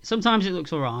 Yeah. Sometimes it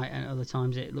looks alright, and other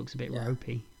times it looks a bit Yeah.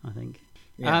 ropey, I think.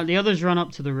 Yeah. The others run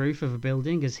up to the roof of a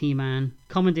building as He-Man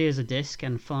commandeers a disc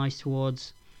and flies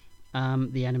towards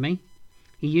the enemy.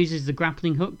 He uses the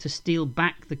grappling hook to steal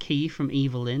back the key from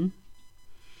Evelyn.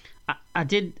 I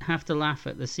did have to laugh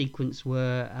at the sequence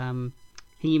where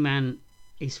He-Man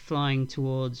is flying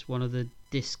towards one of the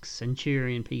disc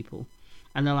Centurion people,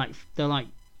 and they're like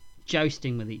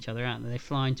jousting with each other, aren't they? They're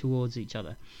flying towards each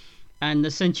other, and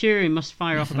the Centurion must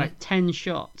fire off about 10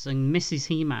 shots and misses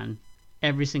He-Man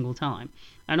every single time,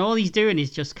 and all he's doing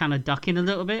is just kind of ducking a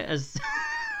little bit as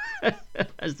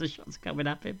as the shots are coming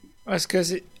at him. That's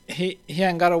because he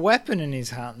ain't got a weapon in his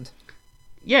hand.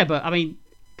 Yeah, but I mean,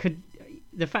 could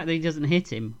the fact that he doesn't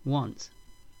hit him once?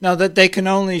 No, that they can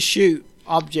only shoot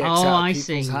objects Oh, out of I people's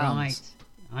see. hands. Right,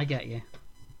 I get you.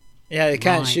 Yeah, they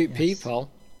can't Right, shoot yes. people.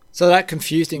 So that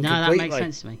confused him No, completely. that makes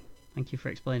sense to me. Thank you for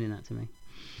explaining that to me.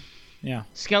 Yeah.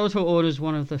 Skeletor orders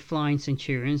one of the flying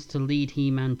Centurions to lead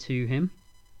He-Man to him.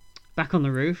 Back on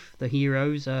the roof, the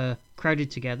heroes are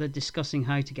crowded together, discussing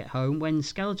how to get home, when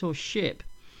Skeletor's ship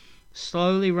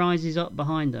slowly rises up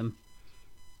behind them.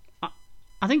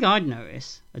 I think I'd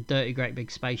notice a dirty, great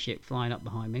big spaceship flying up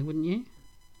behind me, wouldn't you?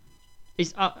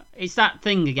 It's that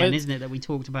thing again, Well, isn't it, that we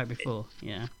talked about before?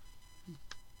 Yeah.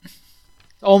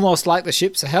 Almost like the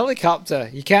ship's a helicopter.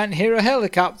 You can't hear a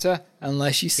helicopter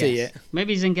unless you see Yes. it.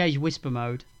 Maybe he's engaged whisper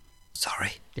mode.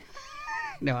 Sorry.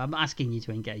 No, I'm asking you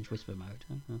to engage whisper mode.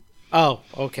 Oh,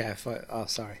 okay.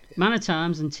 Sorry. Man at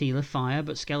Arms and Teela fire,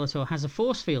 but Skeletor has a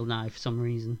force field now for some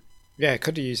reason. Yeah,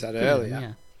 could have used that earlier.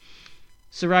 Yeah.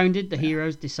 Surrounded, the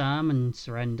heroes disarm and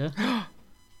surrender.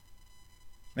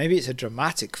 Maybe it's a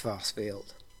dramatic force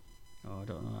field. Oh, I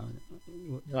don't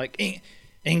know. Like,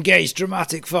 engage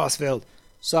dramatic force field.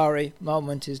 Sorry,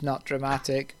 moment is not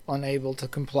dramatic. Unable to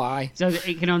comply. So that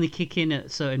it can only kick in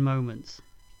at certain moments.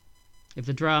 If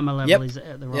the drama level Yep. is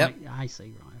at the right... Yep. I see,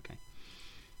 right, okay.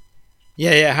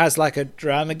 Yeah, it has like a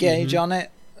drama gauge on it,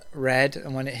 red,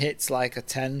 and when it hits like a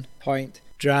 10-point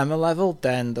drama level,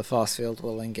 then the force field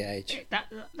will engage.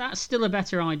 That's still a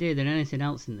better idea than anything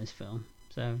else in this film.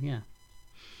 So, yeah.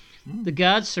 The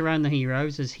guards surround the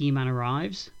heroes as He-Man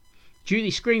arrives. Julie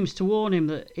screams to warn him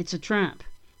that it's a trap,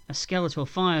 as Skeletor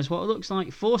fires what looks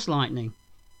like force lightning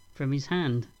from his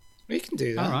hand. We can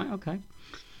do that, Alright, okay.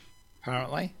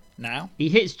 apparently, now. He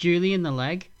hits Julie in the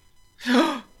leg.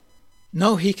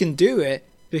 No, he can do it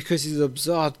because he's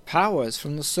absorbed powers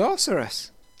from the sorceress.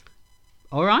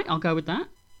 Alright, I'll go with that.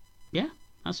 Yeah,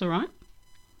 that's alright.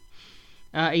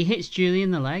 He hits Julie in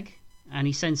the leg, and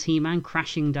he sends He-Man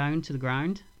crashing down to the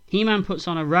ground. He-Man puts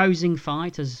on a rousing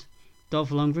fight as Dolph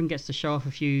Lundgren gets to show off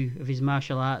a few of his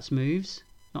martial arts moves.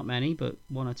 Not many, but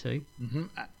one or two.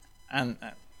 And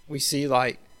we see,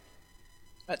 like,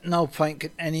 at no point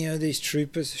can any of these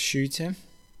troopers shoot him.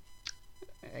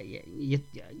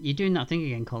 You're doing that thing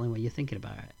again, Colin, where you're thinking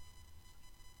about it.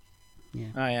 Yeah.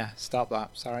 Oh, yeah, stop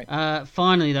that, sorry.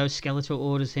 Finally, though, Skeletor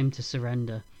orders him to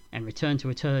surrender and return to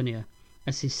Eternia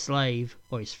as his slave,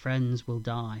 or his friends will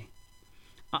die.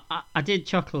 I did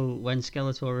chuckle when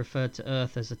Skeletor referred to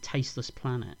Earth as a tasteless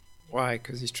planet. Why?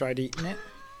 Because he's tried eating it?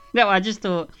 No, I just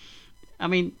thought... I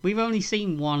mean, we've only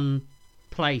seen one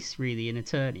place, really, in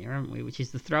Eternia, haven't we? Which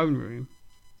is the throne room.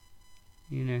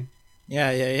 You know?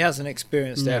 Yeah, he hasn't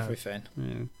experienced No. everything.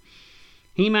 No.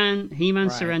 He-Man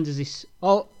Right. surrenders his...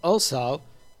 Also,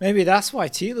 maybe that's why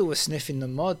Teela was sniffing the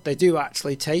mud. They do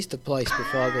actually taste the place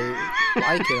before they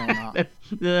like it or not.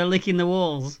 They're licking the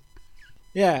walls.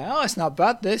 Yeah, oh, it's not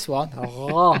bad, this one.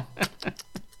 Oh.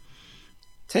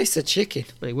 Taste the chicken.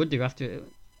 But they would do after...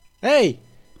 Hey,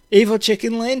 Evil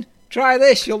Chicken Lynn, try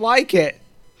this, you'll like it.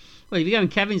 Well, if you go in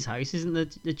Kevin's house, isn't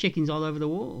the chickens all over the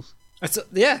walls?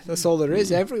 That's all there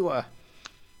is everywhere.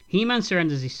 He-Man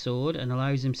surrenders his sword and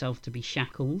allows himself to be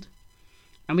shackled.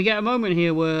 And we get a moment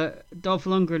here where Dolph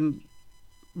Lundgren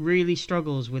really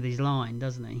struggles with his line,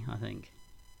 doesn't he? I think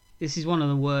this is one of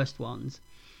the worst ones.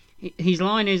 His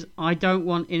line is, "I don't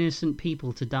want innocent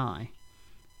people to die,"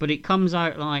 but it comes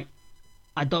out like,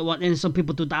 "I don't want innocent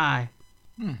people to die."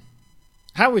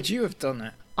 How would you have done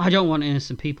it? I don't want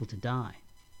innocent people to die.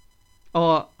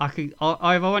 Or I could, or if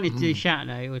I wanted to do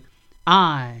Shatner, it would,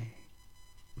 "I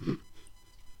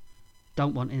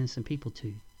don't want innocent people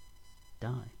to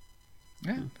die."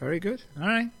 Yeah, very good. All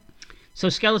right. So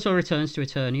Skeletor returns to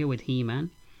Eternia with He-Man,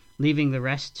 leaving the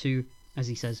rest to, as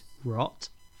he says, rot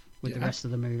with the rest of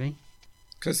the movie.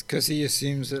 Because he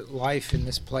assumes that life in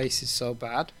this place is so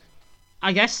bad.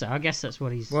 I guess so. I guess that's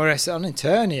what he's... Whereas on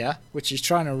Eternia, which he's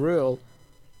trying to rule,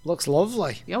 looks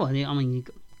lovely. Yeah, well, I mean, you've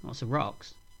got lots of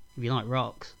rocks. If you like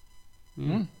rocks.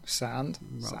 Yeah. Sand.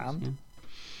 Rocks, Sand. Yeah.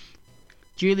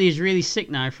 Julie is really sick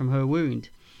now from her wound,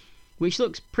 which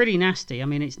looks pretty nasty. I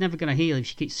mean, it's never going to heal if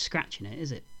she keeps scratching it,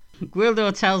 is it?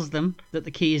 Gwildor tells them that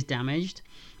the key is damaged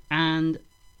and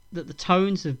that the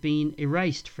tones have been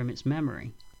erased from its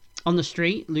memory. On the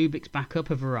street, Lubik's backup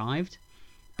have arrived,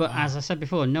 but as I said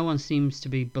before, no one seems to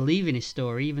be believing his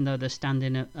story, even though they're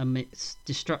standing amidst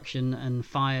destruction and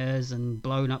fires and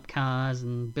blown up cars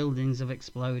and buildings have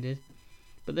exploded.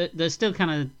 But they're still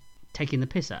kind of taking the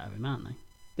piss out of him, aren't they?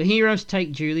 The heroes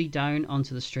take Julie down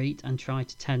onto the street and try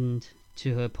to tend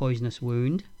to her poisonous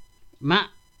wound. Matt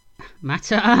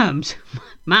Arms.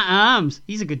 Matt Arms.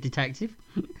 He's a good detective.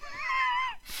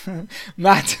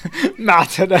 Matt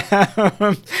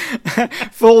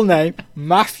full name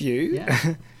Matthew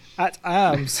at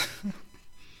Arms.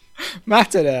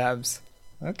 Matt at Arms.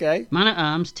 Okay. Man at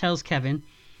Arms tells Kevin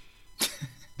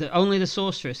that only the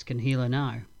sorceress can heal her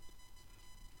now,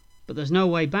 but there's no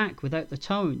way back without the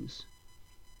tones.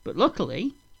 But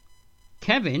luckily,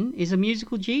 Kevin is a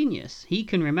musical genius. He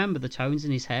can remember the tones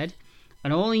in his head,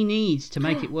 and all he needs to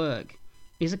make it work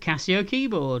is a Casio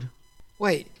keyboard.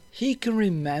 Wait, he can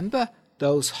remember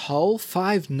those whole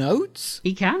 5 notes?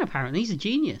 He can, apparently. He's a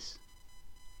genius.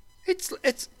 It's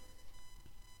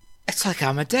like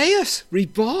Amadeus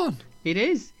reborn. It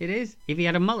is. If he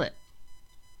had a mullet.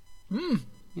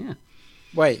 Yeah.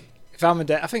 Wait,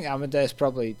 I think Amadeus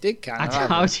probably did kind of.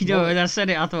 How do you know? When I said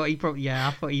it, I thought he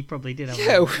probably did have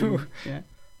a yeah.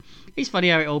 It's funny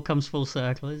how it all comes full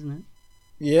circle, isn't it?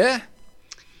 Yeah.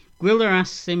 Gwildor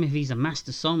asks him if he's a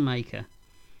master song maker.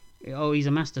 Oh, he's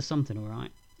a master something, all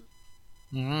right.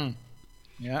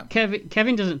 Yeah.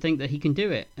 Kevin doesn't think that he can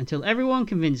do it until everyone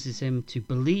convinces him to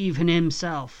believe in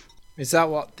himself. Is that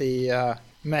what the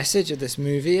message of this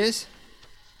movie is?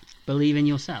 Believe in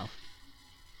yourself.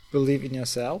 Believe in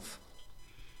yourself?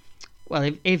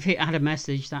 Well, if it had a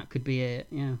message, that could be it,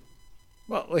 yeah.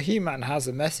 Well, He-Man has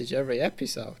a message every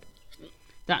episode.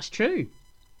 That's true.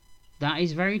 That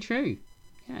is very true.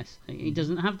 Yes, he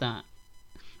doesn't have that.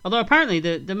 Although apparently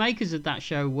the makers of that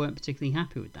show weren't particularly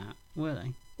happy with that, were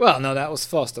they? Well, no, that was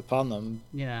forced upon them.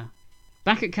 Yeah.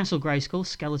 Back at Castle Grayskull,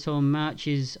 Skeletor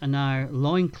marches a now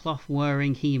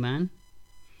loincloth-wearing He-Man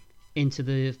into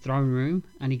the throne room,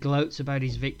 and he gloats about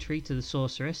his victory to the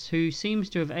sorceress, who seems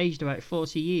to have aged about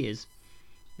 40 years.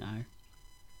 No.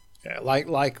 Yeah,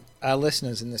 like our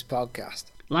listeners in this podcast.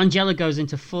 Langella goes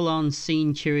into full-on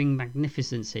scene-chewing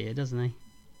magnificence here, doesn't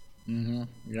he?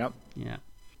 Yep. Yeah.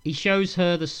 He shows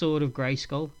her the sword of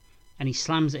Grayskull, and he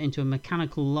slams it into a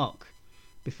mechanical lock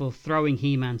before throwing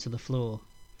He-Man to the floor.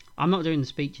 I'm not doing the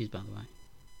speeches, by the way.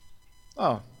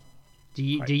 Oh. Do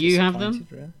you have them?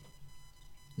 Really?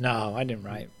 No, I didn't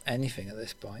write anything at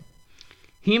this point.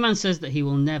 He-Man says that he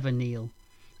will never kneel,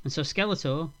 and so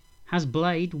Skeletor has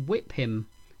Blade whip him.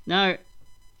 Now,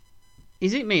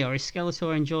 is it me, or is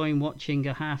Skeletor enjoying watching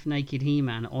a half-naked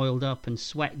He-Man oiled up and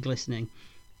sweat glistening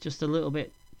just a little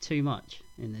bit too much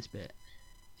in this bit?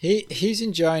 He's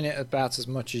enjoying it about as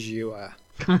much as you are.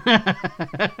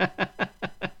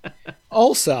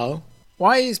 Also,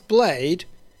 why is Blade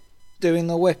doing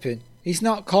the whipping? He's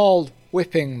not called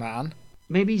Whipping Man.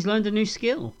 Maybe he's learned a new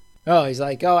skill. Oh, he's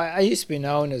like, I used to be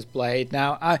known as Blade.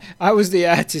 Now, I was the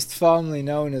artist formerly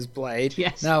known as Blade.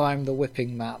 Yes. Now I'm the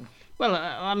Whipping Man. Well,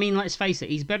 I mean, let's face it,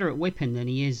 he's better at whipping than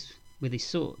he is with his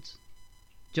swords.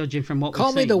 Judging from what we've seen.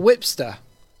 Call me the Whipster.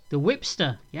 The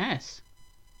Whipster, yes.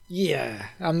 Yeah,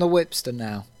 I'm the Whipster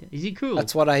now. Is he cool?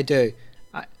 That's what I do.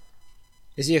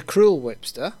 Is he a cruel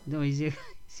Whipster? No, he's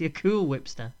a cool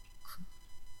Whipster.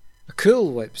 A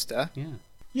cool Whipster? Yeah.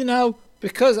 You know,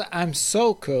 because I'm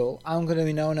so cool, I'm going to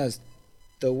be known as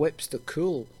the Whipster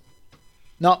Cool.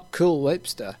 Not Cool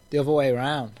Whipster, the other way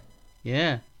around.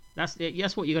 Yeah, that's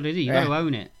what you got to do. You got to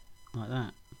own it like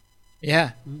that.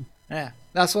 Yeah, yeah.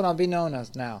 That's what I'll be known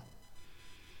as now.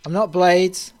 I'm not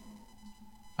Blades.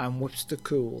 I'm Whipster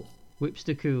Cool.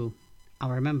 Whipster Cool. I'll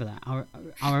remember that.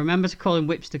 I'll remember to call him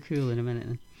Whipster Cool in a minute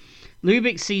then.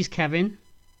 Lubick sees Kevin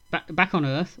back on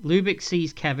Earth. Lubick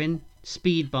sees Kevin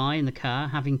speed by in the car,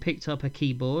 having picked up a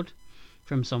keyboard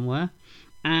from somewhere,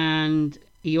 and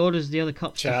he orders the other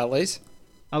cops. Charlie's.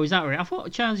 Oh, is that right? I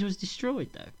thought Charlie's was destroyed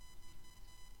though.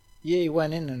 Yeah, he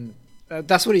went in and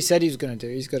that's what he said he was going to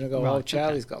do. He's going to go, Right, oh,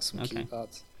 Charlie's okay. got some Okay.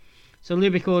 keyboards. So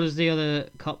Lubick orders the other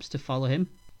cops to follow him.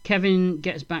 Kevin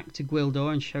gets back to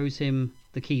Gwildor and shows him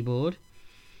the keyboard.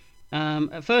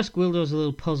 At first, Gwildor's a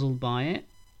little puzzled by it,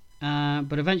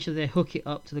 but eventually they hook it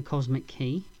up to the cosmic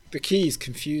key. The key is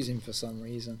confusing for some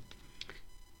reason.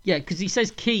 Yeah, because he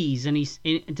says keys, and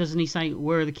doesn't he say,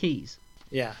 where are the keys?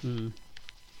 Yeah. Hmm.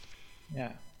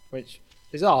 Yeah, which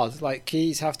is odd. Like,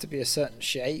 keys have to be a certain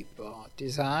shape or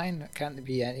design. Can't they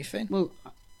be anything? Well,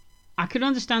 I could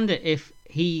understand it if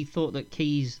he thought that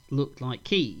keys looked like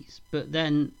keys, but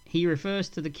then he refers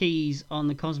to the keys on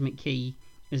the cosmic key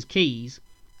as keys,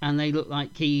 and they look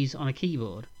like keys on a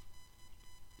keyboard.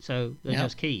 So they're Yeah.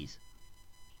 just keys.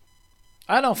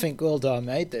 I don't think Gwildor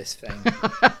made this thing.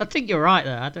 I think you're right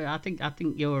there. I think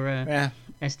your Yeah.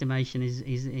 estimation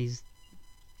is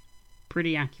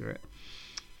pretty accurate.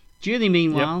 Julie,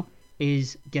 meanwhile,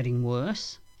 is getting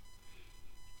worse.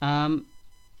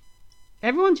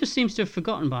 Everyone just seems to have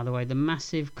forgotten, by the way, the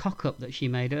massive cock-up that she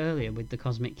made earlier with the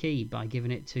cosmic key by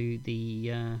giving it to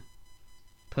the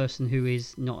person who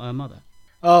is not her mother.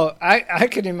 Oh, I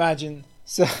can imagine.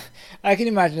 So I can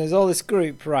imagine there's all this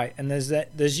group, right? And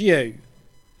there's you,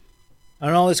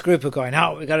 and all this group are going,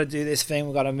 "Oh, we got to do this thing.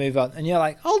 We got to move on." And you're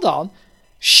like, "Hold on,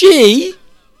 she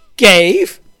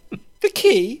gave the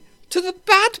key to the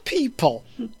bad people.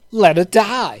 Let her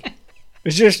die."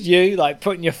 It's just you, like,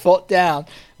 putting your foot down,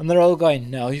 and they're all going,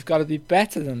 "No, you've got to be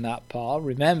better than that, Paul.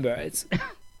 Remember, it's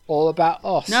all about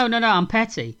us." No, I'm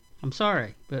petty. I'm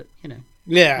sorry, but, you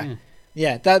know.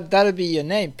 Yeah, that'd be your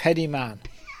name, Petty Man.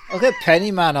 Look at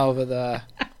Penny Man over there.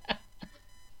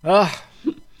 Oh,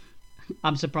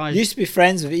 I'm surprised. used to be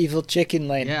friends with Evil Chicken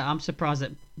Lane. Yeah, I'm surprised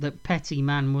that Petty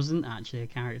Man wasn't actually a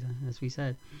character, as we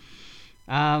said.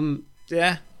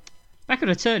 Yeah. Back at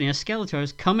Eternia, Skeletor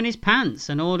has come in his pants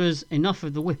and orders enough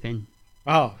of the whipping.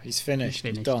 Oh, he's finished.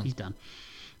 He's He's done.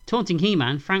 Taunting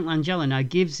He-Man, Frank Langella now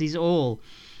gives his all,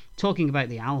 talking about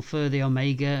the Alpha, the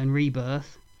Omega, and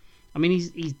Rebirth. I mean,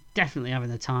 he's definitely having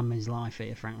the time of his life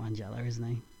here, Frank Langella, isn't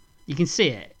he? You can see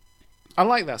it. I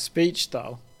like that speech,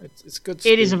 though. It's good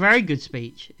speech. It is a very good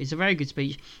speech. It's a very good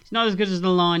speech. It's not as good as the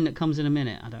line that comes in a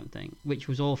minute, I don't think, which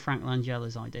was all Frank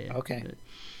Langella's idea. Okay.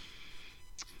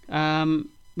 But,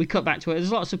 we cut back to it.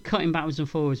 There's lots of cutting backwards and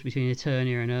forwards between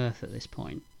Eternia and Earth at this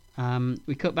point.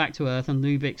 We cut back to Earth, and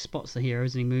Lubick spots the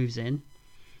heroes and he moves in.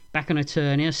 Back on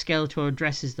Eternia, Skeletor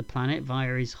addresses the planet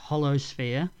via his hollow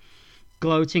sphere,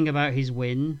 gloating about his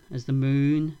win as the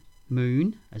moon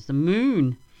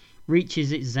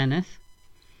reaches its zenith.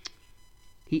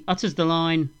 He utters the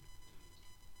line,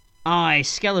 "I,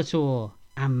 Skeletor,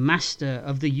 am master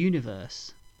of the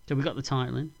universe." So we got the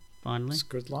title in, finally. It's a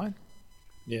good line.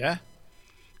 Yeah.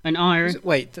 An iron.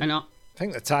 Wait, I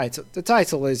think the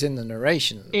title is in the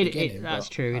narration at the beginning. That's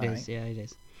true, it is. Right. Yeah, it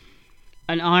is.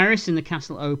 An iris in the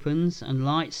castle opens, and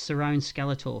lights surround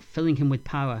Skeletor, filling him with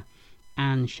power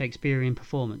and Shakespearean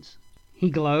performance. He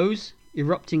glows,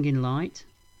 erupting in light.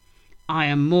 "I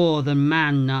am more than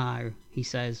man now," he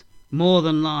says. "More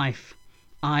than life.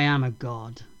 I am a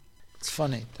god." It's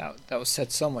funny. That was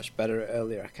said so much better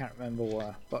earlier. I can't remember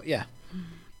where. But yeah.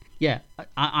 Yeah,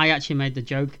 I actually made the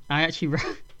joke.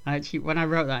 When I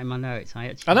wrote that in my notes,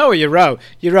 I know what you wrote.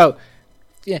 You wrote,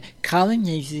 yeah, Colin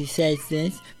usually says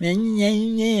this.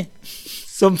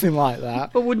 Something like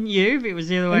that. But wouldn't you if it was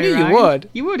the other way I knew around? you would.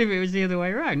 You would if it was the other way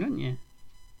around, wouldn't you?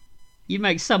 You'd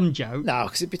make some joke. No,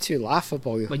 because it'd be too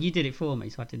laughable. Well, you did it for me,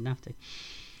 so I didn't have to.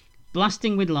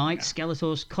 Blasting with light,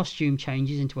 Skeletor's costume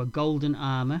changes into a golden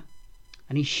armour,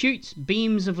 and he shoots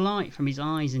beams of light from his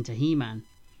eyes into He-Man.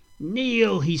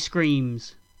 "Kneel!" he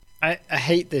screams. I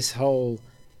hate this whole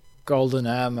golden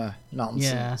armour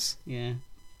nonsense. Yeah.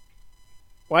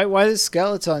 Why does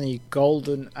Skeletor need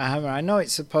golden armour? I know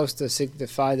it's supposed to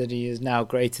signify that he is now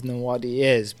greater than what he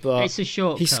is, but It's a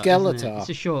shortcut. he's isn't Skeletor. it? It's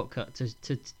a shortcut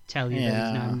to tell you that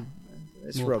he's now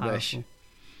it's more rubbish. powerful.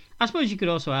 I suppose you could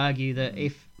also argue that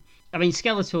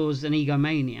Skeletor's an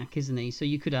egomaniac, isn't he? So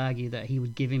you could argue that he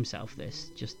would give himself this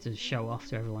just to show off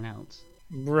to everyone else.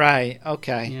 Right,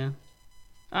 okay. Yeah.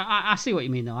 I see what you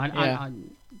mean, though.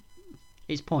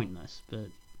 It's pointless, but...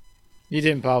 You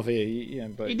didn't bother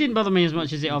you, but it didn't bother me as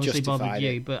much as it obviously bothered justified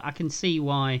you, but I can see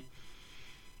why...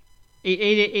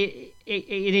 It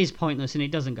is pointless and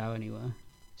it doesn't go anywhere.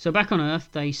 So back on Earth,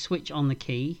 they switch on the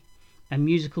key, and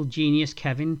musical genius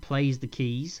Kevin plays the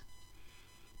keys.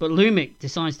 But Lumic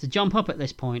decides to jump up at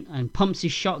this point and pumps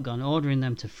his shotgun, ordering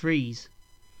them to freeze.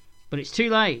 But it's too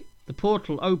late. The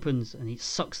portal opens and it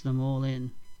sucks them all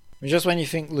in. Just when you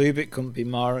think Lubick couldn't be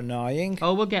more annoying.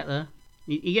 Oh, we'll get there.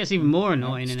 He gets even more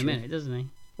annoying That's in a true. minute, doesn't he?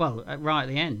 Well, right at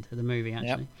the end of the movie,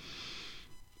 actually.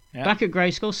 Yep. Back at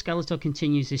Grayskull, Skeletor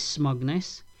continues his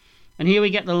smugness. And here we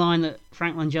get the line that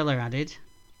Frank Langella added,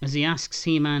 as he asks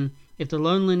He-Man if the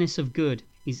loneliness of good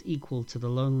is equal to the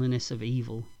loneliness of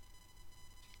evil.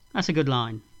 That's a good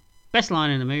line. Best line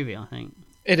in the movie, I think.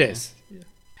 It is. Yeah.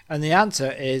 And the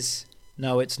answer is,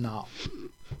 no, it's not.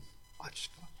 I just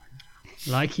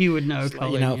Like you would know, Just let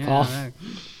Colin. you know, Yeah, Paul. I know.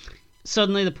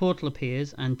 Suddenly the portal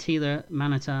appears, and Teela,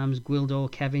 Man-at-Arms,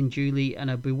 Gwildor, Kevin, Julie, and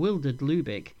a bewildered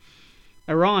Lubick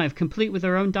arrive, complete with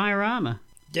their own diorama.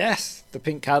 Yes, the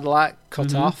pink Cadillac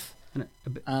cut off And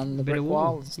and the bit brick of wall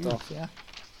wall, and stuff, yeah.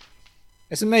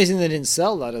 It's amazing they didn't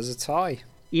sell that as a toy.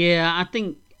 Yeah, I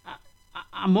think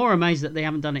I'm more amazed that they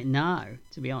haven't done it now,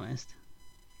 to be honest,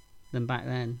 than back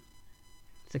then.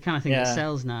 It's the kind of thing that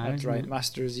sells now. That's isn't right, it?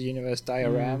 Masters of the Universe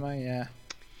diorama, yeah.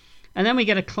 And then we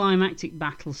get a climactic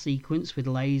battle sequence with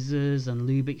lasers and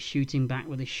Lubick shooting back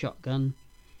with his shotgun.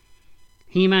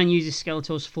 He-Man uses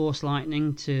Skeletor's Force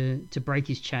Lightning to break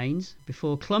his chains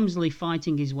before clumsily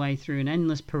fighting his way through an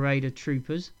endless parade of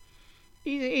troopers.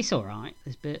 It's alright,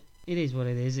 this bit. It is what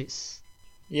it is.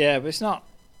 Yeah, but it's not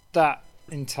that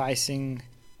enticing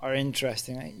or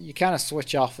interesting. You kind of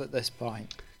switch off at this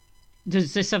point.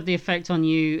 Does this have the effect on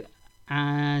you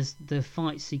as the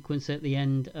fight sequence at the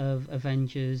end of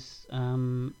Avengers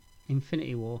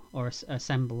Infinity War, or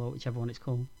Assemble, or whichever one it's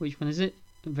called? Which one is it?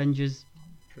 Avengers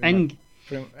End.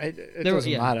 It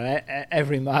doesn't matter.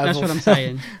 Every Marvel. That's what I'm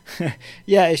saying.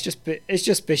 Yeah, it's just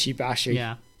bishy bashy.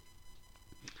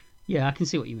 Yeah, I can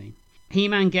see what you mean.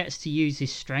 He-Man gets to use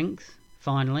his strength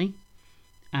finally,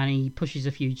 and he pushes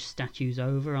a few statues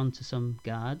over onto some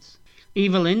guards.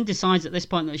 Evelyn decides at this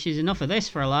point that she's enough of this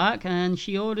for a lark, and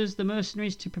she orders the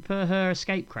mercenaries to prepare her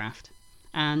escape craft,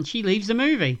 and she leaves the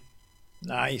movie.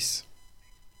 Nice,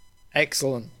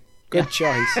 excellent, good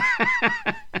choice.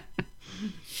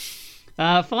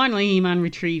 Finally, He-Man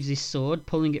retrieves his sword,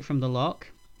 pulling it from the lock.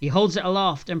 He holds it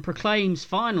aloft and proclaims,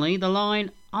 finally, the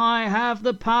line, "I have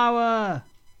the power!"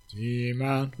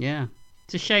 He-Man. Yeah.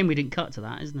 It's a shame we didn't cut to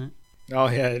that, isn't it? Oh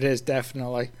yeah, it is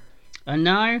definitely. And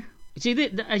now, see,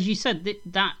 as you said,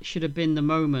 that should have been the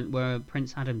moment where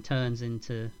Prince Adam turns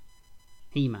into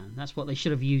He-Man. That's what they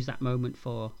should have used that moment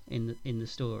for in the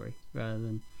story, rather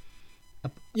than...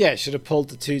 Yeah, should have pulled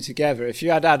the two together. If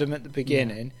you had Adam at the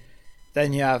beginning,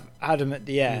 then you have Adam at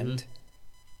the end.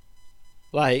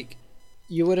 Like,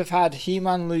 you would have had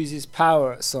He-Man lose his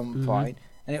power at some point,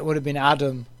 and it would have been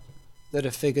Adam that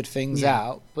have figured things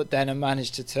out, but then have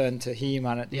managed to turn to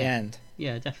He-Man at the end.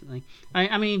 Yeah, definitely.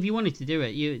 I mean, if you wanted to do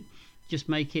it, you just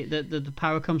make it that the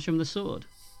power comes from the sword,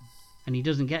 and he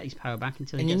doesn't get his power back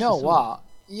until he And gets you know the sword. what?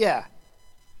 Yeah.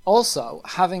 Also,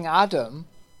 having Adam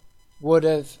would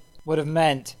have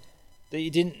meant that you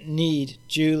didn't need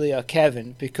Julie or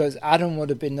Kevin, because Adam would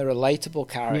have been the relatable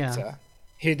character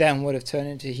who then would have turned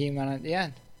into He-Man at the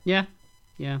end. Yeah.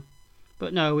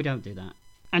 But no, we don't do that.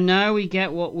 And now we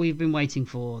get what we've been waiting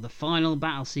for, the final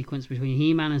battle sequence between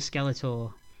He-Man and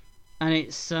Skeletor. And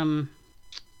it's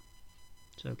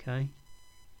okay.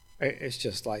 It's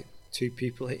just like two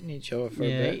people hitting each other for a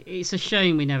Yeah, bit. it's a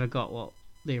shame we never got what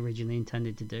they originally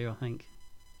intended to do, I think.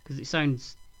 Because it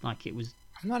sounds like it was...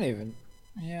 I'm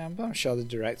not sure the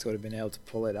director would have been able to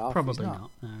pull it off. Probably not.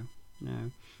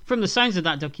 No. From the sounds of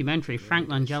that documentary, Frank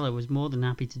Langella was more than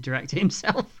happy to direct it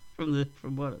himself from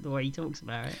the way he talks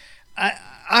about it.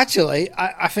 I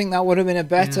think that would have been a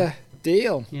better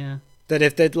deal. Yeah. That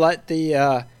if they'd let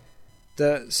the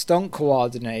stunt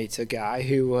coordinator guy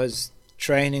who was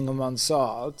training them on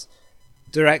swords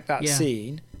direct that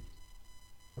scene,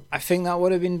 I think that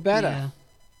would have been better.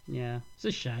 Yeah. It's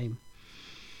a shame.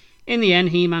 In the end,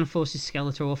 He-Man forces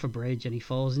Skeletor off a bridge and he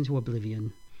falls into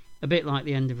oblivion. A bit like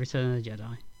the end of Return of the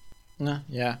Jedi.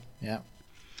 Yeah.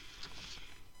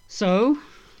 So,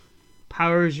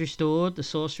 power is restored. The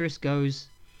sorceress goes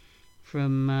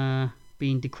from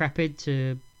being decrepit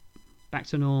to back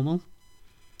to normal.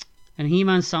 And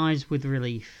He-Man sighs with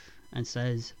relief and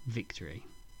says, "Victory."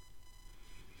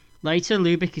 Later,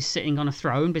 Lubick is sitting on a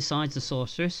throne beside the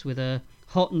sorceress with a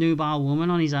hot nubile woman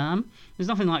on his arm. There's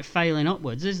nothing like failing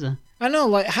upwards, is there? I know,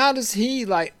 like, how does he,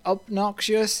 like,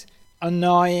 obnoxious,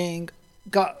 annoying,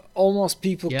 got almost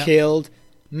people killed,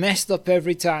 messed up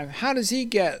every time. How does he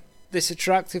get this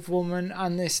attractive woman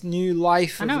and this new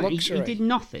life of luxury? He did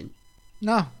nothing.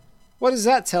 No. What does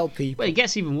that tell people? Well, it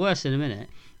gets even worse in a minute.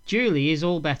 Julie is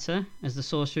all better as the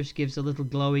sorceress gives a little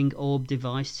glowing orb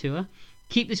device to her.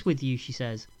 Keep this with you, she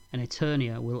says, and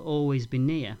Eternia will always be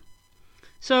near.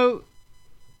 So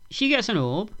she gets an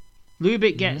orb.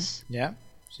 Lubick gets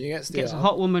she gets a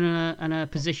hot woman and a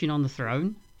position on the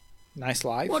throne. Nice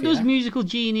life. What does musical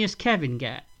genius Kevin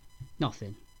get?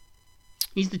 Nothing.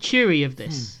 He's the Chewie of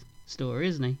this story,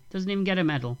 isn't he? Doesn't even get a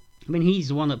medal. I mean, he's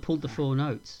the one that pulled the 4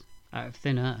 notes out of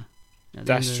thin air.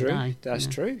 That's true. That's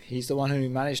true. He's the one who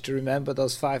managed to remember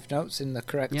those 5 notes in the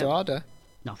correct order.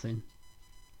 Nothing.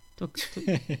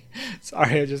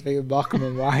 Sorry, I was just thinking Morecambe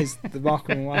and Wise, the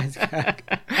Morecambe and Wise gag.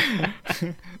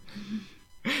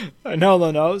 I know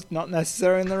the notes, not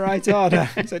necessarily in the right order.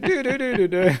 So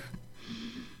do.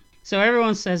 So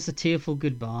everyone says a tearful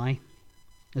goodbye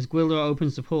as Gwildor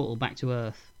opens the portal back to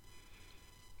Earth.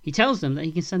 He tells them that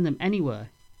he can send them anywhere,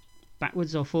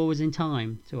 backwards or forwards in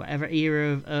time, to whatever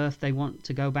era of Earth they want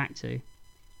to go back to.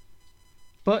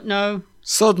 But no.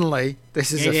 Suddenly,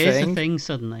 this is a thing. It is a thing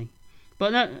suddenly.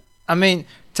 But no. I mean,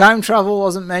 time travel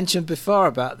wasn't mentioned before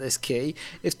about this key.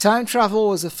 If time travel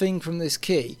was a thing from this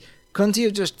key, couldn't he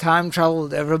have just time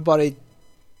travelled everybody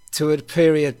to a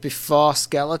period before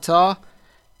Skeletor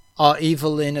or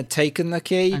Evelyn had taken the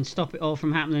key? And stop it all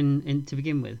from happening to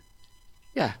begin with?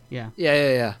 Yeah. Yeah.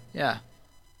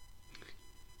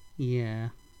 Yeah.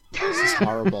 This is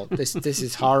horrible. This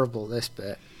is horrible, this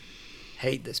bit.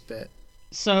 Hate this bit.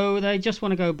 So they just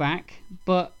want to go back,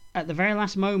 but at the very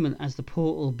last moment, as the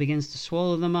portal begins to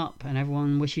swallow them up and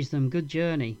everyone wishes them good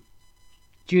journey,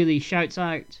 Julie shouts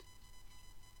out,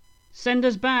 "Send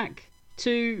us back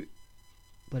to..."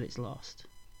 But it's lost.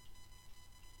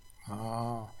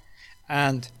 Oh.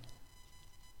 And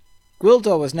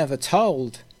Gwildor was never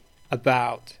told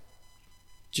about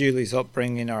Julie's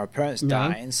upbringing or her parents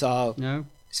dying, so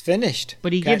it's finished.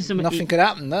 But he gives them nothing could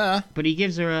happen there. But he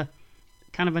gives her a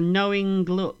kind of a knowing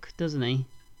look, doesn't he?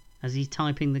 As he's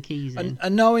typing the keys in. A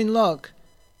knowing look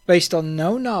based on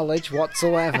no knowledge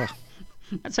whatsoever.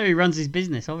 That's how he runs his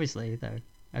business, obviously, though,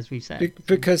 as we've said.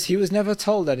 Because he was never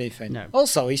told anything. No.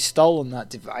 Also, he's stolen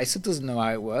that device. He doesn't know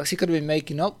how it works. He could have been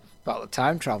making up about the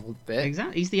time travel bit.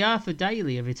 Exactly. He's the Arthur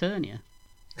Daly of Eternia.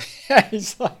 Yeah,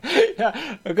 he's like,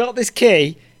 I got this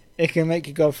key. It can make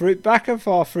you go back and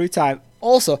forth through time.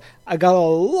 Also, I got a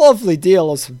lovely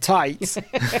deal of some tights.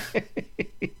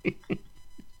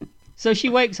 So she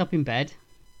wakes up in bed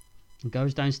and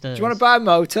goes downstairs. Do you want to buy a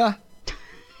motor?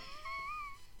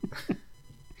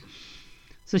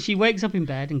 So she wakes up in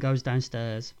bed and goes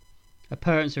downstairs. Her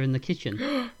parents are in the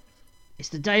kitchen. It's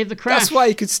the day of the crash. That's why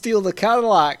he could steal the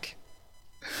Cadillac.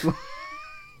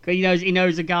 He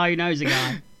knows a guy who knows a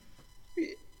guy.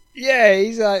 Yeah,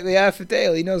 he's like the Arthur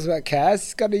Daly. He knows about cars.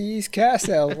 He's got a used car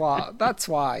sales lot. That's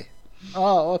why.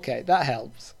 Oh, okay, that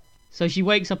helps. So she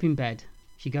wakes up in bed.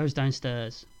 She goes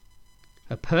downstairs.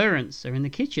 Her parents are in the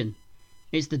kitchen.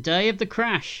 It's the day of the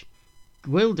crash.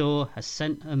 Gwildor has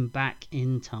sent them back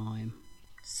in time.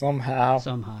 Somehow.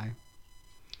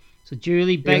 So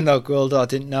Julie begs... Even though Gwildor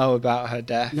didn't know about her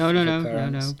death. No.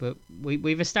 But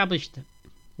we've established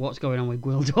what's going on with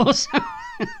Gwildor, so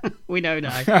we know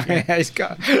now. Yeah.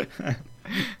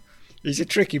 He's a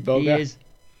tricky bugger. He is.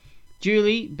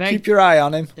 Julie begs... Keep your eye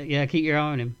on him. Yeah, keep your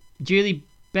eye on him. Julie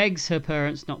begs her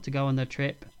parents not to go on their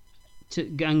trip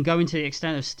and going to the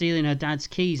extent of stealing her dad's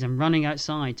keys and running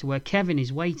outside to where Kevin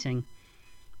is waiting.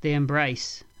 They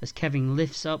embrace as Kevin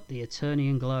lifts up the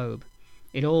Eternian globe.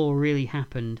 It all really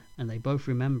happened, and they both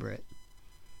remember it.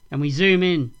 And we zoom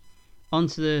in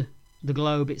onto the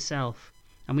globe itself,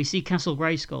 and we see Castle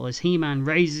Grayskull as He-Man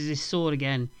raises his sword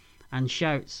again and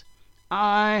shouts,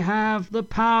 "I have the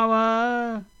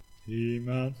power!"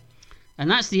 He-Man.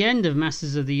 And that's the end of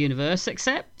Masters of the Universe,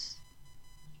 except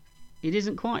it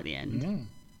isn't quite the end.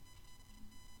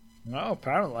 No,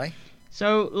 apparently.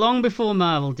 So, long before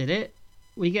Marvel did it,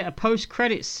 we get a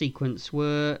post-credits sequence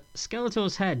where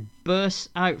Skeletor's head bursts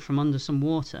out from under some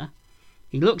water.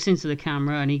 He looks into the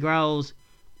camera and he growls,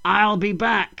 "I'll be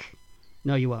back!"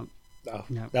 No, you won't.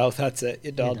 No, that's it.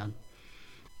 You're done.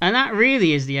 And that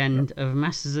really is the end of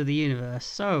Masters of the Universe.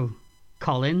 So,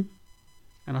 Colin,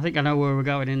 and I think I know where we're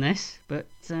going in this, but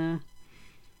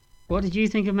what did you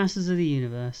think of Masters of the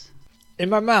Universe? In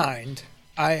my mind,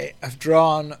 I have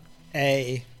drawn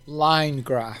a line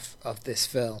graph of this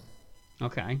film.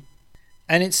 Okay.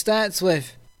 And it starts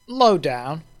with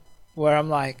Lowdown, where I'm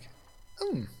like,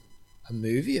 a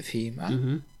movie of He-Man?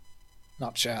 Mm-hmm.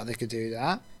 Not sure how they could do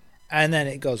that. And then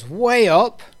it goes way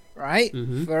up, right,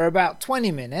 for about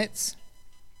 20 minutes.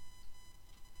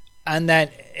 And then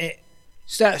it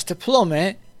starts to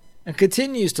plummet and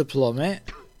continues to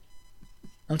plummet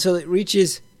until it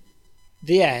reaches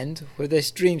the end with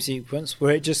this dream sequence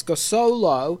where it just goes so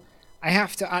low, I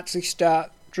have to actually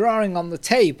start drawing on the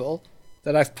table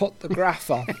that I've put the graph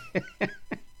on.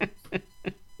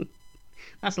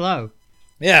 That's low.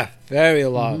 Yeah, very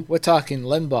low. Mm-hmm. We're talking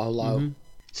limbo low. Mm-hmm.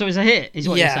 So it's a hit, is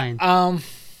what you're saying? Oh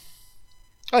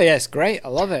yeah, it's great. I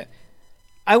love it.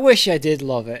 I wish I did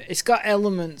love it. It's got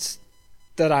elements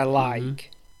that I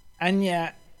like, and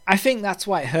yeah, I think that's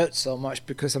why it hurts so much,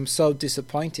 because I'm so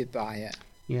disappointed by it.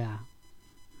 Yeah.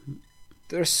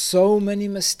 There are so many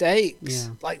mistakes,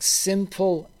 like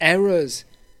simple errors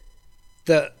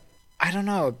that, I don't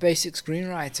know, a basic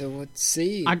screenwriter would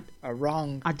see are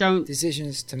wrong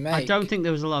decisions to make. I don't think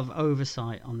there was a lot of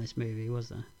oversight on this movie, was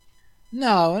there?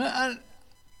 No, and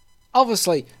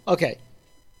obviously, okay,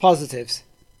 positives.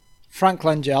 Frank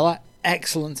Langella,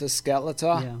 excellent as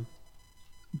Skeletor. Yeah.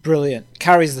 Brilliant.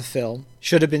 Carries the film.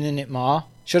 Should have been in it more.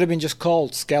 Should have been just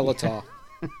called Skeletor.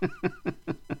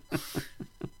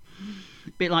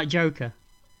 Bit like Joker.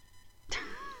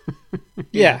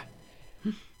 Yeah.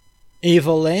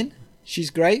 Eva Lynn, she's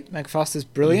great. Meg Foster's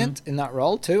brilliant in that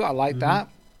role too. I like that.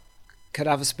 Could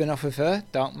have a spin-off with her.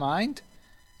 Don't mind.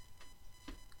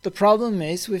 The problem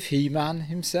is with He-Man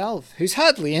himself, who's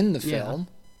hardly in the film.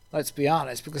 Let's be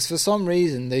honest, because for some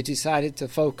reason they decided to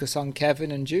focus on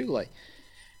Kevin and Julie,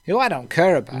 who I don't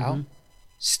care about,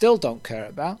 still don't care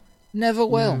about, never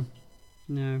will.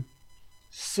 No.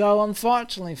 So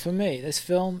unfortunately for me, this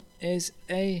film is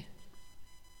a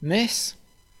miss.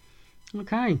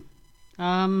 Okay.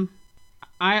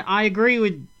 I agree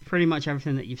with pretty much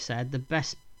everything that you've said. The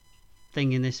best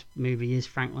thing in this movie is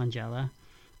Frank Langella.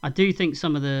 I do think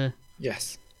some of the...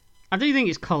 Yes. I do think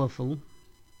it's colourful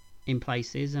in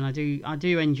places, and I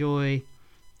do enjoy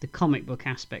the comic book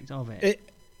aspect of it.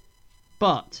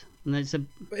 But there's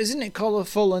isn't it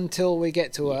colourful until we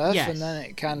get to Earth, and then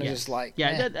it kind of just like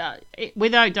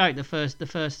without doubt the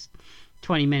first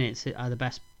 20 minutes are the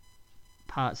best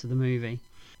parts of the movie.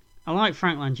 I like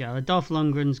Frank Langella. Dolph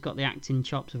Lundgren's got the acting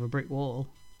chops of a brick wall.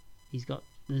 There's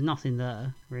nothing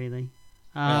there really.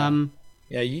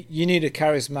 You need a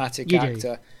charismatic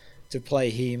actor to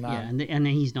play He-Man. Yeah, and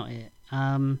he's not it.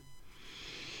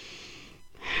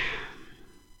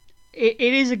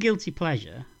 It is a guilty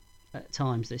pleasure at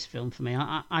times, this film, for me.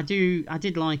 I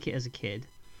did like it as a kid.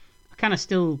 I kind of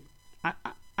still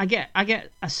I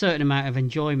get a certain amount of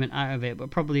enjoyment out of it,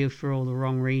 but probably for all the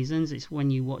wrong reasons. It's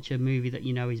when you watch a movie that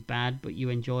you know is bad, but you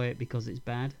enjoy it because it's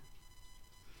bad.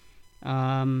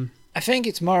 I think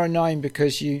it's more annoying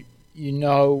because you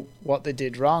know what they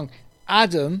did wrong.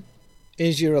 Adam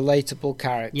is your relatable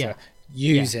character. Yeah.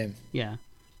 Use him. Yeah.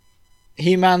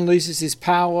 He-Man loses his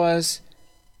powers.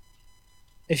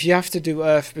 If you have to do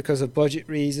Earth because of budget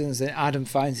reasons, then Adam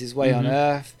finds his way on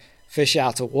Earth, fish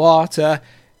out of water,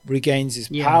 regains his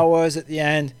powers at the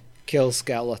end, kills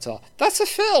Skeletor. That's a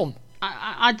film.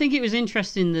 I think it was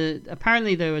interesting that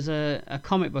apparently there was a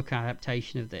comic book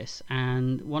adaptation of this,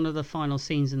 and one of the final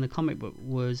scenes in the comic book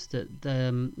was that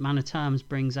the Man of Terms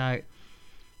brings out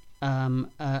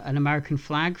an American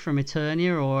flag from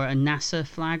Eternia, or a NASA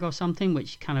flag or something,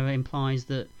 which kind of implies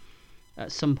that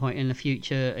at some point in the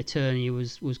future Eternia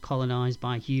was colonized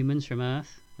by humans from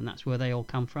Earth, and that's where they all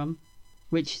come from,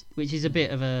 which is a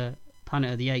bit of a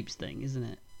Planet of the Apes thing, isn't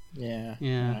it? Yeah.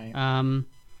 Right.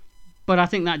 But I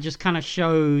think that just kind of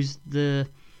shows the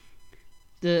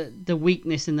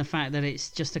weakness in the fact that it's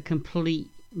just a complete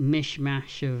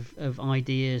mishmash of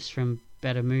ideas from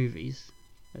better movies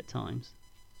at times.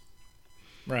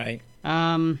 Right.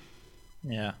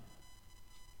 Yeah.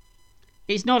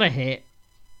 It's not a hit.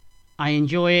 I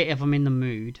enjoy it if I'm in the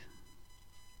mood,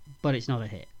 but it's not a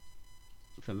hit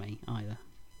for me either.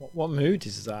 What mood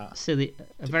is that? A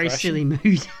very silly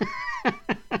mood.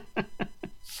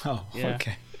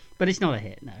 Okay. But it's not a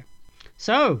hit, no.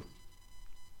 So,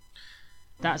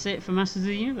 that's it for Masters of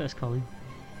the Universe, Colin.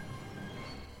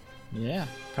 Yeah,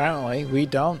 apparently we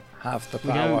don't have the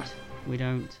power. We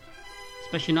don't.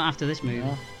 Especially not after this movie.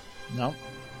 No.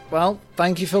 Well,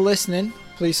 thank you for listening.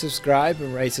 Please subscribe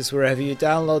and rate us wherever you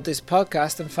download this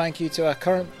podcast. And thank you to our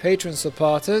current Patreon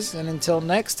supporters. And until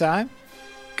next time,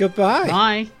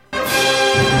 goodbye.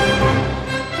 Bye.